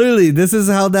 Literally, this is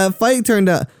how that fight turned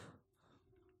out.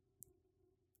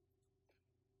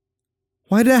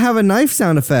 Why did it have a knife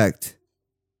sound effect?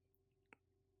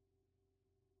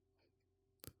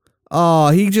 Oh,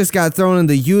 he just got thrown in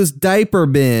the used diaper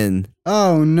bin.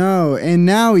 Oh no, and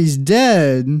now he's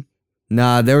dead.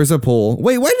 Nah, there was a pool.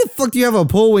 Wait, why the fuck do you have a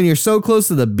pool when you're so close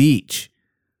to the beach?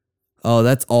 Oh,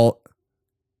 that's all.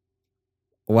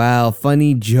 Wow,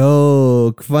 funny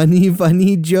joke.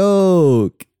 Funny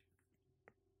joke.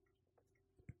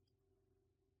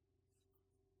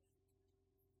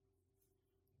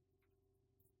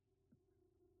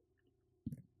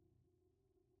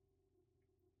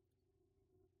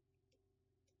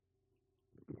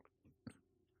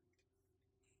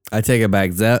 I take it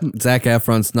back. Zac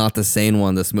Efron's not the sane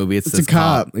one in this movie. It's this a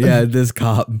cop. Yeah, this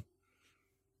cop.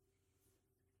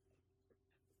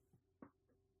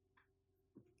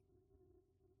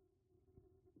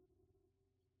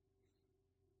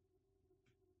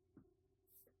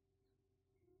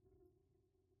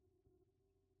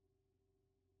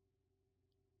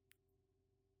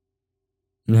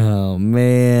 Oh,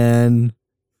 man.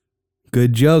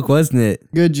 Good joke, wasn't it?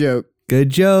 Good joke. Good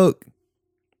joke.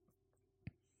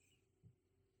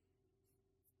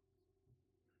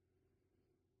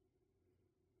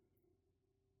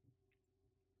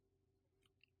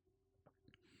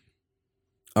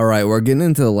 All right, we're getting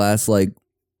into the last, like,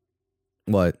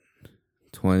 what,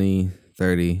 20,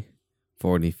 30,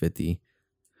 40, 50.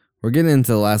 We're getting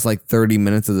into the last, like, 30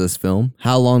 minutes of this film.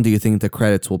 How long do you think the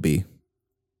credits will be?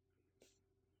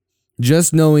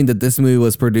 Just knowing that this movie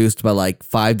was produced by, like,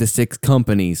 5 to 6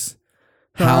 companies.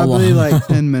 Probably how long? like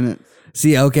 10 minutes.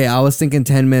 See, okay, I was thinking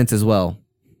 10 minutes as well.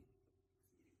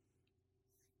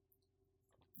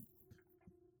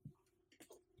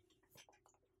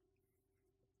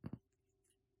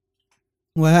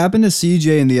 What happened to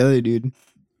CJ and the other dude?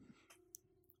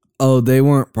 Oh, they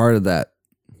weren't part of that.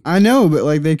 I know, but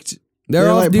like they're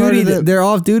off like duty. They're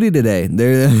off duty today.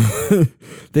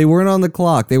 They weren't on the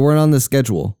clock. They weren't on the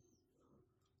schedule.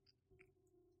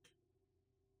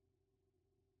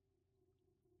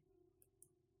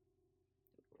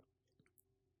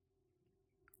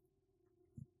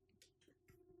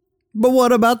 But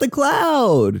what about the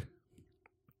cloud?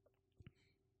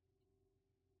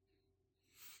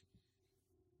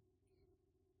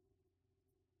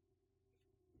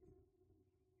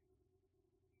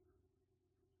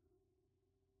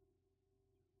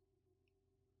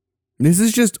 This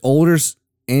is just older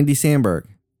Andy Samberg.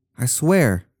 I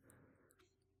swear.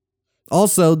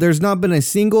 Also, there's not been a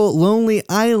single Lonely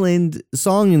Island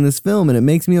song in this film, and it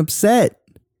makes me upset.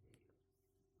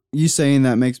 You saying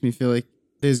that makes me feel like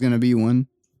there's going to be one.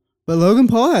 But Logan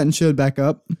Paul hadn't showed back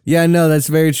up. Yeah, no, that's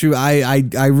very true. I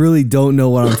really don't know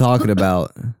what I'm talking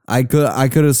about. I could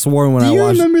have sworn when I watched. Do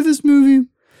you remember this movie?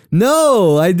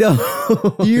 No, I don't.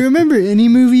 Do you remember any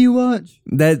movie you watched?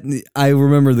 That I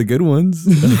remember the good ones.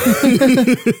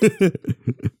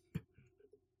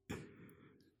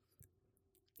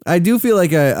 I do feel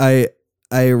like I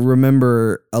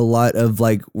remember a lot of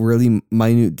like really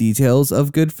minute details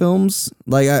of good films,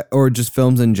 or just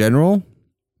films in general.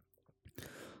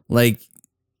 Like,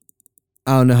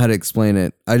 I don't know how to explain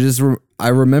it. I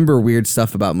remember weird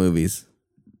stuff about movies.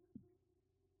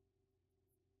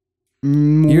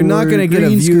 You're not gonna get a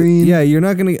view. Screen. Yeah, you're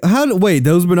not gonna. Wait,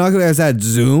 those binoculars had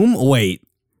zoom. Wait.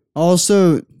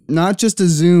 Also, not just a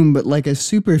zoom, but like a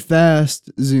super fast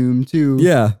zoom too.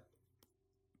 Yeah.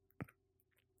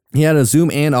 He had a zoom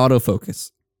and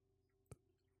autofocus.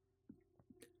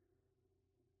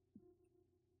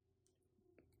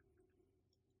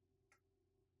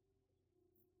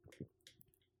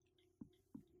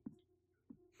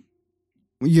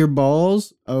 Your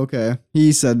balls? Okay.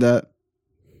 He said that.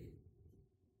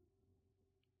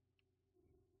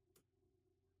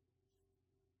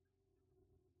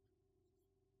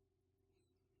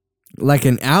 Like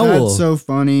an owl. That's so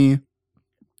funny.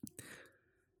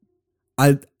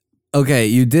 Okay,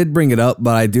 you did bring it up,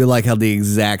 but I do like how the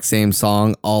exact same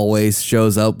song always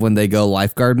shows up when they go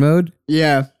lifeguard mode.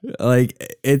 Yeah.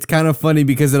 Like, it's kind of funny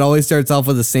because it always starts off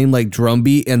with the same like drum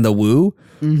beat and the woo.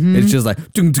 Mm-hmm. It's just like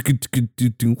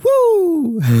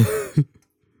woo.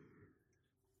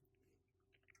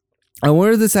 I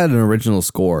wonder if this had an original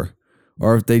score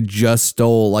or if they just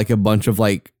stole like a bunch of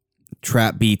like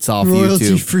trap beats off royalty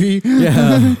YouTube. Free.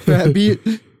 Yeah. Trap beat.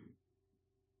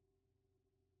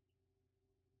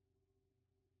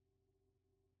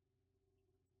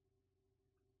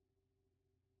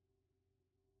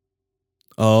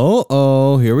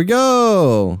 Oh, here we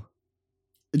go.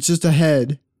 It's just a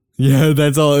head. Yeah,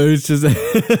 that's all. It's just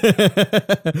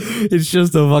it's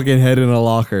just a fucking head in a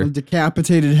locker. A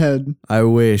decapitated head. I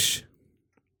wish.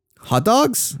 Hot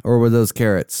dogs? Or were those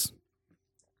carrots?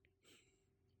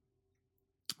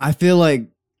 I feel like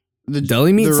the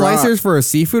deli meat slicers for a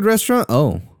seafood restaurant?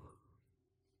 Oh.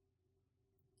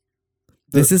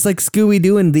 This is like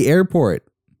Scooby-Doo in the airport.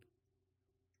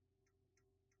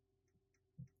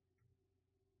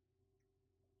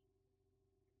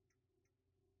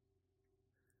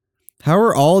 How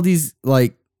are all these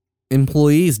like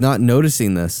employees not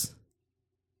noticing this?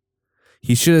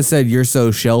 He should have said, "You're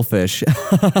so shellfish."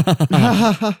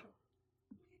 The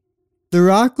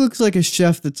Rock looks like a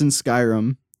chef that's in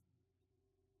Skyrim.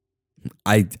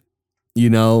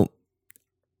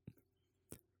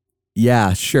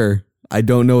 Yeah, sure. I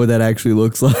don't know what that actually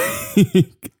looks like.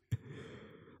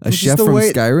 A chef from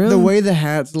Skyrim? The way the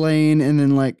hat's laying and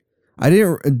then like...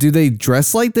 Do they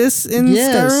dress like this in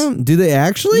Skyrim? Do they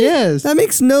actually? Yes. That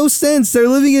makes no sense. They're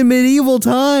living in medieval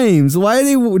times. Why are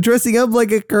they dressing up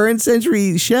like a current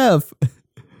century chef?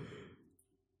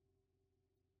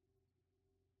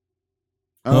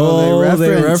 They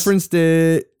referenced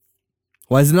it.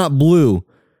 Why is it not blue?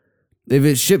 If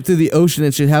it's shipped through the ocean,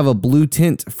 it should have a blue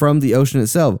tint from the ocean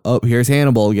itself. Oh, here's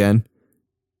Hannibal again.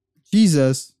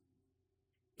 Jesus.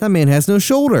 That man has no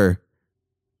shoulder.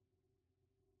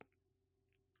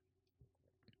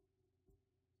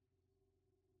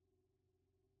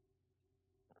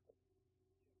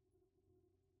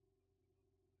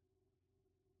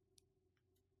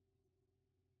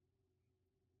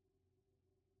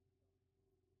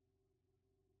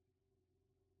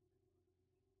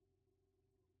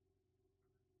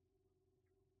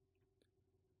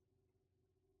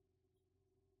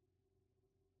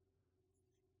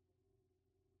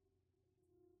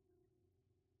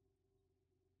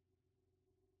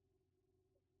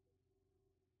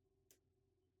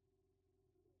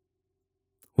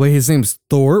 Wait, his name's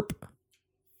Thorpe?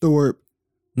 Thorpe.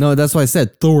 No, that's why I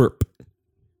said Thorpe.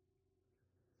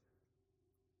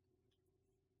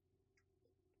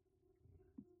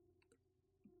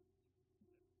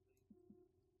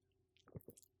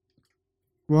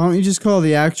 Why don't you just call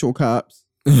the actual cops?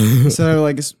 Instead of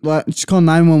like, just call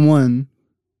 911.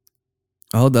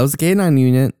 Oh, that was the K9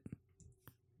 unit.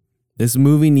 This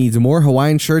movie needs more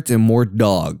Hawaiian shirts and more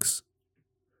dogs.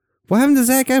 What happened to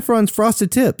Zac Efron's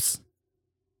frosted tips?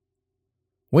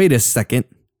 Wait a second.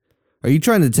 Are you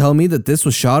trying to tell me that this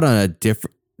was shot on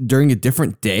during a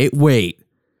different day? Wait.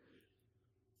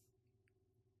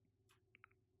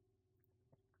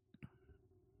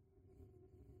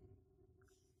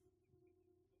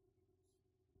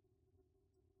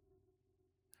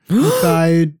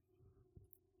 Died.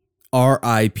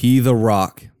 R.I.P. The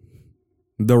Rock.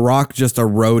 The Rock just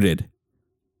eroded.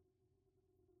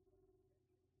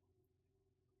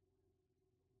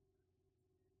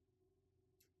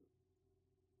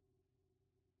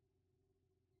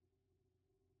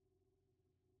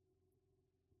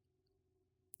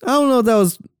 I don't know if that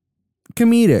was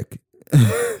comedic.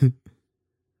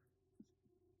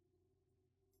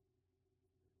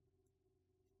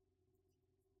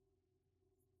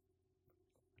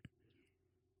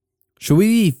 Should we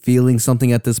be feeling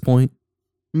something at this point?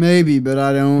 Maybe, but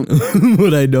I don't.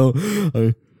 But I don't.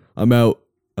 I'm out.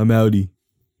 I'm outie.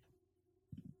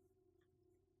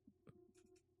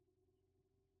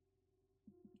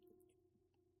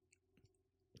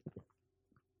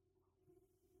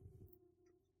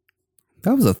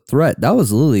 That was a threat. That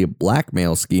was literally a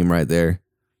blackmail scheme right there.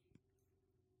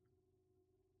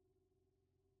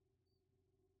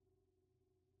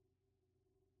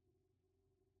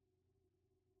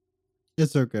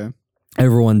 It's okay.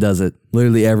 Everyone does it.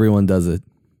 Literally everyone does it.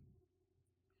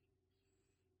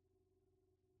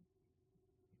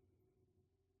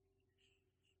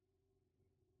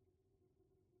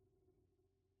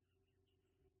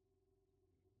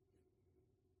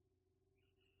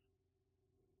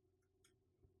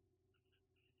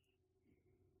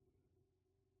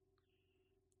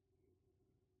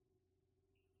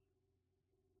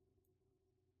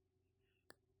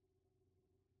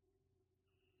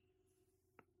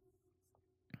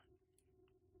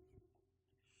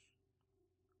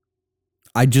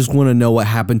 I just want to know what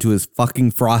happened to his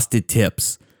fucking frosted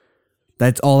tips.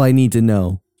 That's all I need to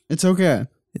know. It's okay.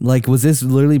 Like, was this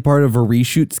literally part of a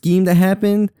reshoot scheme that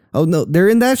happened? Oh, no, they're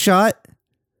in that shot.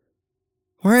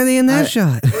 Why are they in that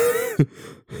shot?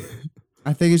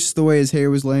 I think it's just the way his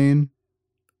hair was laying.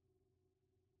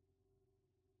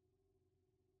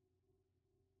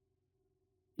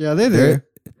 Yeah, they're there.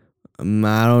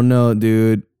 I don't know,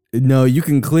 dude. No, you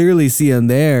can clearly see them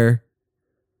there.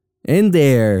 In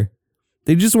there.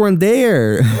 They just weren't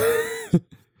there.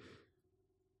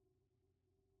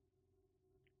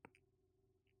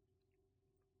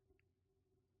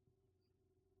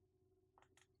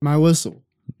 My whistle.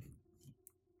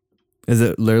 Is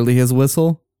it literally his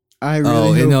whistle? I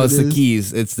really hope no, it it's the is.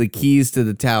 keys. It's the keys to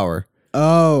the tower.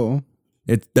 Oh.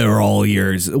 They're all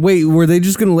yours. Wait, were they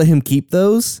just gonna let him keep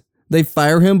those? They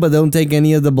fire him, but don't take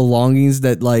any of the belongings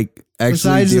that like actually.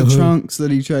 Besides the trunks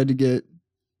that he tried to get.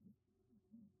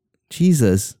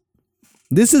 Jesus,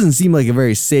 this doesn't seem like a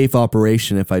very safe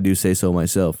operation, if I do say so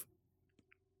myself.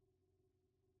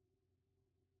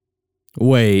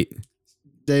 Wait,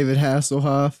 David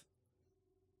Hasselhoff.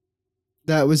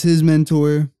 That was his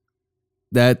mentor.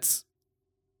 that's.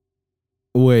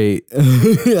 Wait,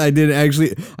 I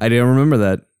didn't remember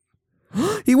that.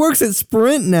 He works at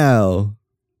Sprint now.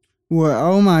 What?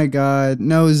 Oh my God.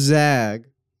 No, Zag.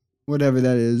 Whatever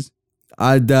that is.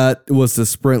 That was the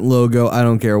Sprint logo. I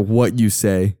don't care what you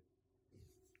say.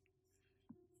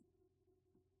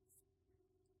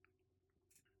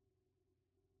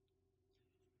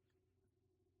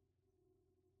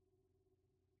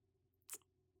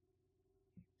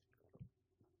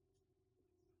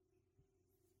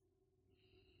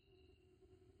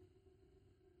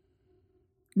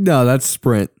 No, that's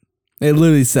Sprint. It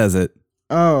literally says it.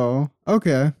 Oh,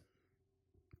 okay.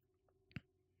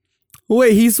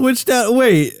 Wait, he switched out.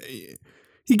 Wait,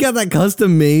 he got that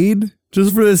custom made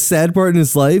just for this sad part in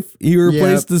his life. He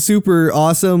replaced the super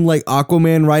awesome, like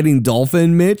Aquaman riding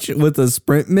dolphin Mitch with a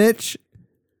Sprint Mitch.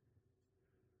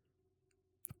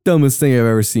 Dumbest thing I've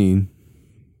ever seen.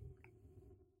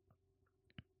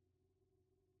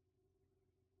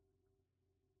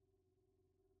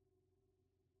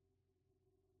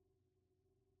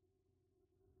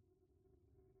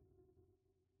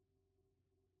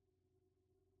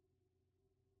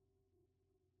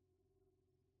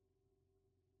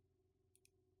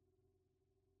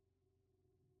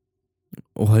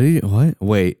 What?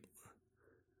 Wait.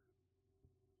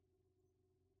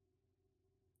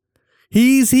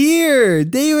 He's here!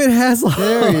 David Hasselhoff!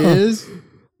 There he is.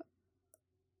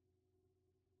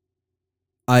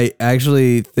 I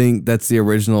actually think that's the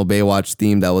original Baywatch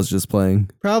theme that was just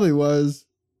playing. Probably was.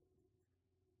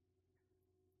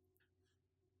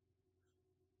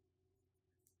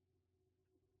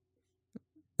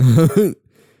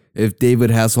 If David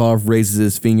Hasselhoff raises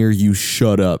his finger, you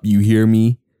shut up. You hear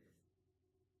me?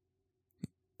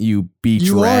 You beach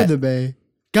You rat. are the Bay.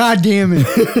 God damn it.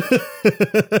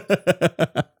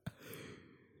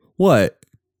 What?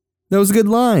 That was a good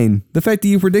line. The fact that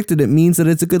you predicted it means that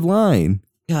it's a good line.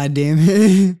 God damn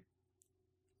it.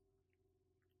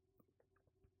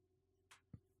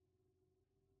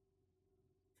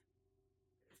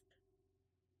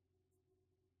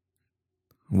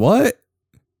 What?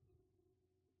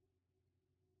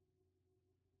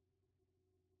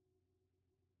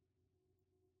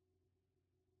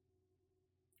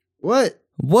 What?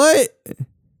 What?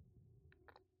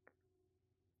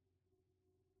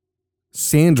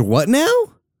 Sandra, what now?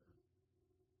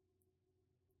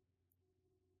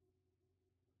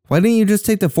 Why didn't you just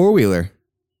take the four-wheeler?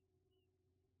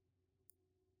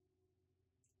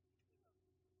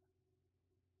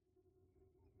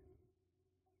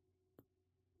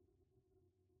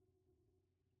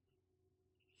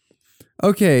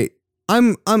 Okay,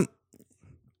 I'm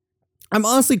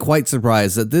honestly quite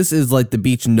surprised that this is like the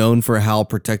beach known for how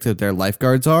protective their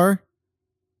lifeguards are.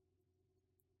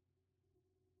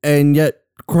 And yet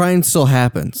crime still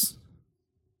happens.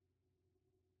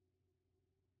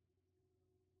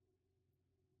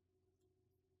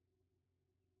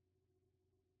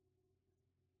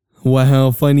 Wow,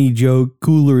 funny joke.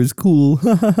 Cooler is cool.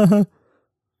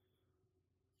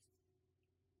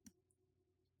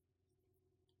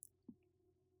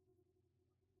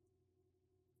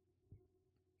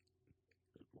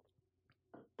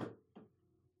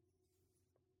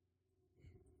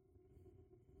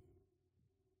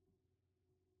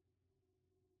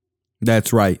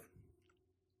 That's right.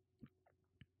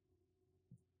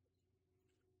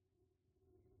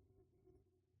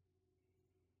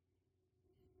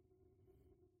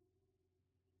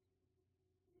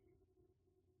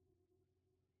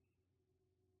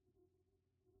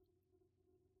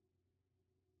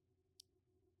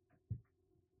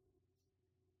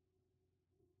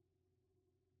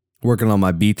 Working on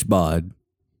my beach bod.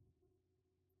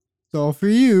 It's all for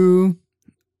you.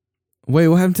 Wait,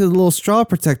 what happened to the little straw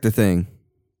protector thing?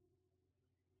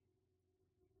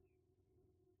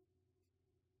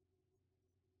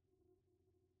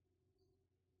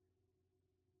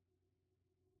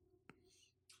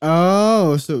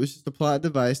 Oh, so it was just a plot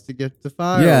device to get the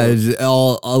file. Yeah, it's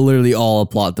literally all a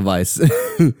plot device.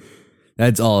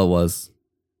 That's all it was.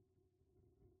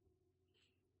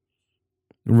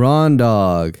 Ron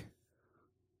Dog.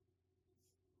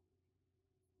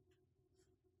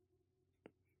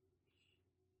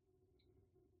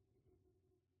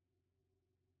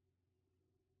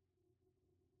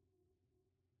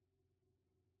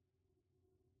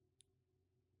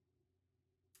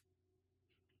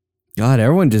 God,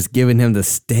 everyone just giving him the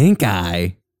stink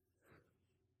eye.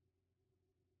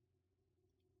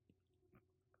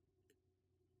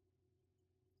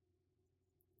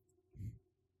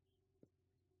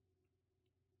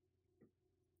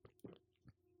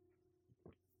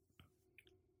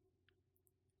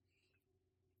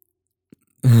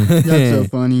 That's so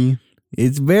funny.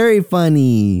 It's very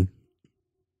funny.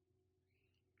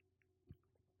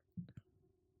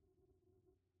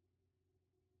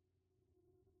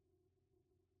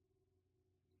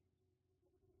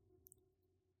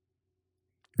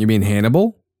 You mean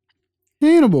Hannibal?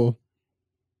 Hannibal.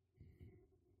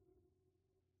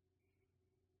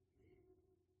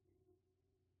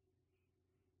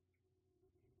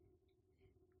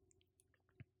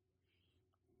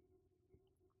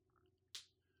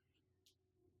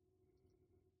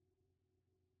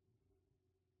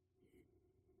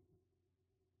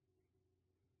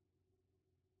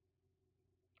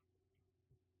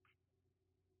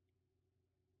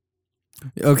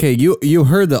 Okay, you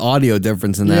heard the audio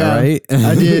difference in that, Yeah, right?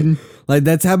 I did. Like,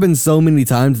 that's happened so many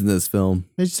times in this film.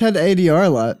 They just had the ADR a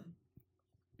lot.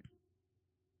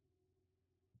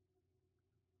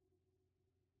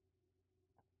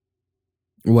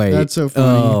 Wait. That's so funny.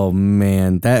 Oh,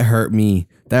 man. That hurt me.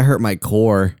 That hurt my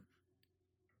core.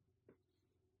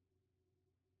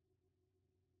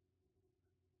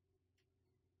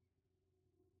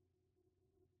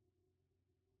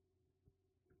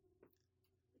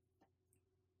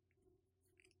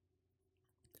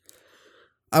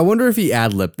 I wonder if he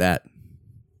ad-libbed that.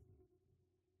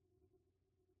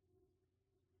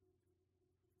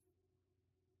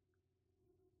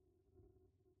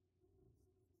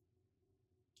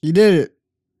 He did it.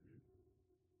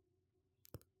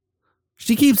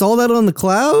 She keeps all that on the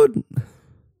cloud?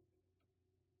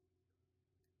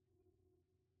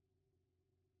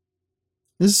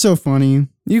 This is so funny.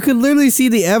 You could literally see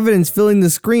the evidence filling the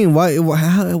screen. Why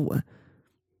how,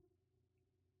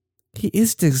 He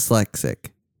is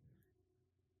dyslexic.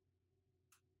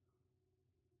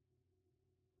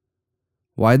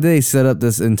 Why did they set up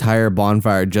this entire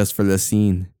bonfire just for this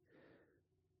scene?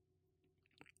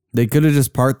 They could have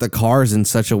just parked the cars in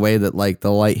such a way that like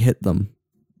the light hit them.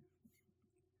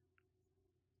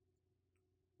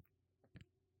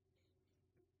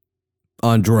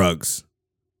 On drugs.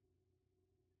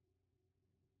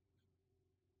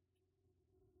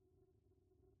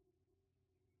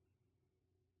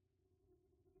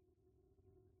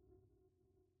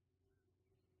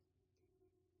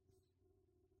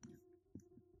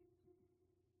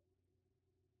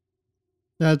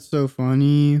 That's so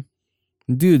funny.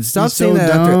 Dude, stop He's saying so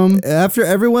that dumb. after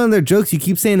every one of their jokes. You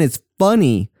keep saying it's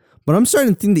funny, but I'm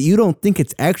starting to think that you don't think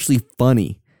it's actually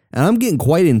funny, and I'm getting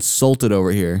quite insulted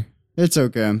over here. It's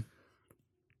okay.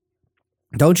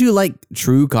 Don't you like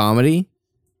true comedy?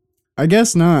 I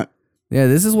guess not. Yeah,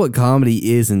 this is what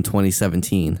comedy is in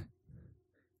 2017.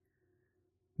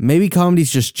 Maybe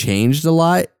comedy's just changed a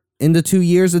lot in the 2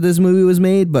 years that this movie was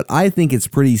made, but I think it's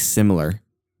pretty similar.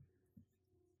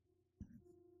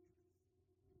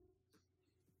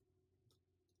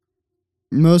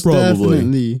 Most Probably.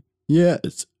 definitely.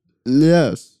 Yes.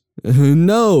 Yes.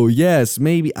 No, yes,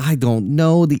 maybe. I don't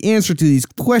know the answer to these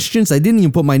questions. I didn't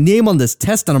even put my name on this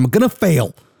test and I'm gonna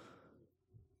fail.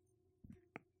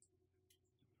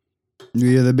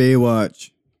 We are the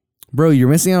Baywatch. Bro, you're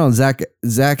missing out on Zac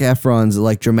Efron's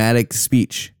like dramatic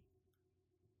speech.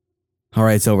 All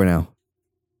right, it's over now.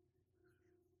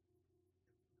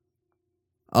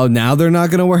 Oh, now they're not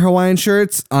gonna wear Hawaiian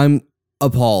shirts? I'm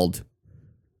appalled.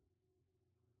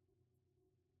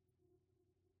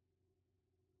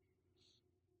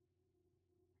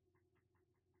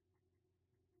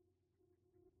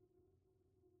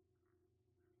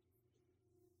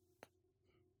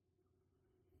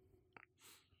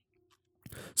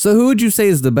 So who would you say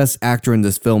is the best actor in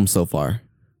this film so far?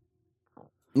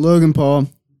 Logan Paul.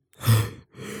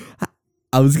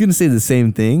 I was gonna say the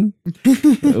same thing.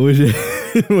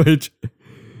 which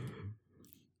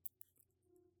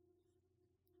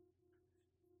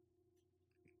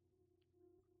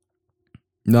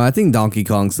No, I think Donkey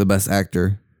Kong's the best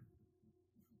actor.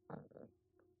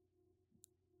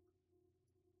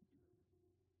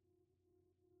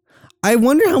 I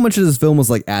wonder how much of this film was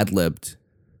like ad-libbed.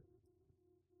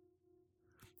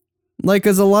 Like,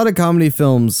 cause a lot of comedy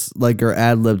films like are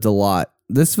ad-libbed a lot.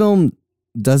 This film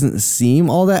doesn't seem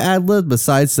all that ad-libbed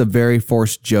besides the very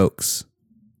forced jokes.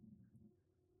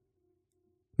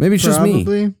 Maybe it's just me.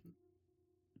 Probably.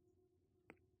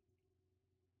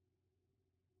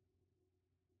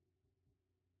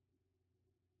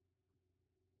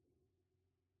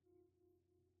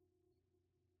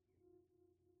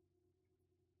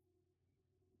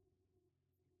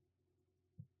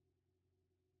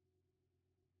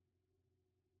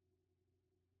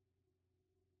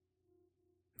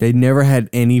 They never had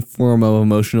any form of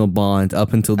emotional bond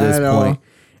up until this At point. all.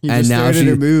 He And just now stared at she-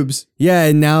 her boobs. Yeah,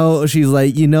 and now she's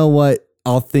like, you know what?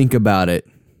 I'll think about it.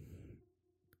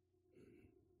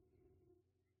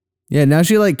 Yeah, now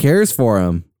she like cares for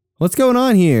him. What's going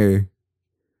on here?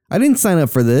 I didn't sign up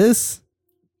for this.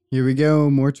 Here we go.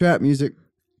 More trap music.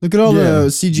 Look at all Yeah.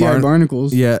 the CGI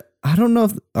barnacles. Yeah, I don't know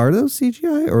if are those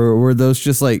CGI or were those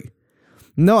just like.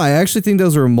 No, I actually think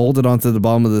those were molded onto the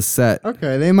bottom of the set.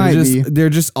 Okay, they might be. They're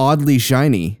just oddly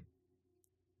shiny.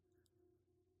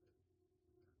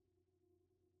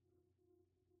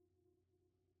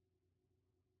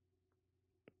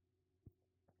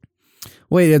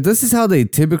 Wait, if this is how they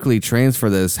typically transfer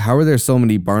this, how are there so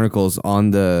many barnacles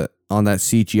on that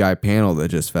CGI panel that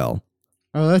just fell?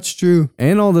 Oh, that's true.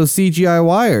 And all those CGI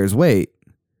wires. Wait.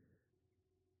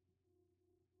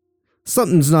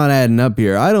 Something's not adding up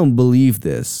here. I don't believe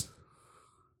this.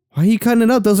 Why are you cutting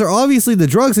it up? Those are obviously the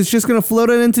drugs. It's just going to float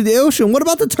it into the ocean. What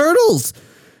about the turtles?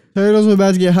 Turtles are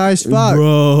about to get high as fuck.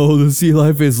 Bro, the sea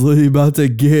life is literally about to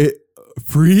get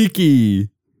freaky.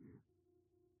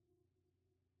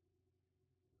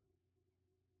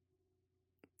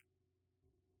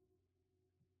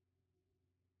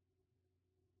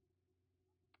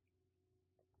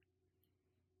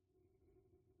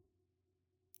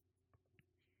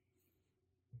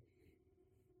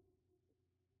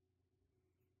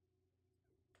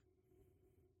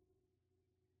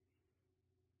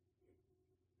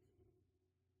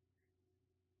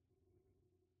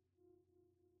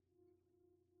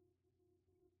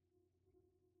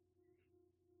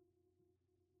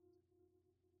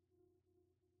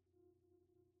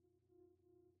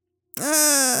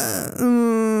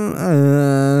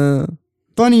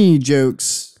 Funny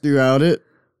jokes throughout it.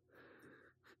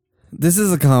 This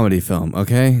is a comedy film,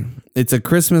 okay? It's a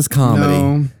Christmas comedy.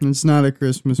 No, it's not a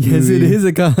Christmas movie. Yes, it is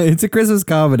it's a Christmas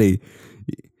comedy.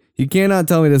 You cannot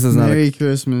tell me this is not Merry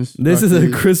Christmas. This is a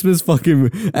fuckers. Christmas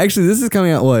fucking. Actually, this is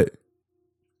coming out what?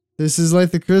 This is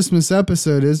like the Christmas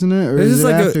episode, isn't it? Or This is is it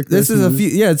like after a. Christmas? This is a few.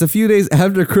 Yeah, it's a few days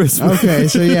after Christmas. Okay,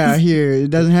 so yeah, here it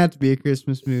doesn't have to be a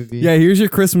Christmas movie. Yeah, here's your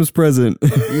Christmas present.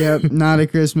 Yep, not a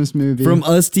Christmas movie. From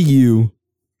us to you.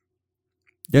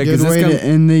 Yeah, Good way to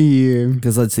end the year.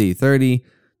 Because let's see, 30,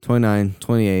 29,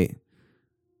 28.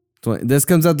 20, this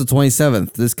comes out the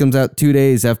 27th. This comes out 2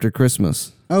 days after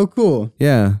Christmas. Oh, cool.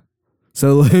 Yeah.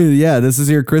 So, yeah, this is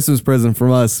your Christmas present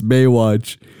from us,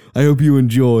 Baywatch. I hope you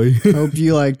enjoy. Hope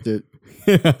you liked it.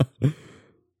 Yeah.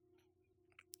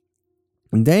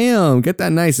 Damn, get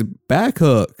that nice back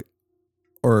hook.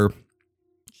 Or,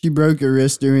 She broke her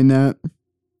wrist doing that.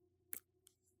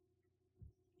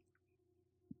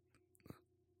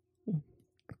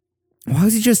 why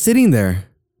was he just sitting there?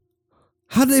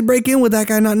 How did they break in with that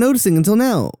guy not noticing until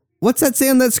now? What's that say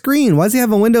on that screen? Why does he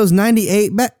have a Windows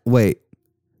 98 Wait.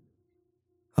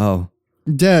 Oh.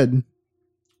 Dead.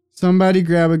 Somebody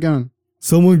grab a gun.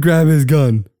 Someone grab his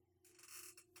gun.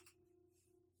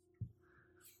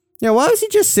 Yeah, why was he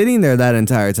just sitting there that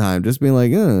entire time? Just being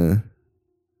like,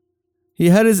 He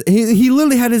had his he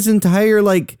literally had his entire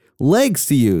like legs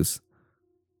to use.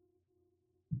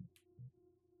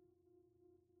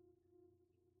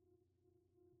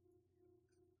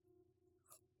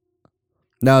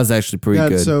 That was actually pretty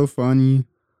good. That's so funny.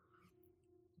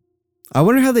 I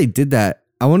wonder how they did that.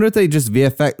 I wonder if they just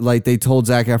VFX, like they told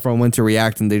Zac Efron when to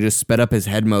react and they just sped up his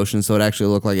head motion so it actually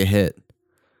looked like a hit.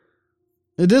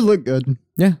 It did look good.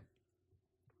 Yeah.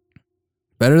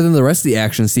 Better than the rest of the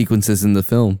action sequences in the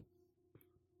film.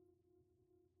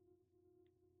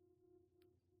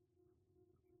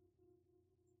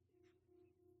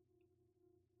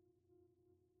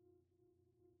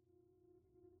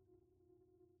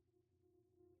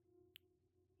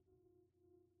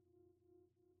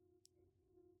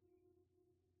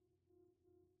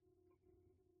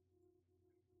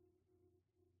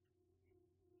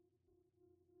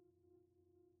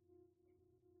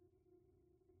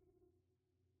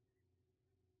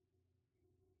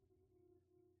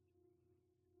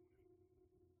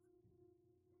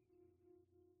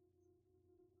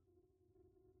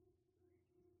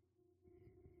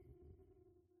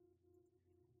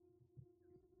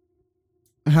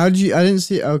 How'd you? I didn't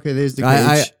see. Okay, there's the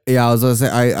I cage. I was gonna say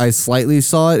I slightly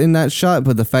saw it in that shot,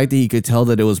 but the fact that he could tell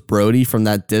that it was Brody from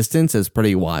that distance is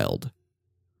pretty wild.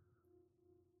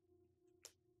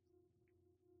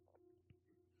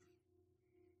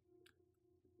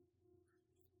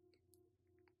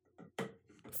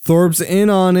 Thorpe's in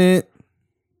on it.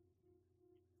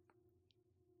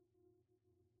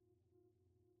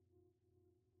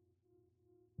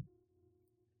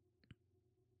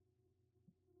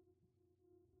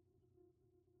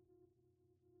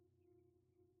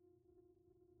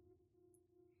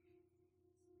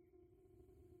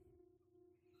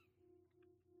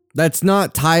 That's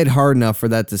not tied hard enough for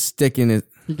that to stick in it.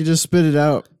 You could just spit it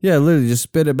out. Yeah, literally just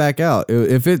spit it back out.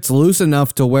 If it's loose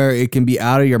enough to where it can be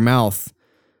out of your mouth.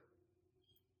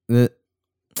 I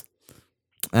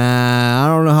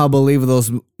don't know how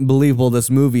believable this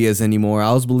movie is anymore.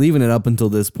 I was believing it up until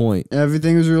this point.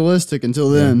 Everything was realistic until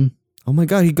then. Oh my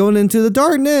god, he's going into the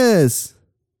darkness.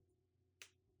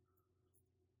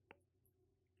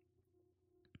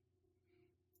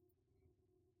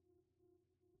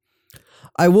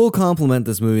 I will compliment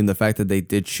this movie in the fact that they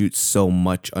did shoot so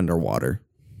much underwater.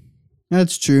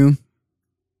 That's true.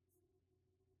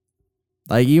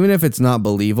 Like, even if it's not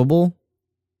believable,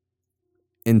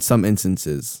 in some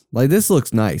instances. Like, this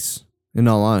looks nice. In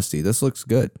all honesty, this looks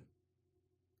good.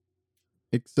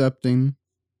 Accepting.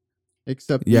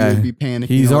 Except Yeah, you would be panicking.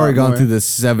 He's a lot already gone more. through the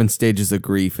 7 stages of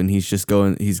grief, and he's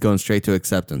going straight to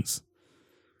acceptance.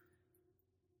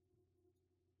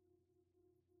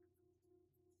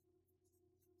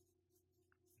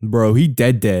 Bro, he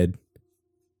dead.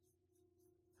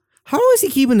 How is he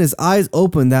keeping his eyes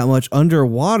open that much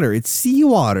underwater? It's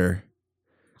seawater.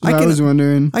 I was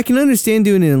wondering. I can understand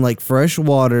doing it in like fresh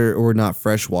water, or not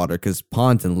fresh water, because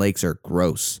ponds and lakes are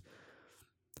gross.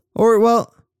 Or,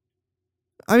 well,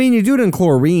 I mean, you do it in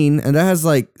chlorine, and that has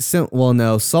like, well,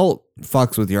 no, salt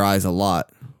fucks with your eyes a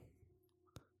lot.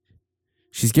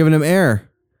 She's giving him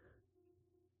air.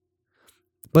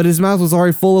 But his mouth was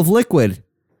already full of liquid.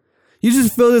 You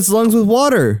just filled his lungs with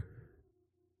water.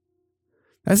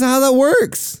 That's not how that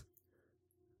works.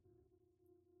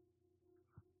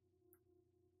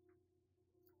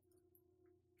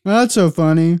 That's so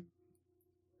funny.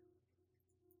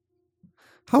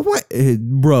 How white?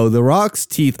 Bro, The Rock's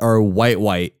teeth are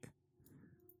white.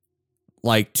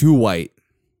 Like, too white.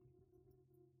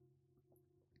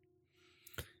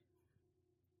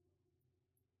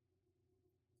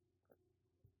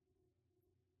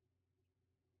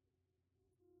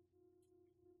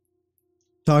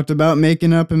 Talked about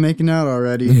making up and making out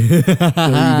already. So you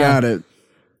got it.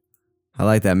 I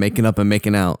like that. Making up and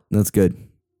making out. That's good.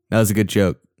 That was a good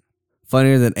joke.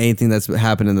 Funnier than anything that's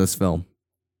happened in this film.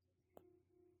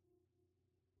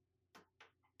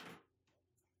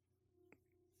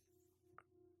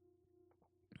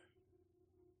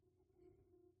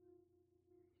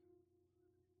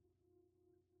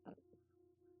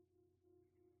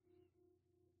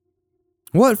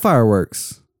 What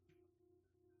fireworks?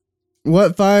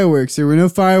 What fireworks? There were no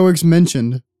fireworks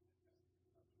mentioned.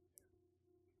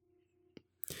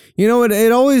 You know,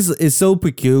 it always is so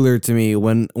peculiar to me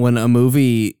when a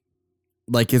movie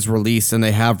like is released and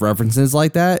they have references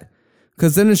like that.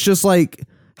 Because then it's just like,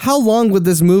 how long would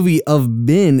this movie have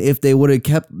been if they would have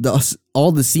kept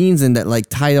all the scenes in that like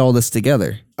tied all this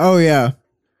together? Oh, yeah.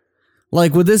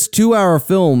 Like, would this 2-hour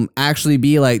film actually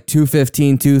be like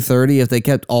 2:15, 2:30 if they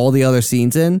kept all the other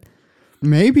scenes in?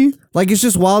 Maybe. Like, it's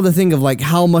just wild to think of like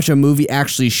how much a movie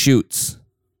actually shoots.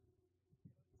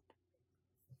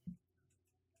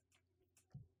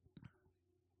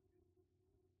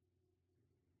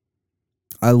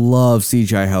 I love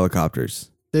CGI helicopters.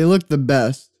 They look the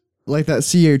best. Like that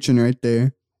sea urchin right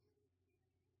there.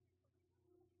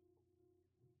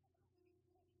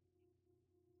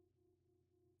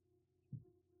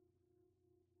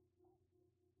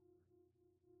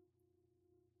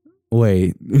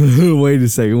 Wait. Wait a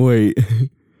second. Wait.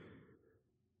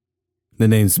 The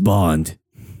name's Bond.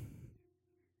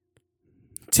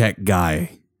 Tech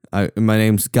guy. My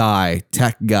name's Guy.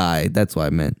 Tech guy. That's what I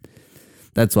meant.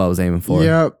 That's what I was aiming for.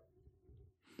 Yep.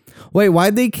 Wait,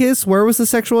 why'd they kiss? Where was the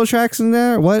sexual attraction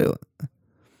there? What?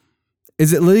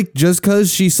 Is it like just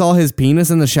because she saw his penis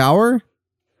in the shower?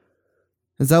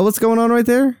 Is that what's going on right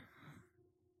there?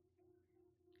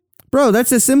 Bro,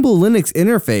 that's a simple Linux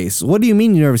interface. What do you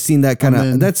mean you never seen that kind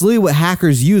of... That's literally what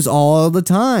hackers use all the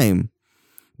time.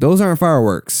 Those aren't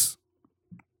fireworks.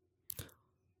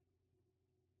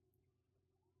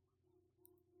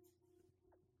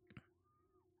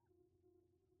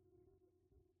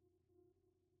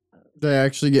 They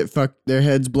actually get their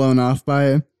heads blown off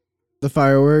by the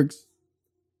fireworks.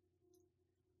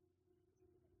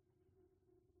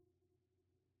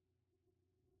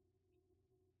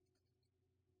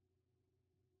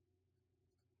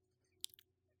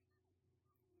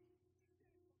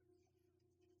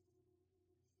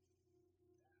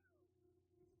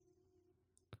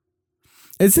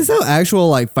 Is this how actual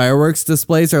like fireworks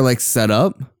displays are like set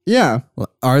up? Yeah.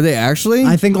 Are they actually?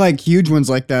 I think like huge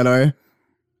ones like that are.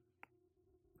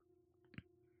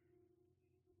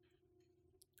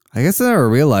 I guess I never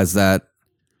realized that.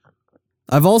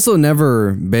 I've also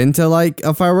never been to like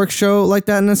a fireworks show like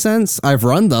that in a sense. I've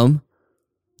run them.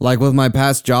 Like with my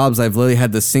past jobs, I've literally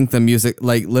had to sync the music,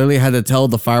 like literally had to tell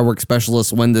the fireworks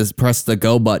specialist when to press the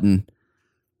go button.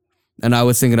 And I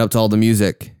would sync it up to all the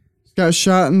music. Got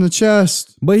shot in the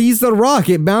chest. But he's The Rock.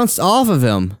 It bounced off of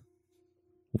him.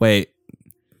 Wait.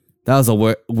 That was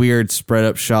a weird spread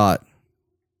up shot.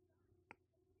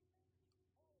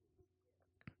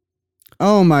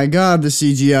 Oh my god, the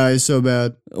CGI is so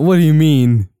bad. What do you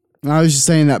mean? I was just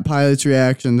saying that pilot's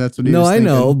reaction. That's what he was thinking.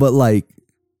 No, I know, but like,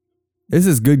 this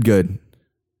is good.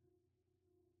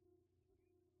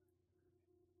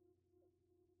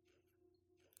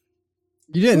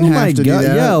 You didn't have to do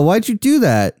that. Yeah, why'd you do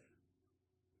that?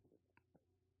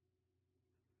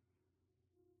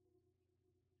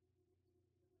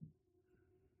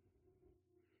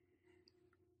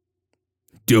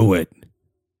 Do it.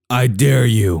 I dare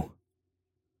you.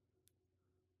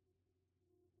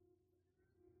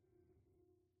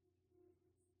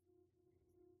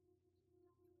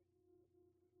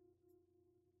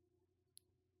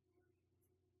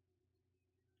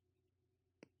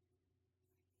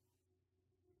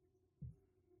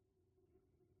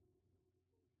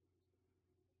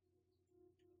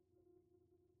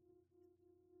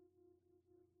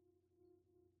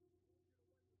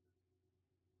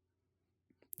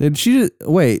 Did she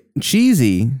wait?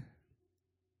 Cheesy.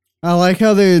 I like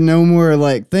how there are no more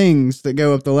like things that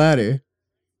go up the ladder.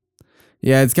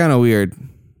 Yeah, it's kind of weird.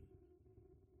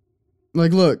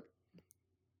 Like, look.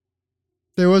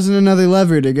 There wasn't another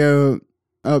lever to go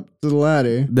up to the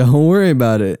ladder. Don't worry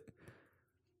about it.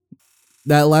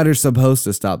 That ladder's supposed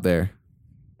to stop there.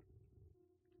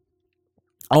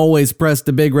 Always press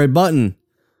the big red button.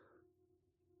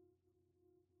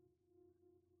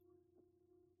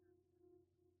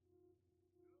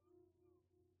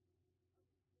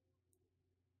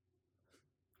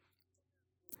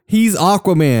 He's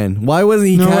Aquaman. Why wasn't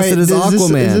he casted as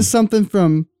Aquaman? Is this something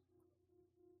from...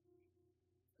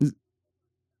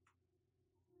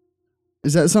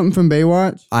 Is that something from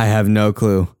Baywatch? I have no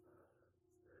clue.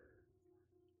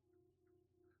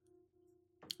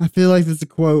 I feel like that's a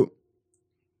quote.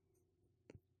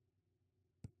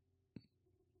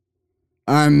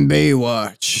 I'm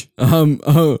Baywatch. I'm.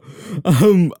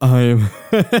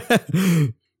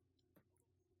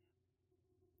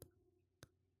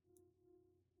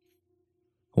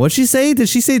 What'd she say? Did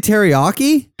she say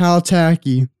teriyaki? How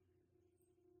tacky.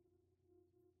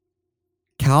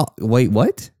 Wait,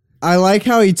 what? I like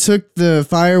how he took the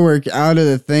firework out of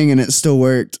the thing and it still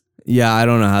worked. Yeah, I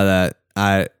don't know how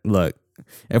that. Look.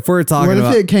 If we're talking what if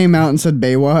about, it came out and said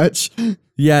Baywatch?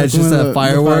 yeah, it's just a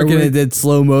firework and it did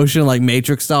slow motion like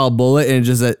Matrix style bullet and it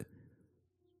just said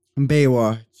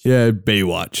Baywatch. Yeah,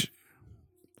 Baywatch.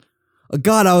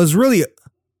 God, I was really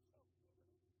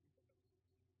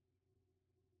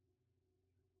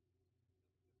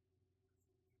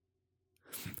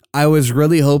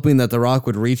hoping that The Rock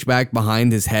would reach back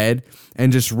behind his head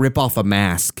and just rip off a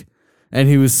mask and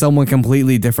he was someone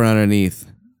completely different underneath.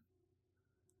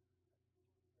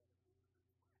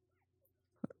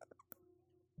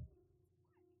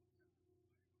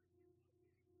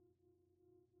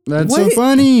 That's so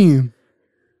funny.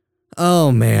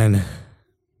 Oh, man.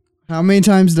 How many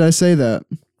times did I say that?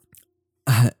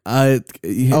 A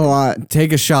lot.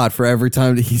 Take a shot for every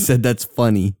time that he said that's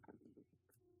funny.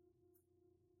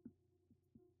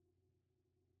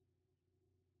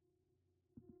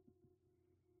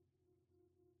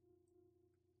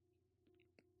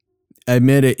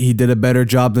 Admit it, he did a better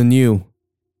job than you.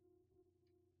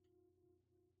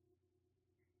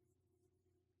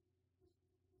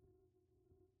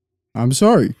 I'm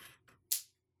sorry.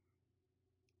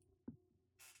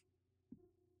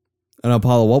 And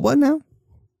Apollo, what now?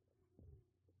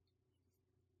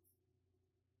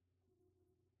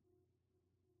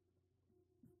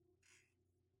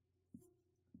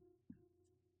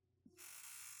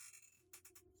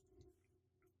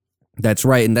 That's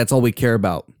right, and that's all we care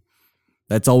about.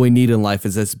 That's all we need in life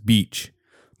is this beach.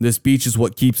 This beach is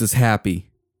what keeps us happy.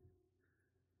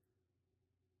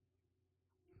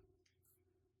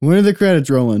 When are the credits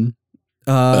rolling?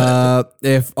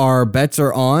 If our bets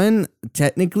are on,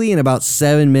 technically in about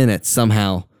 7 minutes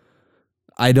somehow.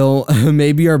 I don't,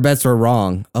 maybe our bets are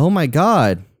wrong. Oh my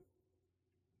God.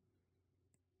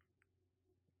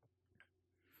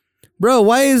 Bro,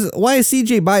 why is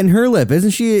CJ biting her lip? Isn't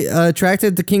she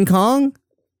attracted to King Kong?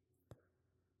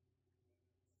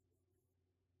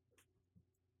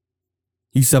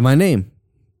 You said my name.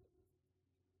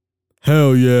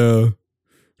 Hell yeah.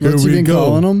 What's he been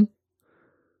calling him?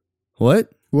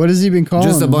 What? What has he been calling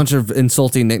Just a him? bunch of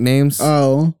insulting nicknames.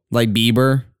 Oh. Like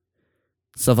Bieber.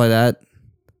 Stuff like that.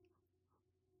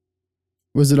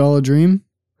 Was it all a dream?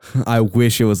 I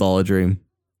wish it was all a dream.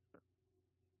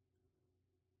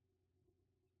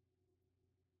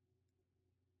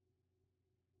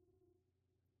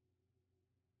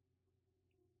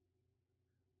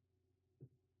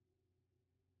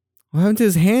 What happened to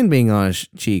his hand being on his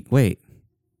cheek? Wait.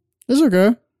 It's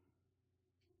okay.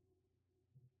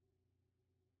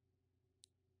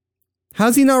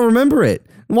 How's he not remember it?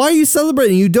 Why are you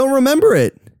celebrating? You don't remember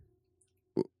it.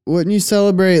 Wouldn't you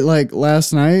celebrate like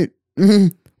last night?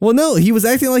 Well, no, he was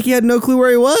acting like he had no clue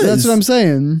where he was. That's what I'm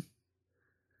saying.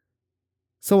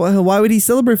 So why would he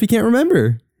celebrate if he can't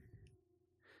remember?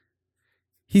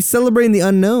 He's celebrating the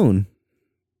unknown.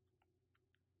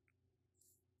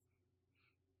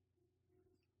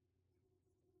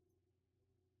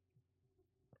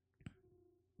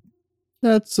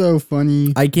 That's so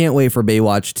funny. I can't wait for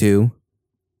Baywatch 2.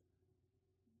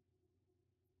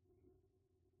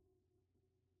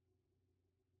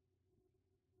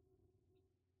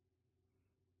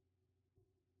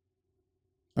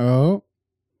 Oh.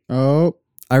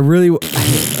 I really,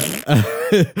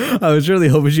 I was really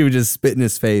hoping she would just spit in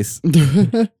his face.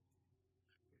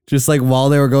 Just like while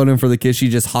they were going in for the kiss, she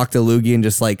just hawked a loogie and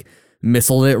just like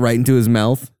missiled it right into his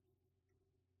mouth.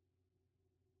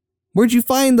 Where'd you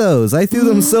find those? I threw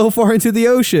them so far into the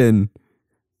ocean.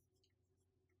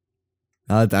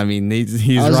 I mean, he's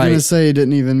right. I was going to say he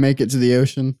didn't even make it to the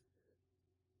ocean.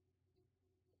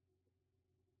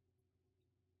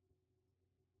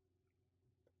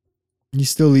 He's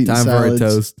still eating salads. For a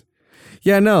toast.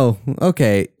 Yeah, no.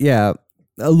 Okay, yeah.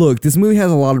 Look, this movie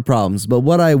has a lot of problems, but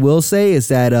what I will say is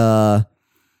that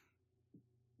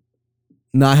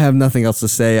no, I have nothing else to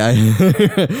say.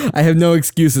 I have no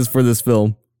excuses for this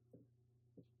film.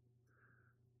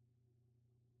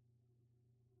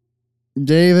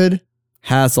 David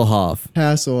Hasselhoff.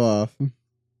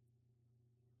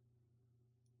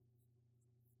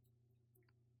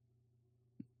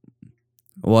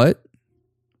 What?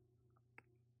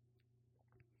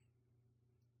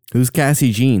 Who's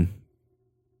Cassie Jean?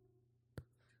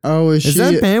 Oh, is Is she?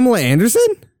 that Pamela Anderson?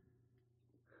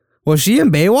 Was she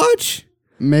in Baywatch?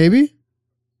 Maybe.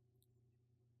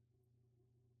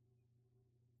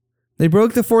 They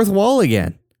broke the fourth wall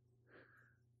again.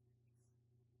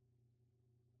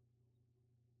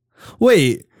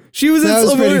 Wait, she was That in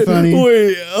was pretty funny.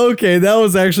 Wait, okay, that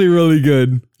was actually really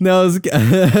good. That was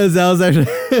actually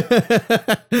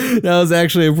that was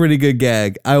actually a pretty good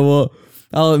gag. I'll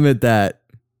admit that.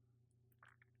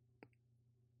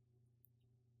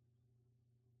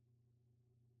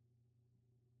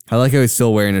 I like how he's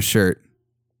still wearing a shirt.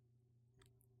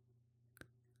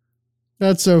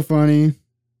 That's so funny.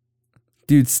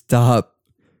 Dude, stop.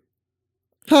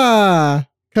 Ha!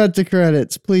 Cut to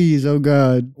credits, please. Oh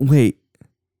God. Wait.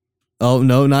 Oh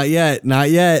no, not yet. Not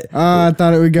yet. I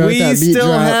thought it would go. We with that beat still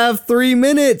drop. have 3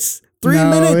 minutes. 3 No,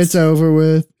 minutes. it's over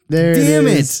with. There Damn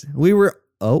it it. is. We were.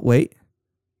 Oh, wait.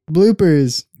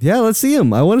 Bloopers. Yeah, let's see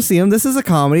them. I want to see them. This is a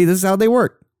comedy. This is how they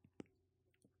work.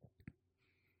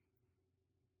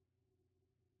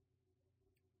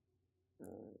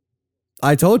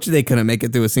 I told you they couldn't make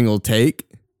it through a single take.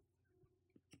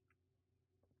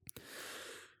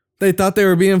 They thought they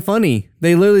were being funny.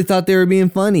 They literally thought they were being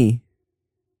funny.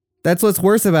 That's what's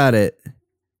worse about it.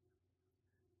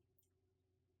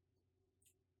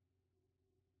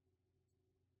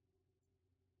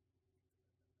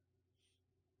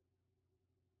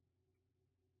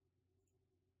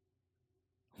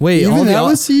 Wait, Even that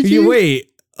was CG?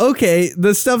 Wait, okay,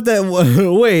 the stuff that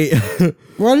wait.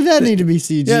 Why did that need to be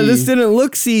CG? Yeah, this didn't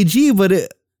look CG, but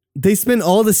they spent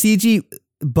all the CG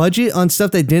budget on stuff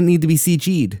that didn't need to be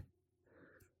CG'd.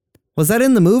 Was that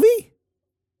in the movie?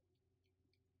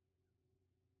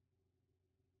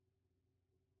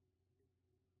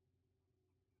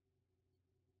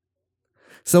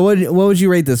 So what would you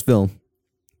rate this film?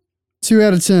 2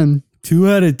 out of 10. 2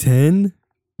 out of 10?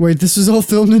 Wait, this was all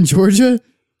filmed in Georgia?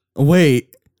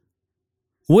 Wait.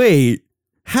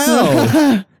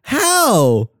 How?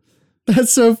 How?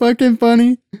 That's so fucking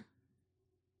funny.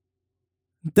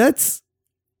 That's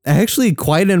actually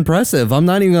quite impressive. I'm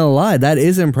not even gonna lie. That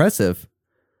is impressive.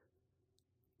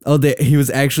 Oh, he was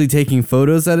actually taking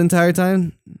photos that entire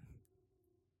time?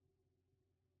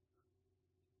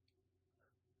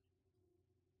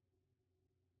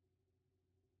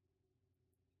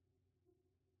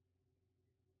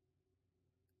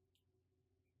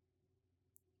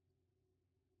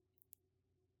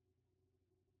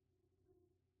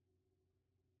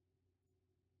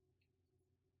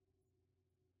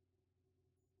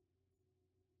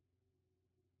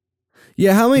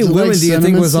 Yeah, how many Is it women like do you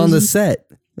think was on the cinnamon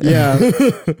set?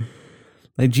 Yeah.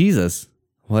 Like, Jesus.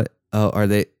 What? Oh, are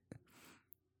they?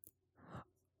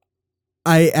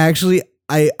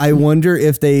 I wonder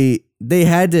if they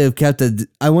had to have kept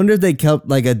I wonder if they kept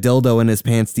like a dildo in his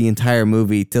pants the entire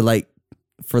movie to like,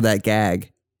 for that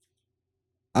gag.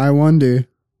 I wonder.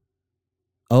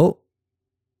 Oh.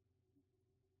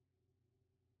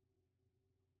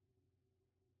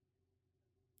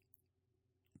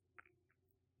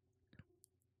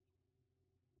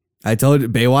 I told you,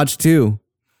 Baywatch 2.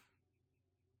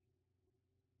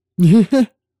 That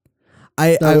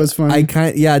was funny. I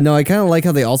kind of like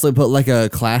how they also put like a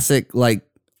classic like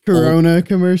Corona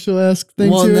commercial-esque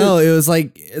thing well, to no, it. it was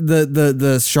like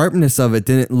the sharpness of it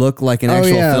didn't look like an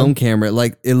actual yeah. film camera.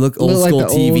 Like it looked old Looked like school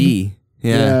the TV.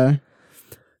 Yeah.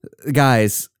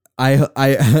 Guys,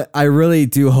 I really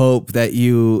do hope that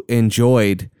you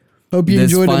enjoyed Hope you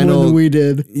this enjoyed it more than we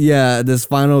did. this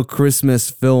final Christmas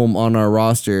film on our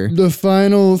roster. The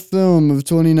final film of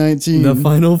 2019. The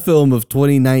final film of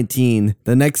 2019.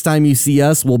 The next time you see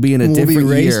us, we'll be in a we'll different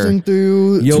be year. racing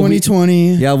through You'll be-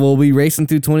 2020. Yeah, we'll be racing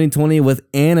through 2020 with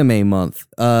Anime Month.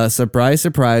 Surprise,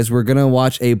 surprise, we're going to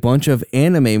watch a bunch of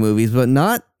anime movies, but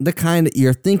not the kind that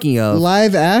you're thinking of.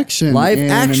 Live action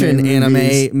Anime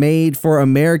movies. made for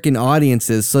American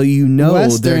audiences, so you know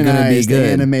they're going to be Westernized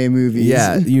good. anime movies.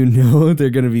 Yeah, you know they're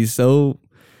going to be so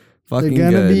fucking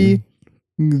They're gonna good. be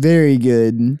very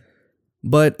good.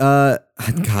 But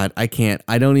God, I can't.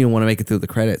 I don't even want to make it through the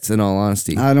credits. In all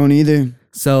honesty. I don't either.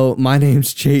 So my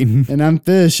name's Chayton. And I'm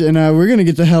Fish, and we're gonna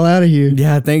get the hell out of here.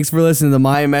 Yeah, thanks for listening to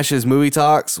Maya Mesh's Movie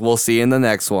Talks. We'll see you in the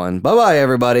next one. Bye bye,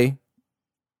 everybody.